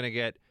 and they're going to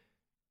get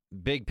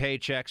big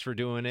paychecks for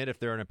doing it if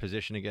they're in a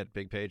position to get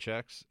big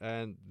paychecks.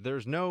 And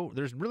there's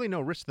really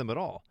no risk to them at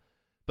all.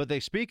 But they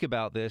speak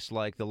about this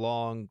like the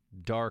long,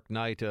 dark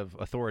night of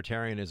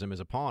authoritarianism is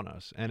upon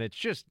us. And it's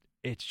just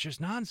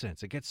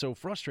nonsense. It gets so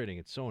frustrating.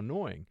 It's so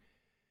annoying.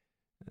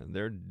 And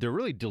they're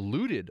really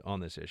deluded on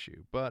this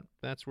issue, but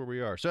that's where we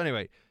are. So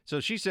anyway,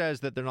 so she says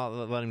that they're not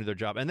letting them do their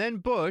job. And then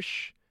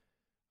Bush,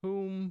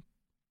 whom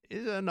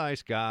is a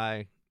nice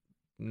guy,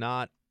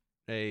 not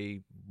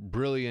a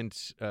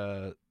brilliant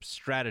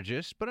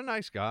strategist, but a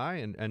nice guy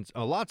and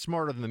a lot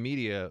smarter than the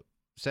media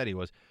said he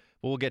was.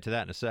 But we'll get to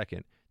that in a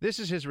second. This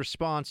is his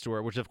response to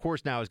her, which of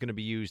course now is going to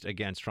be used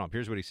against Trump.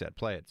 Here's what he said.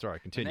 Play it. Sorry,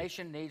 continue. The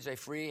nation needs a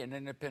free and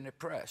independent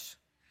press.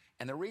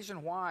 And the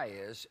reason why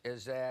is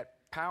that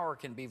power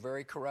can be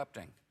very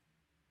corrupting.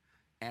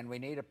 And we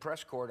need a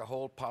press corps to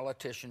hold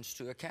politicians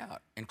to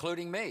account,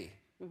 including me.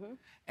 Mm-hmm.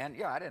 And,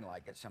 yeah, I didn't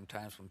like it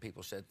sometimes when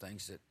people said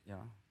things that,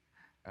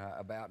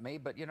 about me.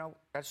 But,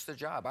 that's the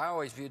job. I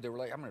always viewed I'm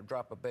going to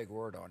drop a big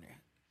word on you.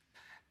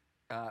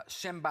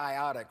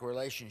 Symbiotic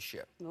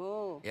relationship.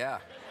 Ooh. Yeah.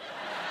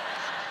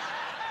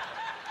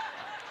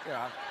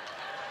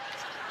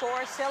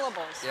 4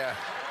 syllables. Yeah.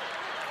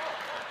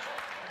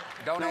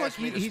 Don't ask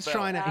me to he's spell.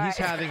 trying to. He's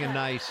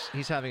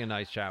having a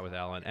nice chat with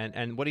Ellen,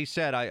 and what he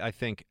said, I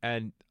think,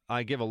 and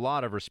I give a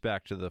lot of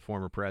respect to the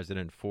former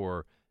president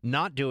for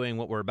not doing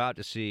what we're about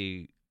to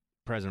see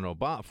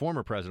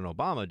former President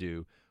Obama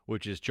do,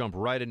 which is jump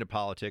right into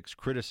politics,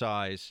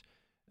 criticize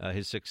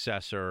his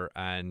successor,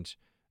 and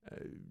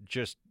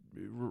just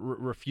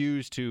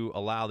refuse to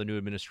allow the new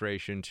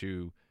administration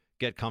to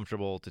get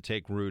comfortable, to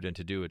take root, and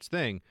to do its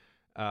thing.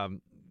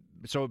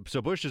 So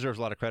Bush deserves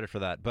a lot of credit for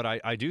that. But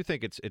I do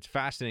think it's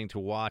fascinating to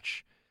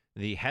watch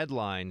the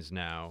headlines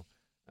now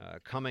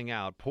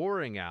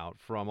pouring out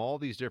from all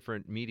these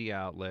different media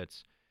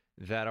outlets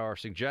that are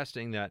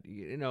suggesting that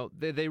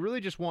they really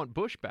just want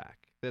Bush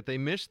back, that they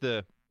miss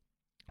the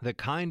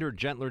kinder,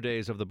 gentler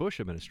days of the Bush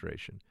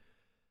administration.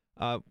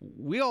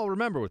 We all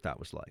remember what that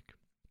was like.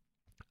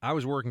 I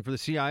was working for the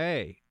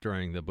CIA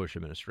during the Bush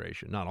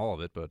administration, not all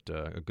of it, but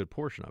a good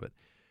portion of it,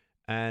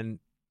 and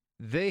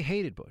they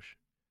hated Bush.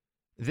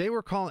 They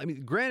were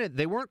granted,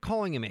 they weren't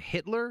calling him a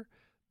Hitler,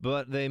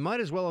 but they might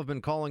as well have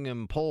been calling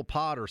him Pol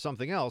Pot or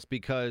something else,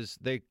 because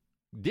they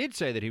did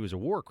say that he was a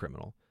war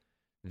criminal.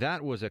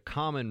 That was a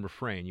common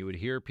refrain. You would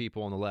hear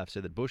people on the left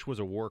say that Bush was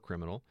a war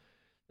criminal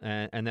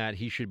and that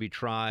he should be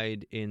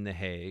tried in The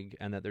Hague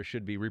and that there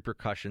should be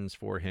repercussions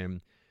for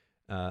him.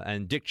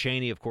 And Dick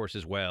Cheney, of course,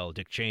 as well.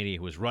 Dick Cheney,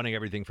 who was running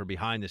everything from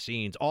behind the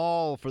scenes,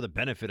 all for the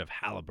benefit of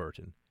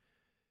Halliburton.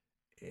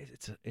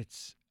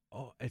 It's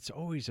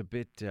always a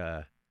bit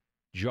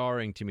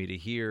jarring to me to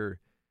hear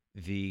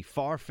the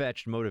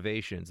far-fetched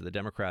motivations the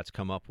Democrats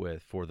come up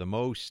with for the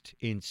most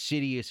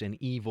insidious and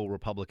evil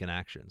Republican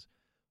actions.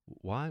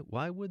 Why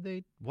would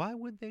they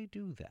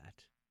do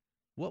that?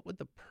 What would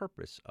the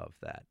purpose of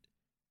that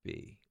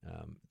be?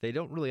 They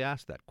don't really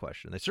ask that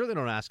question. They certainly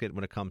don't ask it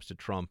when it comes to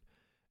Trump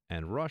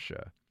and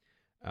Russia.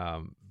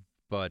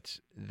 But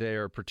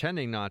they're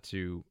pretending not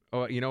to.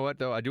 Oh, you know what,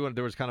 though?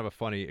 There was kind of a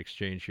funny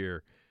exchange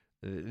here.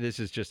 I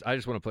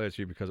just want to play this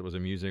for you because it was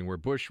amusing, where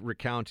Bush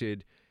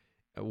recounted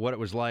what it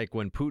was like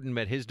when Putin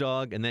met his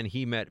dog, and then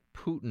he met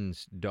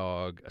Putin's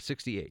dog,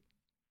 68.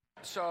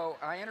 So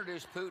I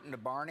introduced Putin to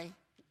Barney.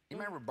 You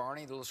remember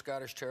Barney, the little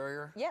Scottish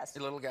Terrier? Yes.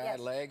 The little guy had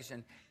legs,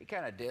 and he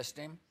kind of dissed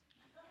him.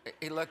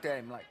 He looked at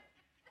him like,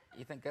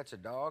 "You think that's a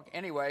dog?"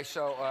 Anyway,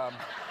 so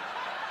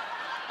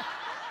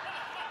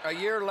a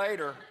year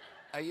later,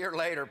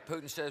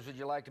 Putin says, "Would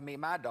you like to meet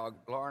my dog?"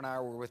 Laura and I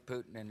were with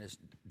Putin in his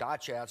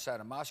dacha outside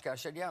of Moscow. I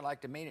said, "Yeah, I'd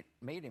like to meet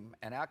him."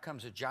 And out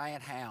comes a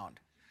giant hound,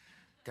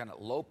 kind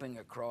of loping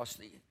across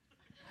the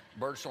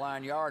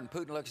Birchline yard. And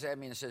Putin looks at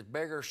me and says,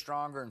 "Bigger,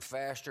 stronger, and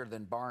faster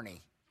than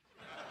Barney."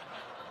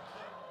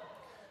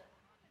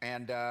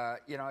 And,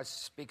 it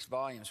speaks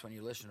volumes when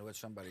you listen to what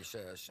somebody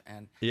says.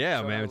 And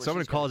yeah, so man, when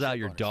someone calls out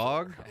your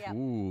dog, yeah.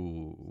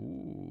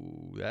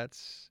 Ooh, that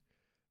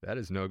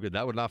is no good.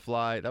 That would not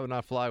fly. That would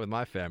not fly with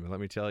my family. Let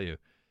me tell you,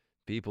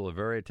 people are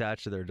very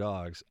attached to their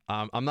dogs.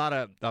 I'm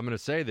going to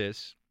say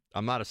this.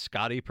 I'm not a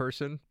Scotty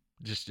person.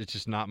 It's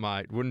just not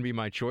wouldn't be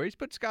my choice.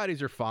 But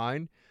Scotties are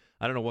fine.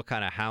 I don't know what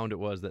kind of hound it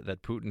was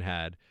that Putin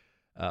had,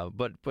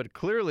 but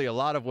clearly a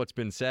lot of what's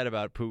been said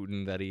about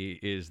Putin, that he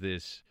is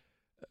this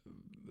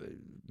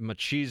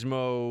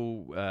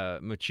machismo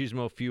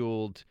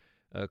fueled,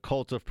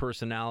 cult of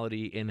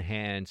personality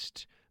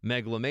enhanced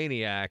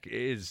megalomaniac,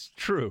 is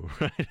true,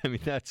 right? I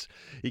mean,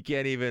 he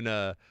can't even.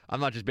 I'm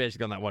not just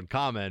basing on that one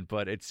comment,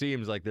 but it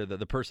seems like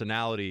the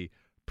personality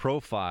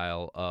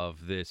profile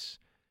of this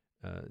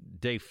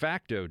de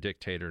facto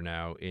dictator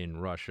now in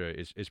Russia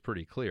is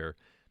pretty clear.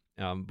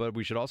 But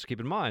we should also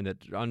keep in mind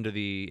that under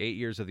the 8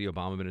 years of the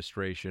Obama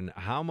administration,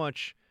 how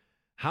much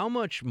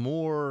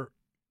more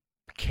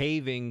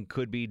caving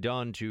could be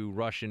done to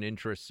Russian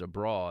interests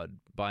abroad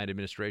by an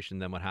administration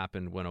than what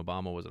happened when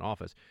Obama was in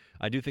office.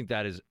 I do think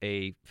that is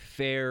a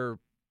fair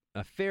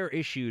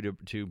issue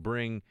to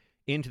bring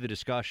into the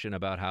discussion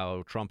about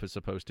how Trump is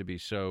supposed to be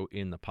so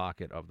in the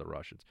pocket of the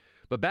Russians.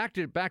 But back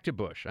to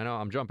Bush. I know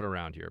I'm jumping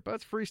around here, but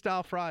it's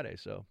Freestyle Friday,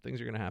 so things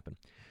are going to happen.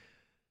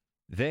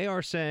 They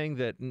are saying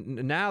that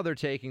now they're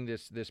taking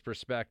this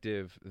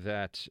perspective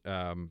that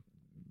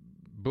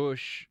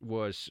Bush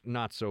was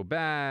not so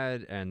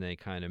bad, and they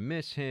kind of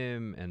miss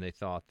him, and they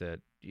thought that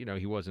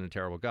he wasn't a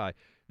terrible guy.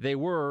 They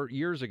were,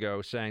 years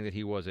ago, saying that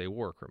he was a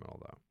war criminal,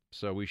 though.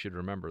 So we should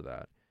remember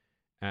that.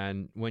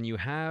 And when you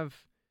have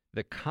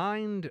the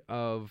kind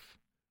of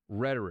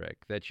rhetoric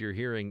that you're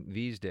hearing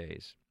these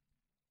days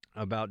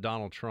about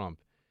Donald Trump,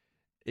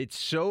 it's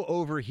so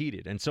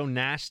overheated and so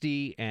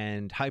nasty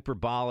and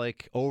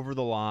hyperbolic, over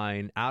the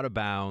line, out of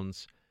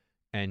bounds,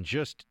 and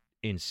just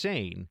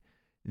insane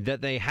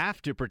that they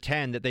have to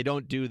pretend that they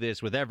don't do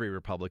this with every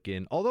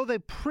Republican, although they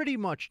pretty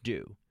much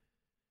do.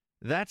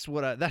 That's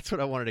what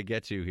I wanted to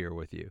get to here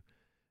with you.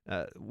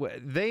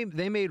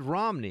 They made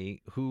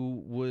Romney,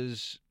 who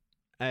was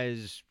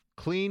as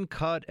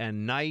clean-cut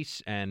and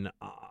nice and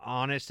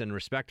honest and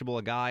respectable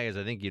a guy as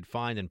I think you'd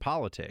find in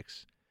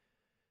politics,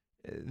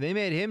 they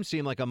made him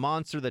seem like a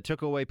monster that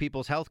took away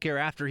people's health care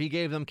after he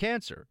gave them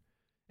cancer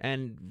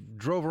and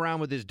drove around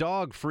with his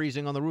dog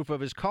freezing on the roof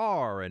of his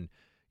car and,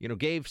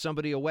 gave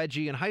somebody a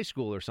wedgie in high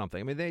school or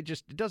something. I mean,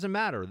 it doesn't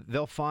matter.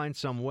 They'll find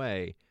some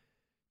way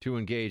to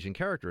engage in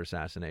character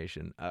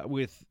assassination.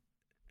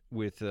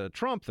 With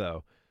Trump,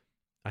 though,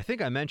 I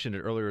think I mentioned it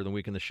earlier in the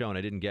week in the show, and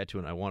I didn't get to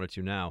it, and I wanted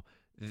to now.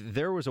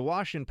 There was a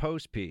Washington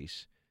Post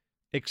piece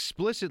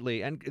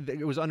explicitly, and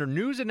it was under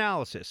news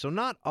analysis, so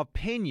not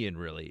opinion,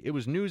 really. It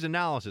was news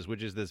analysis,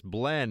 which is this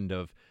blend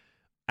of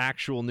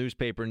actual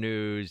newspaper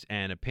news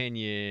and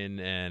opinion,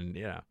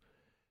 and,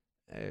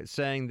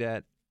 saying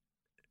that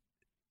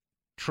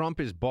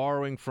Trump is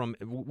borrowing from,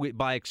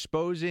 by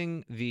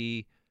exposing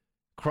the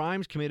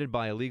crimes committed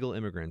by illegal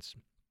immigrants,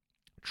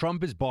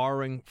 Trump is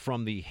borrowing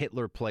from the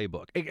Hitler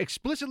playbook. It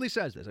explicitly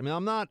says this. I mean,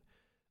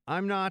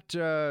 I'm not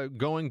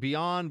going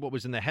beyond what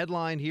was in the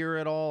headline here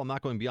at all. I'm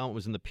not going beyond what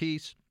was in the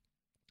piece.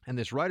 And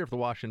this writer for the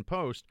Washington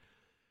Post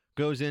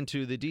goes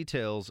into the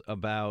details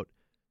about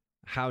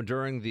how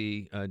during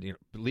the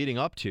leading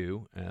up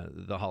to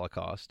the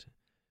Holocaust,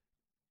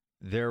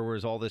 there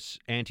was all this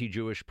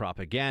anti-Jewish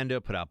propaganda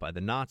put out by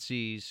the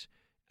Nazis,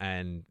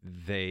 and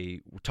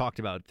they talked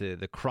about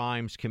the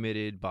crimes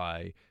committed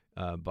by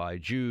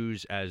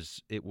Jews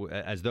as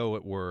though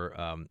it were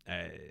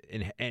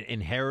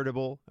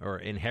inheritable or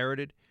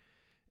inherited,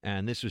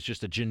 and this was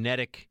just a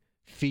genetic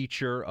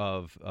feature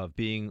of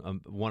being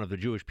one of the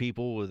Jewish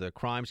people with the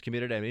crimes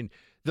committed. I mean,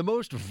 the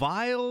most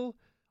vile,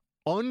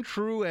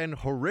 untrue, and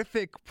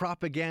horrific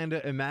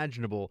propaganda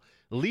imaginable,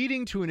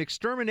 leading to an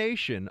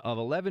extermination of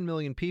 11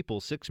 million people,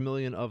 6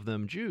 million of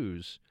them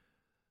Jews.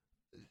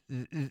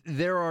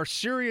 There are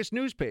serious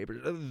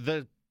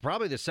newspapers,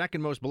 probably the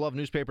second most beloved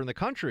newspaper in the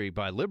country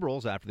by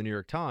liberals after the New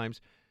York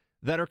Times,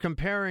 that are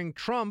comparing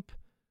Trump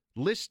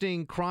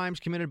listing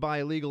crimes committed by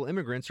illegal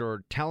immigrants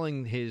or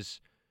telling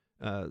his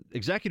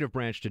executive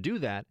branch to do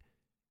that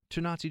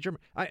to Nazi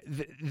Germany.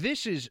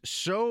 This is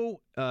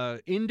so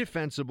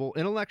indefensible,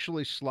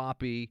 intellectually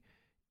sloppy,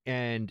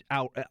 and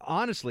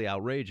honestly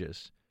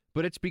outrageous,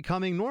 but it's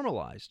becoming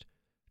normalized.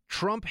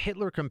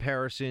 Trump-Hitler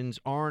comparisons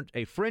aren't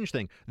a fringe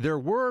thing. There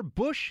were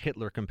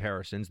Bush-Hitler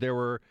comparisons. There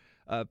were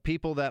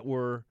people that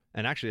were,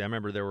 and actually I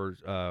remember there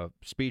were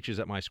speeches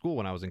at my school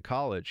when I was in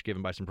college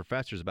given by some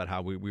professors about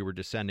how we were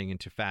descending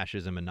into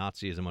fascism and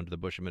Nazism under the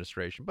Bush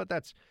administration. But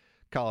that's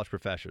college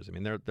professors. I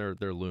mean,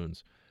 they're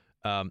loons.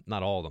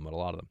 Not all of them, but a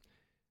lot of them.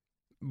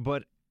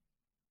 But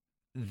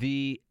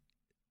the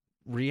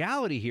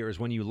reality here is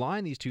when you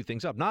line these two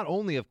things up, not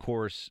only, of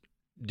course,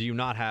 do you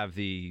not have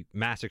the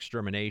mass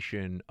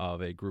extermination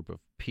of a group of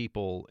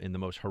people in the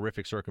most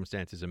horrific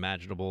circumstances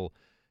imaginable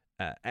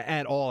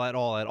at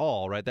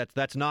all, right?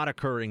 That's not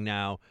occurring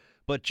now.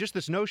 But just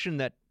this notion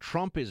that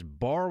Trump is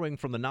borrowing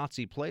from the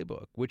Nazi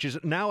playbook, which is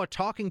now a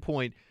talking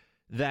point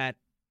that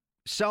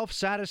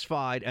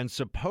self-satisfied and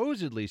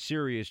supposedly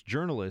serious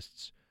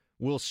journalists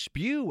will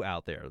spew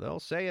out there.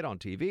 They'll say it on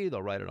TV.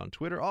 They'll write it on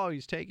Twitter. Oh,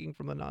 he's taking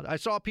from the Nazi. I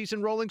saw a piece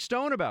in Rolling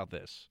Stone about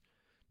this.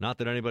 Not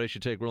that anybody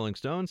should take Rolling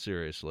Stone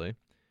seriously.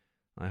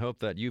 I hope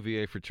that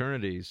UVA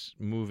fraternity's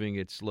moving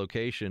its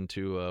location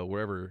to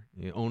wherever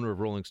the owner of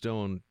Rolling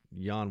Stone,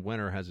 Jan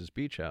Wenner, has his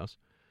beach house.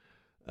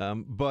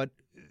 But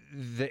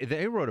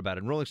they wrote about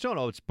it in Rolling Stone.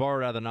 Oh, it's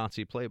borrowed out of the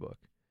Nazi playbook.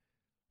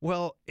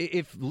 Well,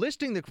 if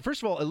listing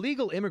first of all,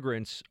 illegal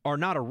immigrants are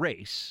not a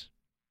race.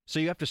 So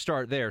you have to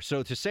start there.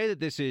 So to say that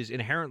this is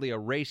inherently a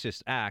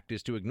racist act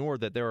is to ignore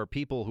that there are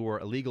people who are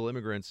illegal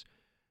immigrants,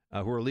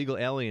 who are illegal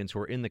aliens who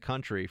are in the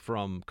country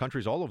from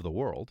countries all over the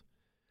world.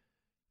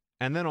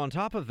 And then on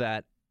top of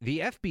that, the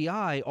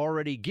FBI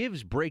already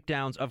gives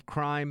breakdowns of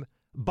crime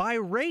by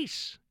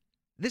race.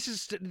 This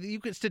is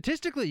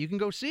statistically, you can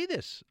go see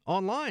this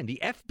online.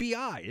 The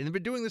FBI, and they've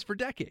been doing this for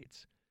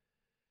decades.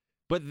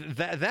 But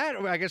that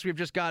I guess we've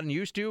just gotten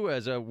used to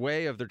as a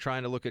way of they're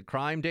trying to look at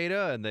crime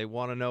data and they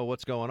want to know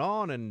what's going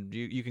on, and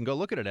you can go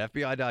look at it,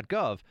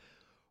 FBI.gov.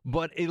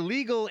 But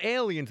illegal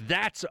aliens,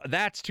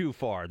 that's too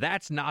far.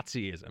 That's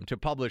Nazism to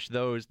publish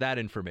that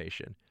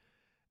information.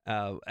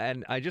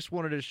 And I just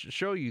wanted to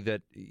show you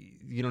that,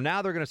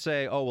 now they're going to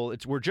say, oh, well,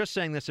 we're just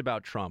saying this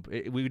about Trump.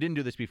 We didn't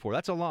do this before.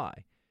 That's a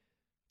lie.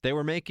 They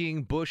were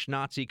making Bush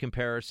Nazi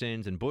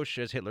comparisons and Bush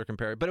as Hitler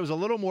comparisons, but it was a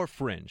little more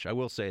fringe. I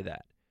will say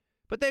that.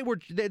 But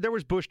there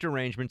was Bush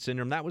derangement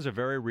syndrome. That was a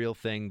very real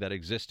thing that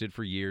existed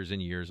for years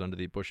and years under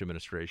the Bush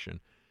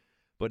administration.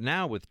 But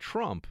now with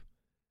Trump,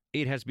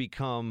 it has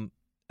become,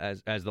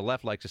 as the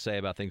left likes to say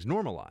about things,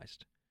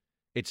 normalized.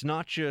 It's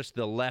not just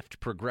the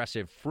left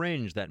progressive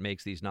fringe that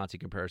makes these Nazi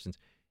comparisons.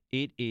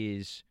 It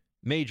is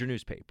major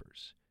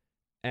newspapers.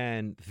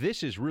 And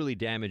this is really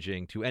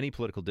damaging to any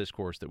political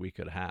discourse that we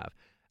could have.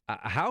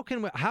 How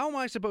am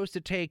I supposed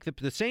to take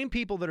the same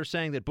people that are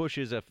saying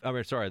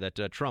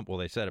that Trump, well,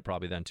 they said it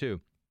probably then too,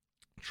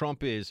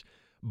 Trump is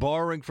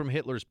borrowing from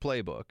Hitler's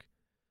playbook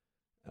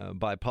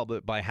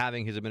by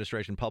having his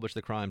administration publish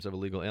the crimes of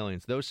illegal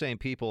aliens. Those same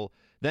people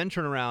then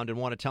turn around and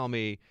want to tell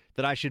me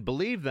that I should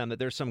believe them, that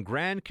there's some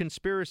grand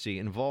conspiracy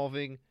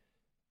involving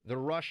the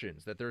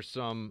Russians, that there's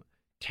some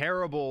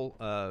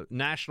terrible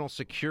national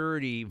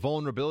security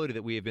vulnerability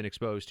that we have been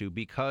exposed to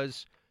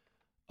because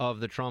of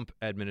the Trump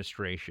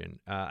administration.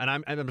 And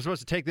I'm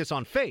supposed to take this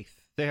on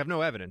faith. They have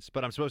no evidence,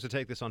 but I'm supposed to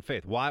take this on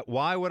faith.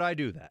 Why would I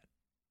do that?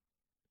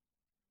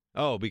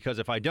 Oh, because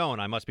if I don't,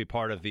 I must be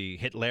part of the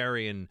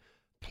Hitlerian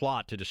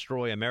plot to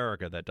destroy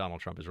America that Donald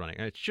Trump is running.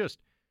 And it's just,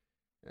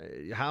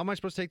 how am I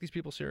supposed to take these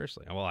people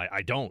seriously? Well,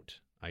 I don't.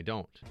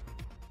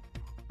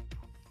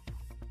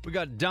 We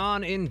got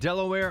Don in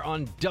Delaware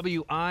on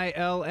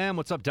WILM.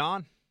 What's up,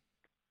 Don?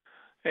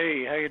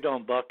 Hey, how you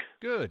doing, Buck?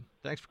 Good.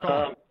 Thanks for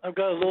calling. I've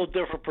got a little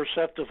different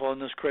perspective on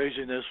this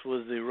craziness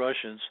with the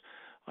Russians.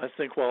 I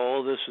think while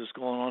all this is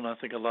going on, I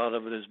think a lot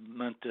of it is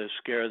meant to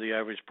scare the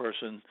average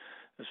person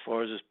as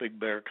far as this big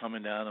bear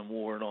coming down and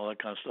war and all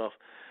that kind of stuff.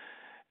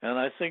 And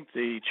I think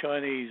the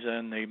Chinese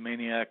and the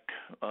maniac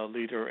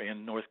leader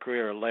in North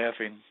Korea are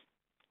laughing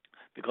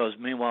because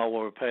meanwhile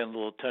we're paying a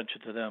little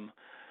attention to them.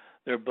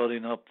 They're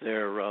building up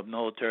their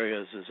military,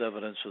 as is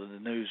evidence of the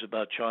news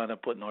about China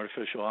putting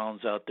artificial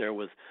islands out there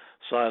with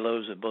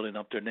silos and building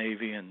up their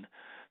navy, and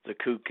the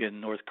kook in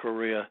North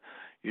Korea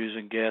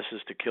using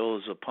gases to kill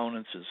his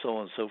opponents and so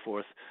on and so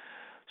forth.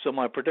 So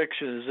my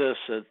prediction is this,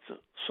 that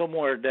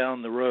somewhere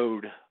down the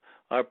road,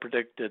 I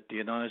predict that the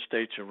United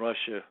States and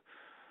Russia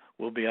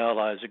will be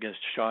allies against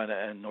China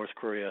and North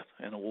Korea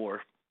in a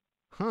war.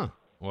 Huh.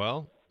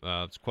 Well,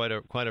 it's quite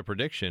a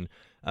prediction.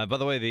 By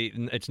the way,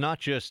 it's not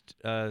just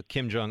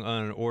Kim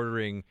Jong-un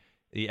ordering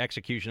the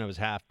execution of his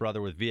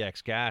half-brother with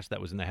VX gas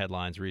that was in the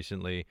headlines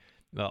recently.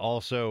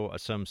 Also,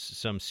 some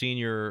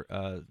senior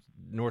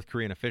North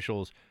Korean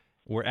officials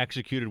were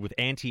executed with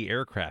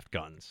anti-aircraft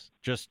guns.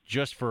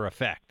 Just for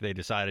effect, they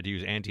decided to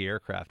use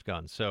anti-aircraft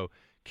guns. So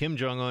Kim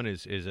Jong-un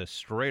is a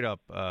straight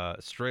up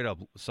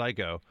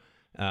psycho.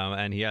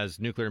 And he has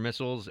nuclear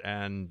missiles,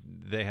 and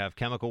they have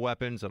chemical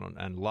weapons,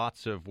 and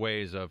lots of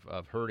ways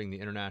of hurting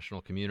the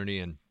international community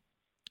and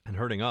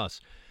hurting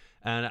us.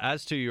 And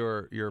as to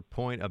your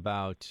point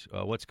about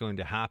what's going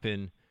to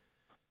happen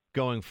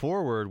going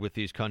forward with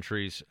these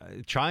countries,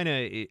 China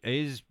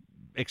is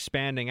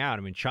expanding out.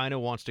 I mean,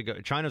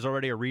 China's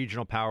already a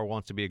regional power,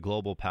 wants to be a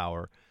global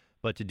power.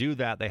 But to do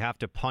that, they have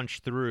to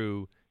punch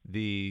through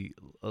the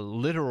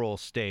literal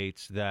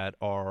states that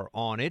are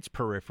on its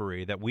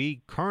periphery that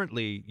we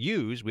currently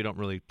use. We don't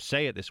really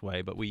say it this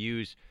way, but we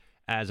use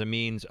as a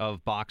means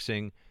of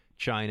boxing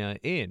China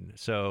in.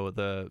 So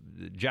the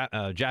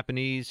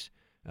Japanese,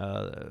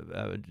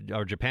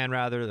 or Japan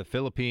rather, the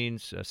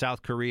Philippines,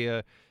 South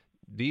Korea,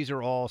 these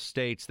are all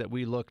states that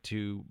we look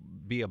to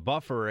be a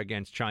buffer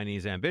against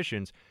Chinese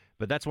ambitions.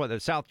 But that's why the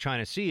South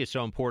China Sea is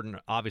so important,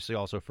 obviously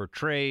also for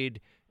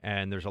trade.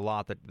 And there's a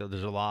lot of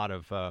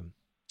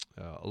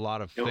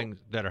things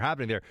that are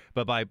happening there,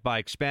 but by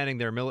expanding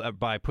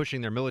by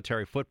pushing their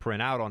military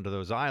footprint out onto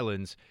those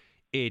islands,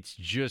 it's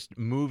just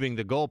moving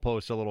the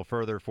goalposts a little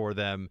further for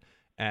them,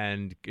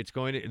 and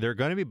they're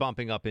going to be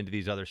bumping up into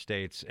these other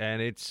states, and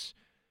it's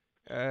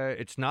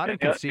not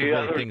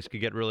inconceivable that things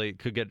could get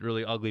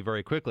really ugly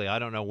very quickly. I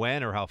don't know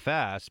when or how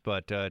fast,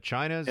 but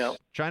China's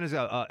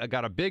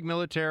got a big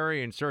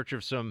military in search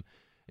of some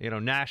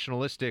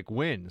nationalistic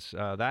wins.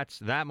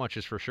 That much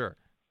is for sure.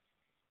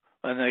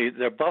 And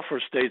their buffer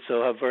states,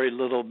 though, have very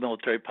little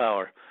military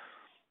power.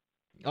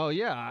 Oh,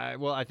 yeah.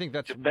 I think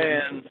that's...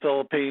 Japan,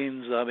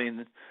 Philippines, I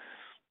mean,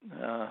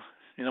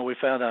 we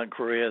found out in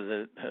Korea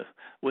that it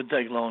wouldn't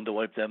take long to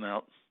wipe them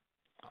out.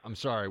 I'm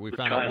sorry, we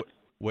found out...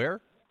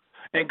 Where?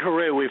 In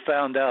Korea, we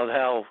found out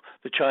how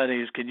the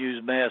Chinese can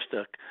use mass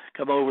to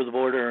come over the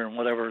border and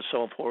whatever and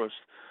so forth.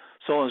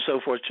 So on and so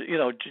forth.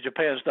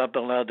 Japan's not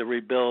been allowed to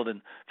rebuild,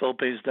 and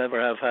Philippines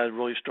never have had a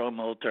really strong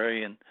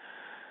military, and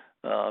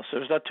so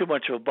there's not too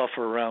much of a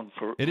buffer around.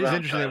 It is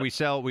interesting that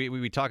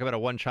we talk about a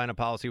one China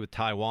policy with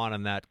Taiwan,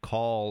 and that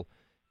call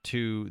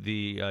to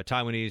the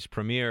Taiwanese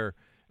premier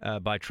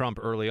by Trump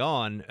early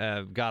on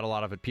got a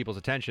lot of people's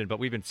attention. But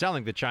we've been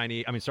selling the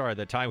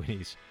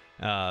Taiwanese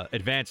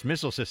advanced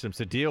missile systems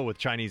to deal with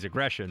Chinese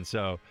aggression.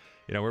 So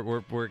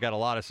we're got a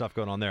lot of stuff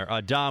going on there.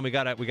 Dom, we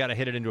gotta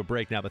hit it into a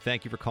break now. But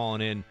thank you for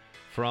calling in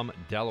from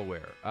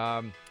Delaware.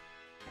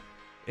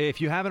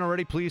 If you haven't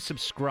already, please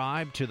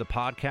subscribe to the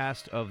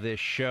podcast of this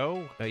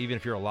show. Even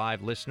if you're a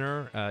live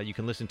listener, you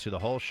can listen to the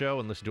whole show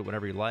and listen to it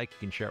whenever you like. You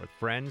can share it with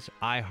friends.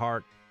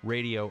 iHeart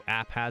Radio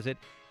app has it.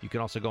 You can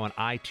also go on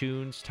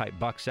iTunes, type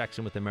Buck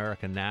Sexton with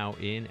America Now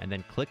in, and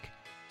then click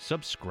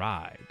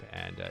subscribe.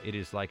 And it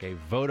is like a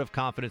vote of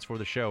confidence for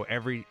the show.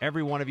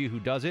 Every one of you who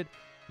does it,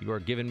 you are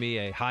giving me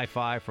a high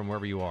five from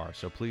wherever you are.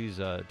 So please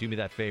do me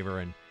that favor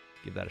and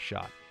give that a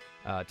shot.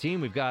 Team,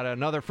 we've got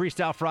another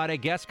Freestyle Friday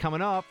guest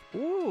coming up.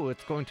 Ooh,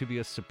 it's going to be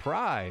a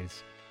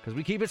surprise because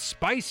we keep it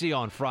spicy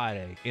on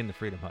Friday in the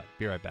Freedom Hut.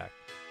 Be right back.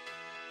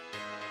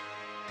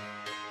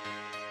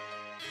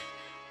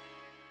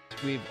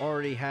 We've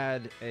already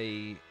had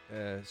a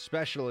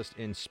specialist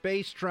in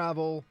space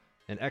travel,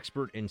 an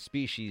expert in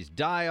species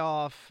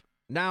die-off.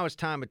 Now it's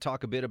time to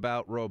talk a bit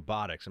about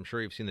robotics. I'm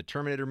sure you've seen the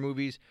Terminator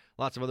movies,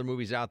 lots of other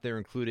movies out there,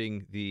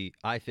 including the,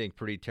 I think,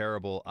 pretty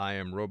terrible I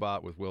Am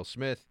Robot with Will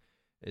Smith.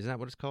 Isn't that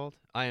what it's called?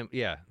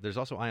 There's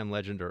also I Am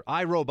Legend or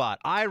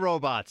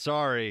iRobot,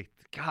 sorry.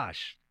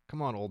 Gosh,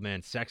 come on, old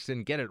man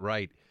Sexton, get it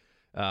right.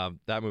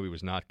 That movie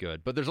was not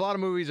good. But there's a lot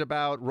of movies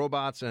about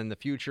robots and the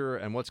future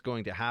and what's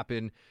going to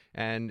happen,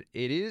 and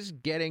it is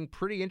getting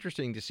pretty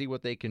interesting to see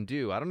what they can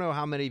do. I don't know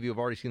how many of you have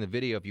already seen the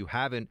video. If you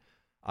haven't,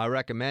 I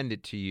recommend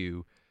it to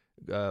you.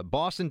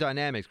 Boston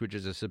Dynamics, which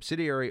is a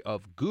subsidiary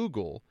of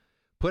Google,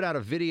 put out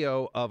a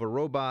video of a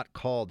robot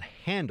called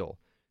Handle.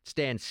 It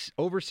stands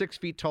over 6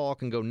 feet tall,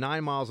 can go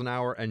 9 miles an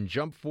hour, and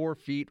jump 4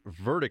 feet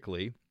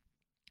vertically.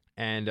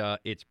 And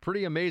it's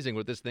pretty amazing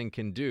what this thing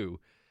can do.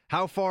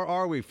 How far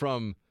are we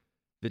from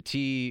the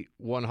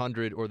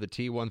T-100 or the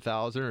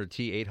T-1000 or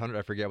T-800?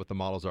 I forget what the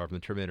models are from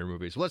the Terminator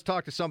movies. So let's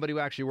talk to somebody who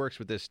actually works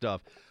with this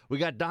stuff. We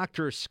got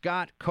Dr.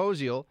 Scott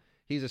Koziol.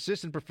 He's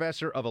assistant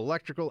professor of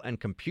electrical and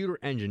computer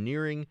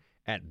engineering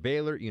at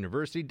Baylor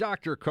University.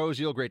 Dr.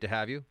 Koziol, great to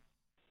have you.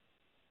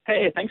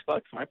 Hey, thanks,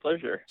 Buck. My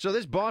pleasure. So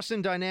this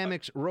Boston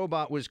Dynamics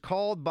robot was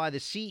called by the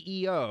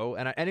CEO,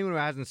 and anyone who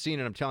hasn't seen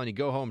it, I'm telling you,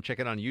 go home, check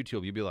it on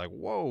YouTube. You'll be like,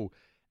 whoa,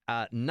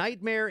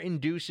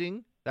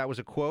 nightmare-inducing. That was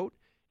a quote.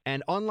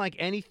 And unlike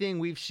anything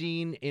we've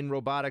seen in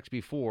robotics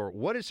before,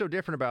 what is so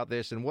different about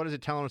this, and what is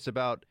it telling us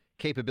about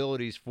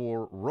capabilities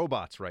for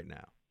robots right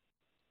now?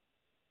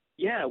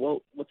 Yeah,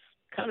 well, what's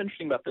kind of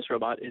interesting about this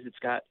robot is it's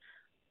got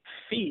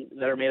feet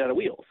that are made out of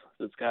wheels.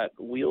 So it's got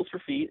wheels for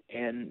feet,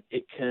 and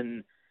it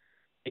can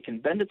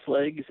bend its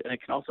legs, and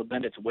it can also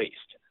bend its waist.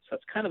 So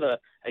it's kind of a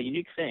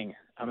unique thing.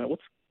 I mean,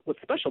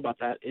 what's special about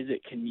that is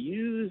it can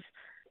use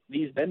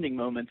these bending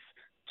moments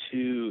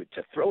to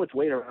throw its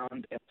weight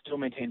around and still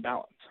maintain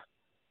balance.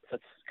 So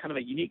it's kind of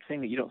a unique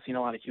thing that you don't see in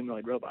a lot of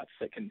humanoid robots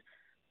that can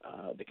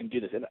do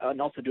this, and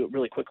also do it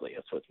really quickly.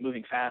 So it's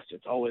moving fast.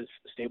 It's always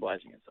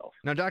stabilizing itself.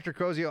 Now, Dr.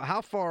 Koziol,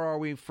 how far are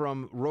we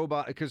from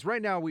robot? Because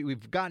right now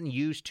we've gotten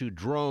used to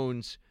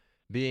drones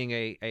being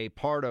a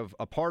part of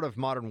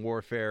modern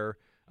warfare.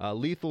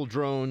 Lethal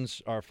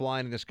drones are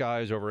flying in the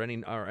skies over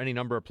any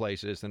number of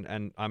places,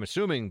 and I'm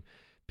assuming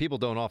people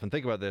don't often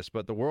think about this,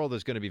 but the world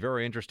is going to be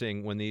very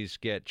interesting when these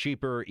get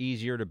cheaper,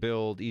 easier to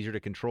build, easier to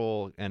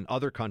control, and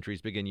other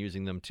countries begin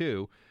using them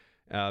too,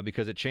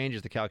 because it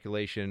changes the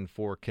calculation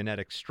for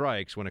kinetic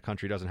strikes when a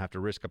country doesn't have to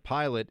risk a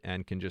pilot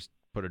and can just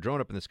put a drone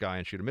up in the sky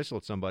and shoot a missile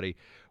at somebody.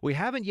 We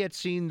haven't yet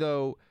seen,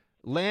 though,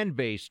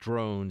 land-based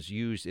drones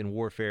used in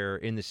warfare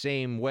in the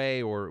same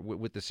way or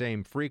with the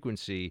same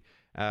frequency.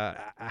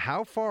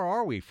 How far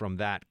are we from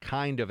that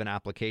kind of an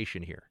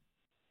application here?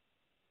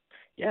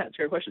 Yeah, it's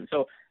a great question.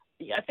 So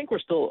yeah, I think we're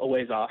still a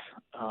ways off.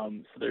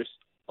 So there's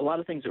a lot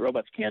of things that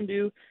robots can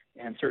do,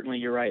 and certainly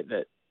you're right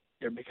that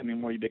they're becoming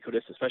more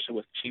ubiquitous, especially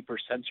with cheaper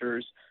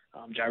sensors,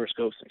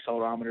 gyroscopes,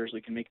 accelerometers. We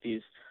can make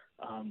these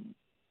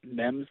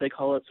MEMS, they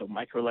call it, so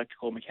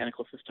microelectrical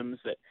mechanical systems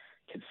that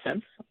can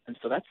sense. And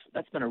so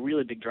that's been a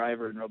really big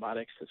driver in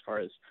robotics as far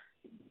as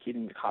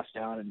keeping the cost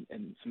down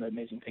and some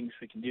amazing things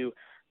we can do.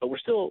 But we're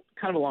still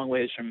kind of a long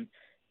ways from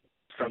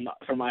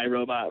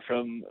iRobot,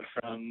 from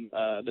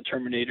the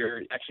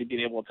Terminator actually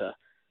being able to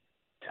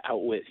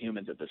outwit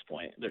humans at this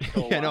point. There's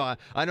still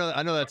I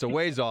know that's a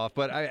ways off,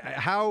 but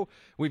how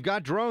we've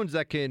got drones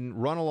that can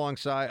run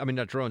alongside. I mean,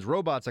 not drones,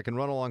 robots that can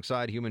run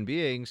alongside human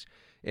beings.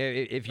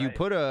 If you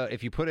put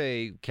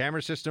a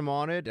camera system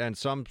on it and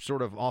some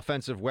sort of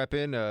offensive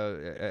weapon,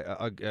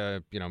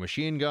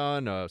 machine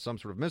gun, some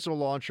sort of missile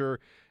launcher,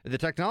 the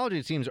technology,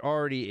 it seems,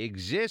 already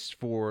exists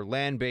for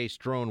land-based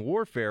drone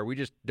warfare. We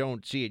just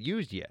don't see it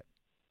used yet.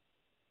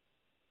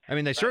 I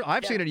mean,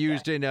 I've seen it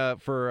used in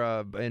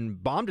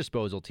bomb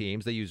disposal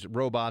teams. They use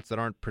robots that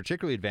aren't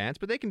particularly advanced,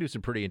 but they can do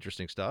some pretty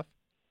interesting stuff.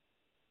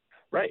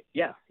 Right.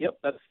 Yeah. Yep.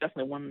 That's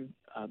definitely one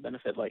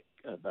benefit, like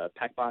the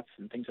PackBots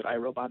and things that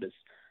iRobot is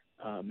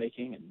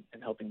making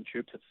and helping the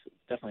troops. It's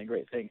definitely a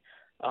great thing.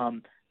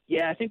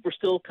 I think we're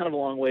still kind of a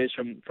long ways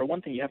from. For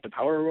one thing, you have to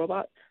power a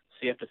robot, so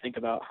you have to think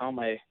about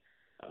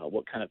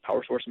what kind of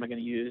power source am I going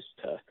to use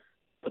to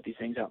put these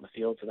things out in the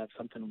field. So that's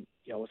something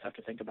you always have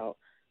to think about.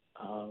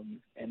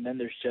 And then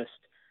there's just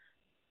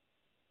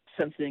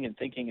sensing and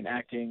thinking and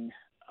acting,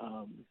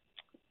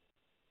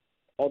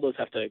 all those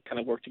have to kind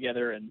of work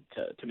together and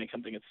to make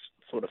something that's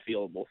sort of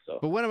feelable. So,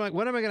 but when am I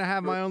going to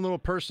have my own little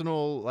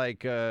personal,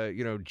 like,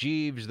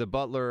 Jeeves the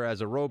butler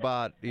as a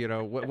robot?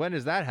 When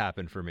does that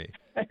happen for me?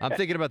 I'm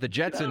thinking about the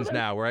Jetsons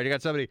now, where I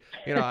got somebody.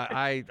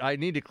 I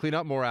need to clean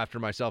up more after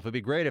myself. It'd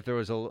be great if there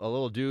was a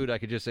little dude I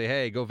could just say,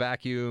 hey, go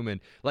vacuum,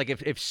 and like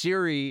if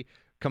Siri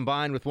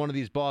combined with one of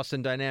these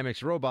Boston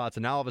Dynamics robots,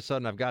 and now all of a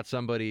sudden I've got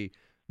somebody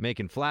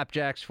making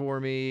flapjacks for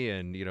me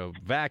and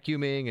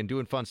vacuuming and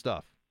doing fun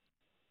stuff.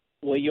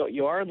 Well,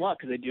 you are in luck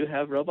because they do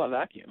have robot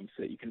vacuums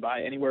that you can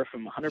buy anywhere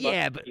from $100.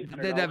 Yeah, but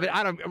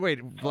I don't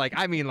wait. Like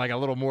I mean, like a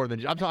little more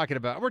than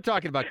we're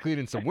talking about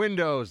cleaning some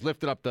windows,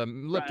 lifting up the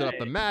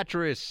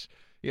mattress.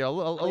 A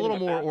little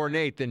more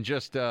ornate than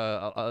just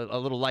a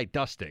little light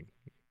dusting.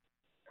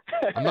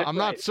 I'm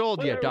not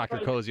sold yet, Dr.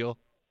 Koziel.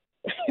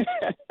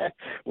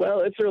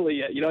 Well, it's early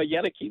yet. You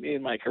got to keep me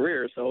in my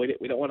career, so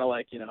we don't want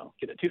to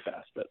get it too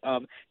fast. But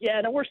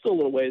we're still a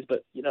little ways.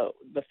 But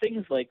the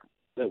things like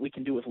that we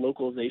can do with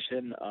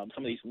localization.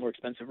 Some of these more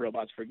expensive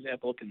robots, for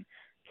example, can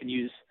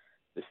use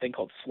this thing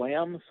called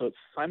SLAM. So it's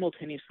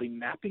simultaneously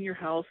mapping your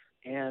house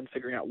and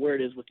figuring out where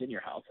it is within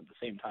your house at the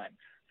same time.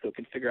 So it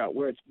can figure out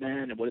where it's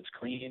been and what it's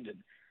cleaned, and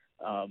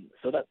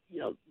so that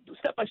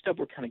step by step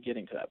we're kind of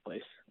getting to that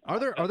place. Are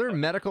there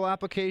medical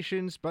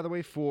applications, by the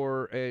way,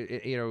 for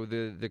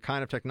the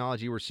kind of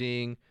technology we're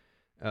seeing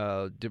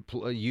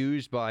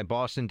used by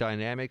Boston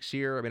Dynamics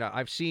here? I mean,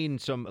 I've seen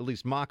some at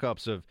least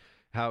mock-ups of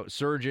how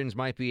surgeons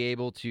might be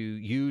able to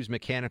use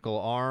mechanical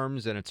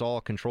arms, and it's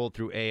all controlled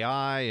through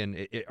AI.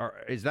 And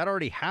is that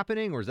already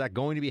happening, or is that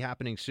going to be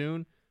happening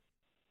soon?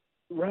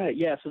 Right,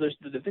 yeah. So there's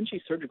the Da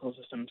Vinci surgical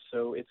system.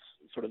 So it's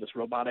sort of this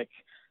robotic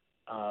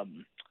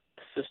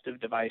assistive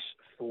device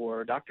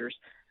for doctors.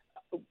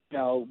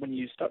 Now, when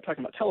you start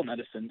talking about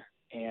telemedicine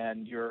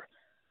and you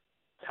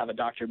have a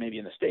doctor maybe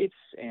in the States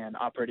and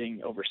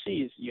operating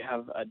overseas, you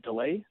have a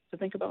delay to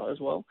think about as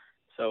well.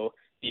 So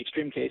the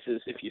extreme case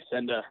is if you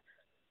send a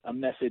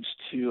message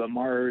to a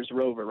Mars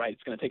rover, right,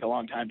 it's going to take a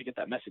long time to get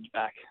that message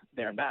back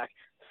there and back.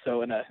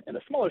 So in a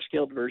smaller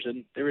scaled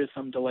version, there is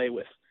some delay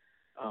with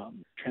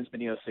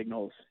transmitting those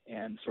signals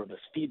and sort of this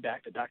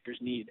feedback that doctors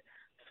need.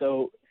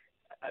 So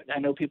I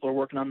know people are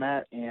working on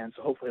that, and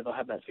so hopefully they'll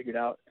have that figured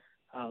out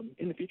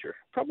in the future,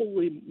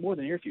 probably more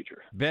than near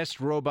future. Best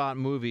robot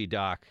movie,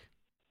 Doc.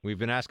 We've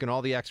been asking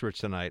all the experts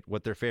tonight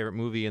what their favorite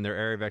movie in their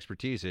area of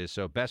expertise is.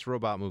 So best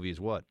robot movie is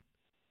what?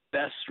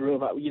 Best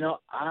robot.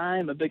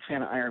 I'm a big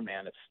fan of Iron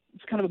Man.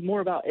 It's kind of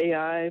more about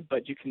AI,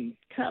 but you can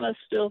kind of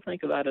still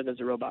think about it as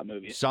a robot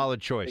movie.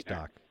 Solid choice,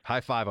 Doc.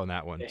 High five on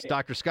that one. It's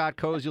Dr. Scott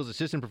Koziel,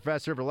 assistant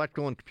professor of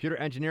electrical and computer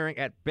engineering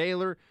at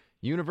Baylor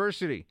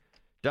University.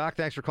 Doc,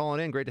 thanks for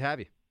calling in. Great to have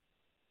you.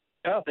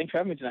 Oh, thanks for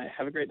having me tonight.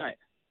 Have a great night.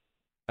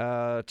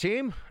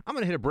 Team, I'm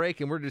going to hit a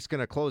break, and we're just going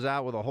to close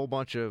out with a whole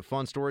bunch of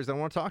fun stories that I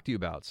want to talk to you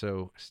about.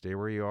 So stay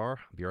where you are.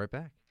 I'll be right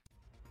back.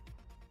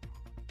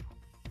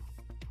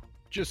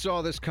 Just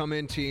saw this come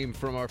in, team,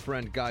 from our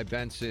friend Guy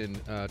Benson,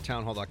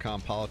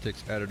 townhall.com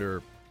politics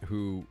editor,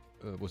 who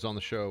was on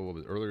the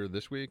show earlier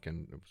this week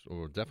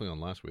or definitely on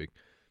last week.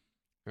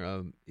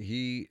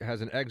 He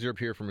has an excerpt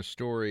here from a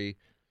story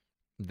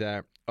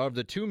that of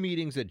the two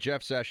meetings that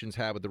Jeff Sessions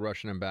had with the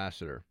Russian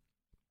ambassador,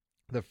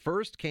 the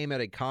first came at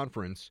a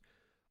conference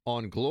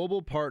on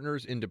global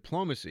partners in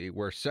diplomacy,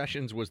 where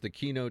Sessions was the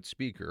keynote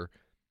speaker.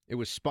 It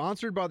was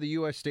sponsored by the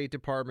U.S. State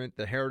Department,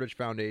 the Heritage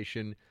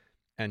Foundation,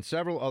 and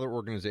several other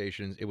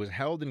organizations. It was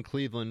held in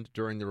Cleveland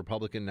during the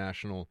Republican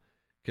National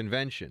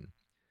Convention.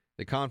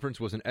 The conference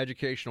was an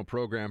educational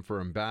program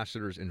for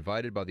ambassadors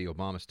invited by the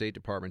Obama State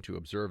Department to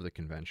observe the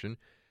convention.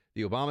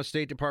 The Obama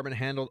State Department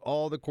handled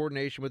all the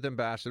coordination with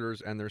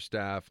ambassadors and their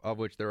staff, of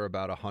which there were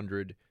about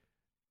 100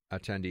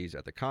 attendees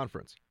at the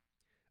conference.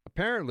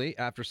 Apparently,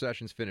 after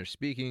Sessions finished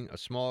speaking, a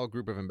small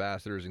group of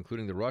ambassadors,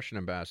 including the Russian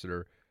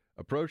ambassador,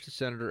 approached the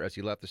senator as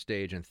he left the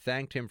stage and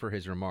thanked him for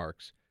his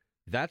remarks.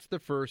 That's the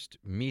first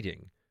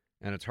meeting,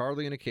 and it's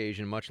hardly an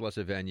occasion, much less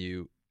a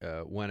venue,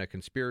 when a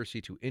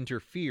conspiracy to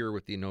interfere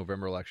with the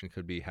November election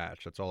could be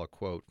hatched. That's all a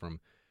quote from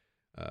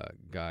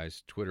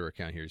Guy's Twitter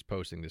account here. He's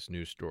posting this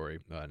news story,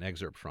 an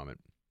excerpt from it.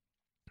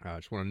 I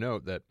just want to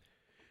note that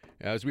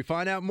as we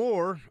find out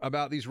more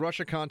about these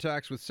Russia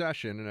contacts with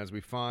Sessions, and as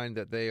we find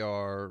that they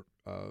are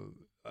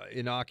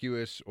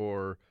innocuous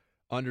or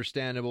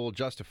understandable,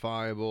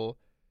 justifiable,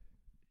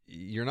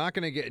 you're not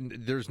going to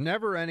get, there's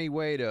never any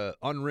way to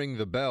unring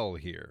the bell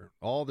here.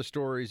 All the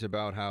stories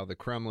about how the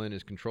Kremlin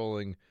is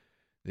controlling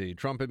the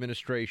Trump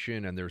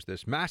administration and there's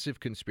this massive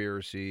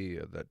conspiracy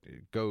that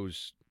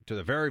goes to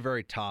the very,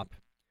 very top,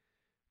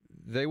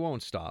 they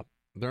won't stop.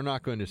 They're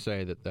not going to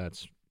say that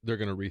they're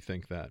going to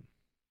rethink that.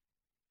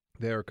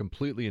 They are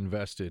completely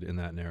invested in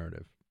that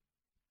narrative.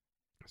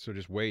 So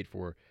just wait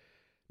for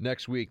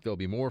next week. There'll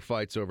be more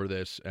fights over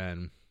this,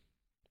 and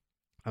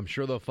I'm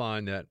sure they'll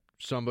find that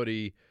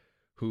somebody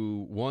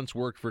who once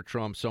worked for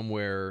Trump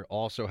somewhere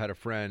also had a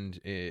friend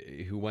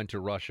who went to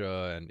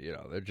Russia, and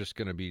they're just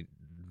going to be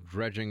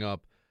dredging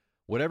up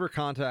whatever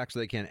contacts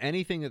they can,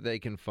 anything that they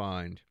can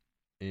find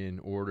in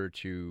order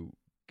to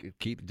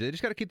they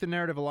just got to keep the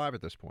narrative alive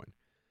at this point.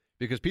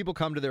 because people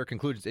come to their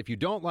conclusions. If you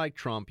don't like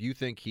Trump, you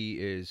think he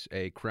is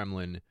a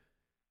Kremlin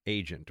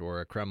agent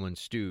or a Kremlin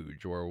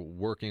stooge or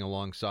working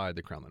alongside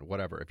the Kremlin,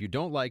 whatever. If you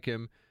don't like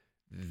him,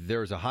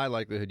 there's a high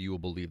likelihood you will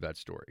believe that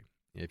story.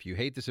 If you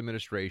hate this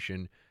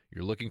administration,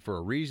 you're looking for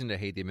a reason to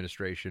hate the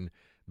administration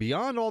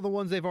beyond all the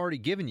ones they've already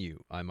given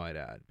you, I might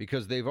add,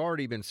 because they've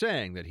already been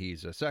saying that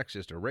he's a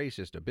sexist, a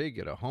racist, a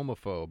bigot, a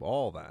homophobe,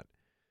 all that.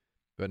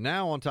 But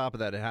now on top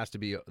of that, it has to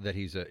be that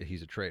he's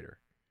a traitor.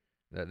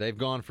 They've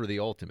gone for the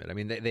ultimate. I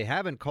mean, they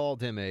haven't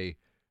called him a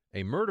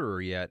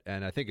murderer yet,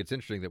 and I think it's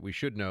interesting that we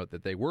should note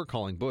that they were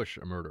calling Bush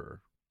a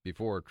murderer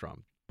before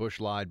Trump. Bush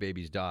lied,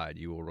 babies died.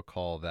 You will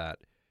recall that.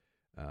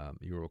 That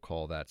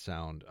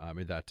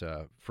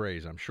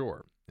phrase, I'm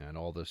sure. And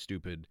all the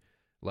stupid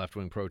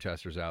left-wing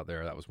protesters out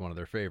there, that was one of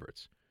their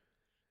favorites.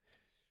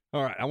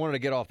 All right, I wanted to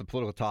get off the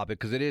political topic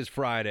because it is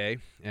Friday,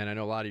 and I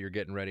know a lot of you are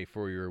getting ready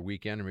for your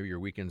weekend, or maybe your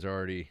weekend's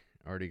already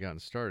gotten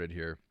started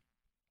here.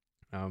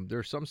 There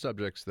are some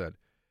subjects that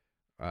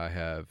I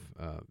have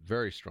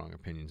very strong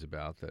opinions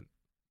about that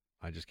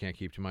I just can't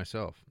keep to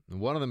myself. And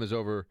one of them is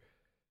over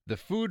the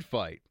food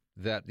fight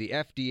that the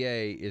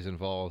FDA is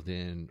involved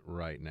in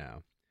right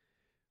now.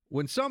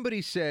 When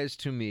somebody says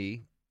to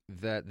me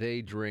that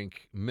they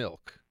drink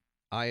milk,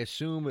 I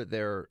assume that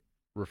they're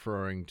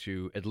referring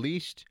to at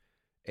least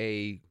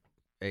a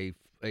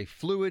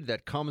fluid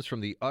that comes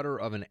from the udder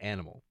of an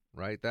animal,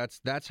 right?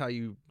 That's how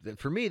you,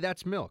 for me,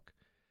 that's milk.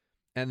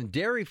 And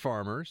dairy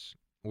farmers,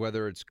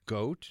 whether it's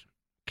goat,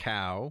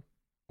 cow,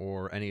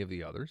 or any of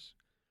the others,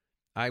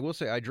 I will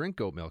say I drink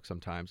goat milk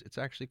sometimes. It's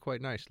actually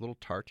quite nice, a little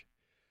tart.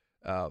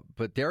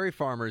 But dairy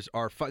farmers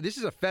are, this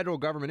is a federal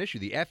government issue.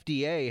 The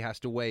FDA has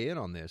to weigh in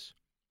on this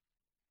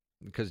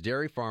because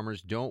dairy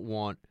farmers don't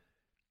want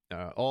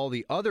all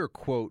the other,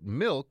 quote,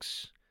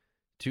 milks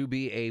to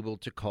be able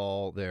to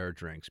call their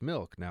drinks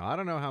milk. Now, I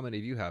don't know how many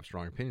of you have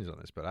strong opinions on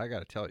this, but I got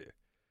to tell you,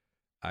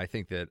 I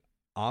think that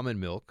almond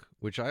milk,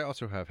 which I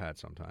also have had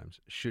sometimes,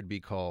 should be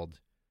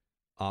called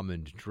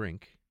almond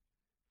drink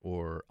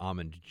or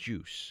almond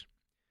juice.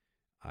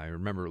 I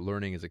remember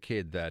learning as a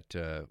kid that,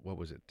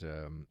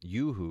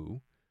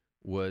 Yoo-hoo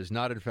was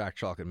not in fact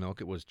chocolate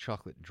milk, it was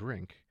chocolate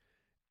drink.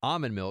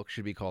 Almond milk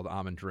should be called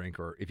almond drink,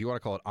 or if you want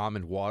to call it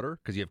almond water,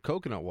 because you have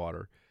coconut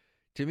water.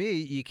 To me,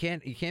 you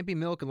can't be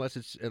milk unless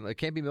it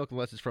can't be milk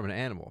unless it's from an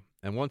animal.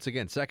 And once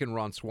again, second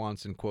Ron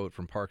Swanson quote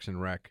from Parks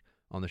and Rec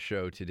on the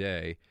show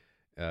today,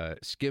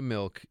 skim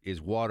milk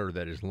is water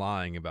that is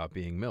lying about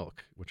being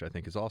milk, which I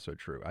think is also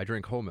true. I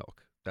drink whole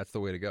milk. That's the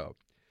way to go.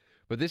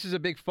 But this is a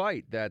big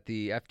fight that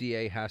the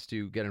FDA has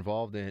to get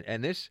involved in.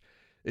 And it's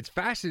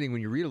fascinating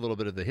when you read a little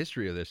bit of the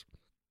history of this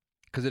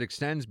because it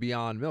extends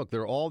beyond milk.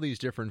 There are all these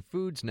different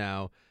foods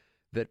now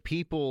that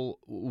people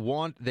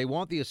want. They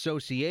want the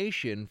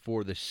association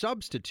for the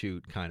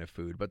substitute kind of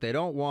food, but they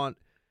don't want,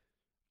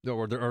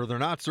 or they're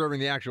not serving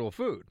the actual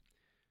food.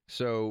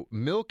 So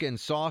milk and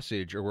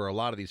sausage are where a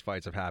lot of these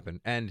fights have happened.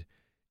 And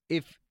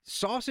if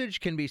sausage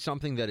can be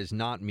something that is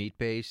not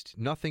meat-based,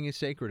 nothing is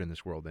sacred in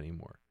this world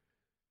anymore.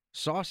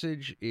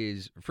 Sausage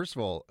is, first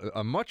of all,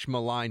 a much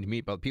maligned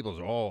meat, but people say,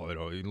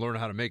 you learn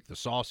how to make the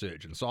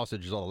sausage, and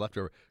sausage is all the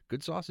leftover.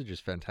 Good sausage is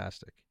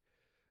fantastic.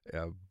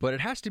 But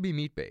it has to be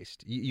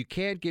meat-based. You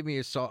can't give me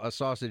a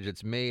sausage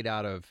that's made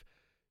out of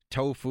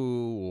tofu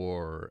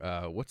or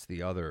what's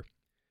the other?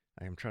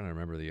 I'm trying to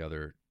remember the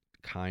other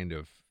kind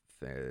of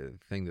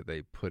thing that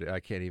they put.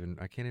 I can't even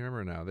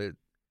remember now.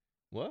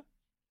 What?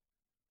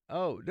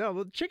 Oh, no,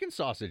 well, chicken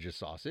sausage is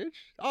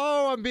sausage.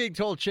 Oh, I'm being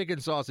told chicken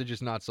sausage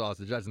is not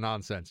sausage. That's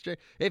nonsense.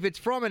 If it's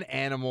from an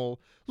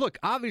animal, look,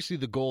 obviously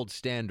the gold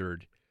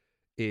standard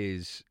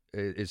is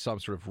some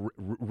sort of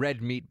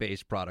red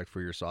meat-based product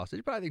for your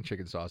sausage, but I think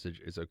chicken sausage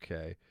is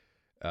okay.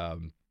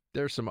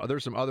 There's some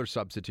other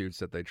substitutes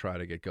that they try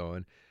to get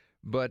going,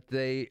 but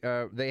they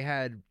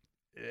had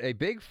a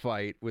big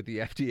fight with the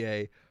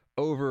FDA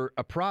over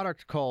a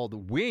product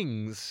called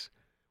Wings,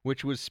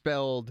 which was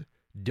spelled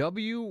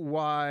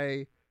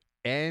WYNGZ,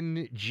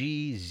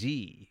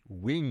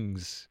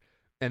 wings,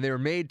 and they were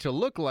made to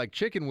look like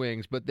chicken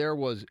wings, but there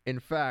was in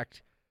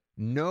fact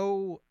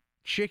no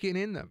chicken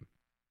in them.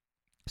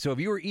 So if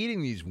you were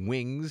eating these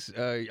wings,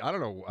 I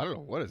don't know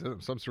what is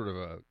it, some sort of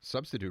a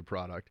substitute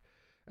product,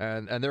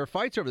 and there are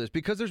fights over this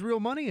because there's real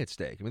money at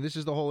stake. I mean, this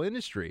is the whole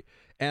industry.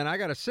 And I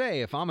got to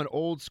say, if I'm an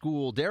old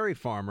school dairy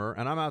farmer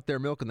and I'm out there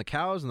milking the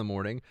cows in the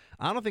morning,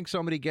 I don't think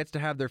somebody gets to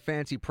have their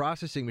fancy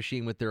processing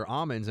machine with their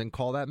almonds and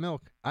call that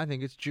milk. I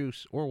think it's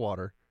juice or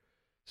water.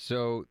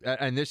 So,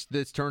 and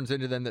this turns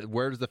into then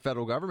where does the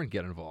federal government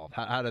get involved?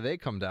 How do they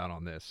come down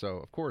on this? So,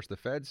 of course, the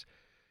feds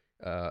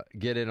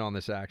get in on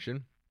this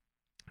action.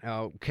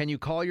 Can you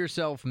call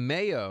yourself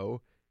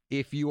mayo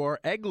if you are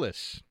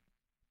eggless?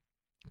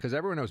 Because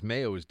everyone knows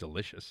mayo is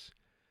delicious.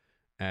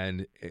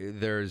 And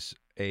there's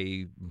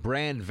a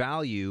brand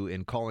value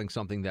in calling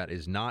something that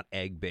is not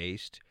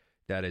egg-based,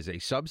 that is a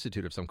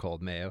substitute of some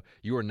called mayo.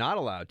 You are not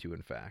allowed to,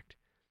 in fact.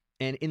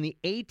 And in the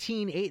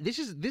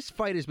 1880s, this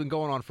fight has been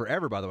going on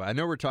forever, by the way. I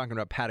know we're talking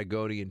about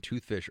Patagonian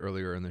toothfish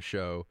earlier in the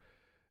show.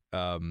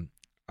 I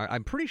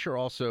I'm pretty sure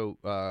also,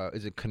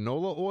 is it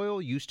canola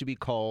oil? Used to be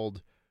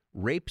called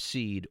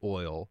rapeseed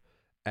oil,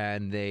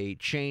 and they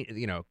changed,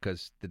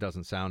 because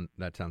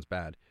that sounds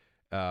bad.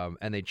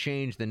 And they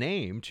changed the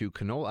name to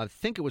canola. I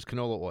think it was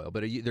canola oil,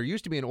 but there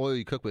used to be an oil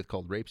you cook with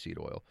called rapeseed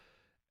oil,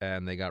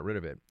 and they got rid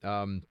of it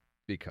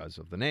because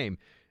of the name.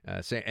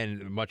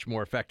 And a much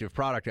more effective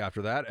product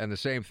after that. And the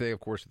same thing, of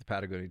course, with the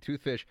Patagonia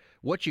toothfish.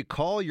 What you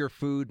call your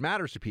food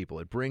matters to people.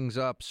 It brings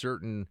up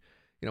certain,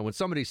 when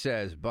somebody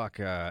says, Buck,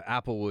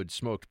 Applewood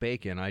smoked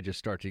bacon, I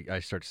start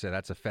to say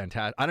that's a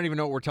fantastic, I don't even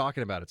know what we're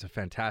talking about. It's a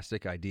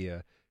fantastic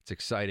idea. It's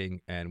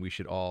exciting, and we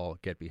should all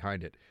get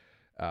behind it.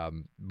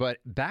 But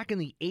back in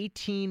the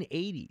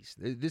 1880s,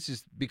 this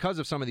is because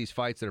of some of these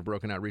fights that have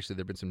broken out recently.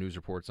 There have been some news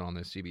reports on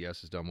this. CBS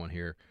has done one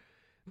here.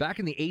 Back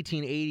in the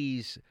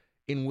 1880s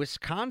in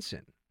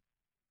Wisconsin,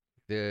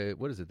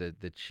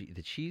 the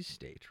cheese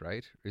state,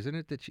 right? Isn't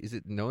it is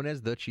it known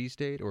as the cheese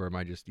state, or am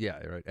I just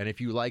right? And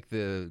if you like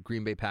the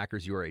Green Bay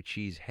Packers, you are a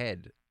cheese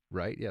head,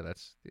 right? Yeah,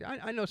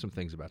 I know some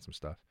things about some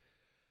stuff.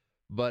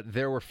 But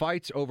there were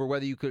fights over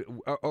whether you could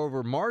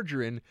over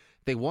margarine.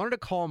 They wanted to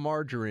call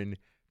margarine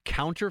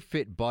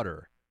counterfeit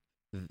butter.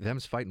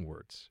 Them's fighting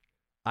words.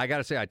 I got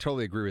to say, I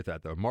totally agree with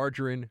that, though.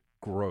 Margarine,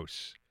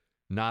 gross.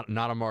 Not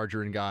a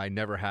margarine guy,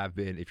 never have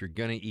been. If you're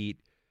going to eat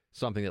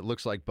something that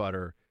looks like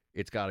butter,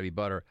 it's got to be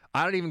butter.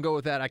 I don't even go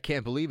with that. I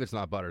can't believe it's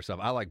not butter stuff.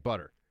 I like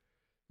butter.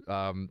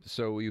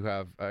 So you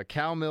have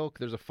cow milk.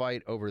 There's a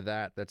fight over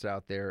that that's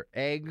out there.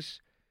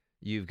 Eggs,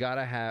 you've got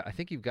to have, I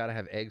think you've got to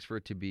have eggs for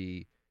it to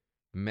be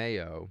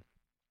mayo.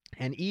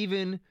 And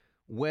even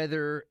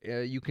whether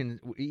you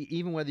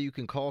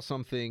can call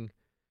something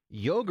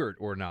yogurt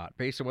or not,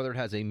 based on whether it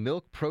has a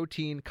milk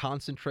protein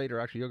concentrate or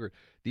actually yogurt.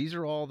 These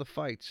are all the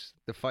fights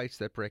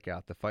that break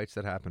out, the fights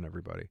that happen,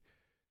 everybody.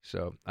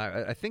 So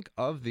I think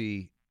of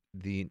the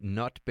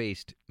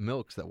nut-based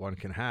milks that one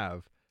can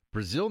have,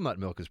 Brazil nut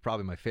milk is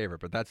probably my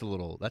favorite, but that's a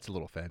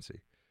little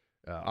fancy.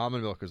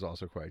 Almond milk is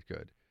also quite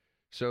good.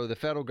 So the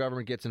federal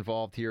government gets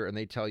involved here, and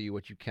they tell you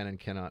what you can and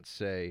cannot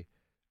say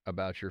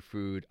about your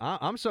food.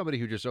 I'm somebody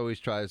who just always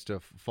tries to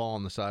fall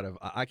on the side of,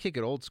 I kick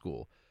it old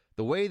school.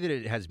 The way that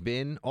it has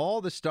been,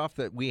 all the stuff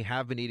that we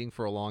have been eating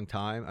for a long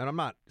time, and I'm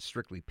not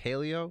strictly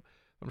paleo,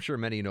 I'm sure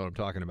many of you know what I'm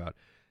talking about.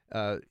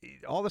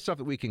 All the stuff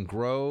that we can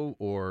grow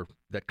or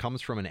that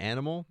comes from an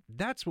animal,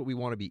 that's what we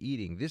want to be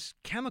eating. This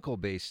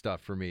chemical-based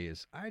stuff for me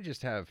is, I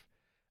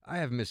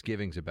have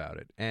misgivings about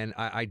it. And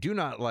I do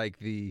not like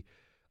the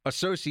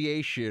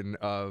association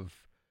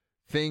of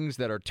things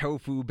that are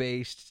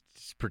tofu-based,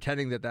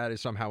 pretending that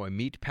is somehow a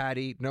meat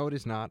patty. No, it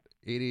is not.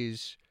 It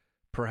is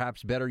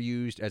perhaps better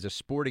used as a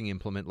sporting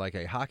implement like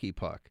a hockey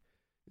puck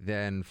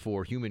than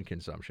for human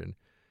consumption.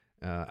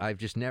 I've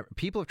just never.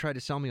 People have tried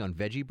to sell me on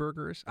veggie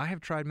burgers. I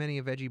have tried many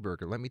a veggie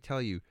burger. Let me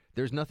tell you,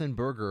 there's nothing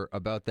burger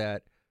about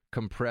that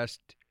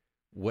compressed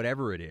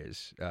whatever it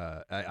is.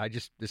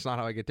 It's not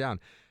how I get down.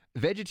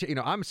 I'm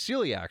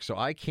celiac, so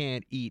I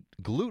can't eat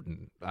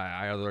gluten.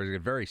 I otherwise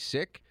get very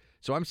sick.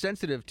 So I'm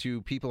sensitive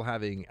to people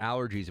having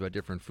allergies about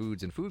different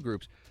foods and food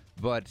groups.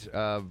 But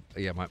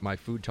my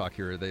food talk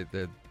here,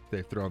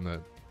 they've thrown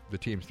the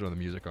team's thrown the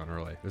music on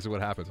early. This is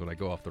what happens when I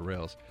go off the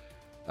rails.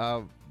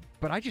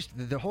 But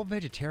the whole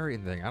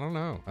vegetarian thing, I don't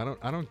know. I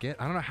don't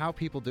know how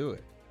people do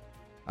it.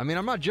 I mean,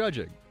 I'm not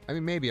judging. I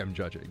mean, maybe I'm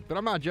judging, but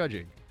I'm not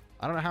judging.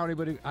 I don't know how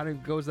anybody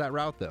goes that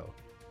route, though,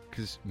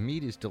 because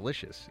meat is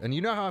delicious. And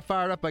you know how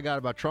fired up I got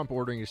about Trump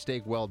ordering a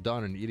steak well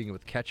done and eating it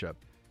with ketchup.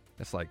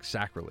 That's like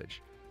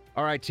sacrilege.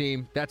 All right,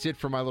 team, that's it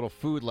for my little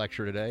food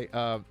lecture today.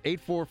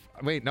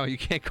 Wait, no, you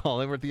can't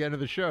call in. We're at the end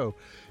of the show.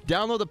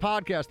 Download the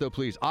podcast, though,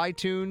 please.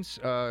 iTunes,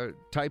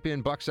 type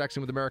in Buck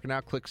Sexton with America Now,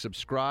 click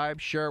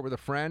subscribe, share it with a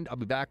friend. I'll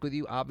be back with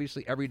you,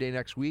 obviously, every day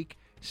next week.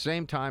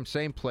 Same time,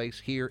 same place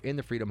here in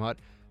the Freedom Hut.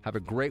 Have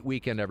a great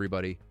weekend,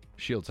 everybody.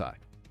 Shields high.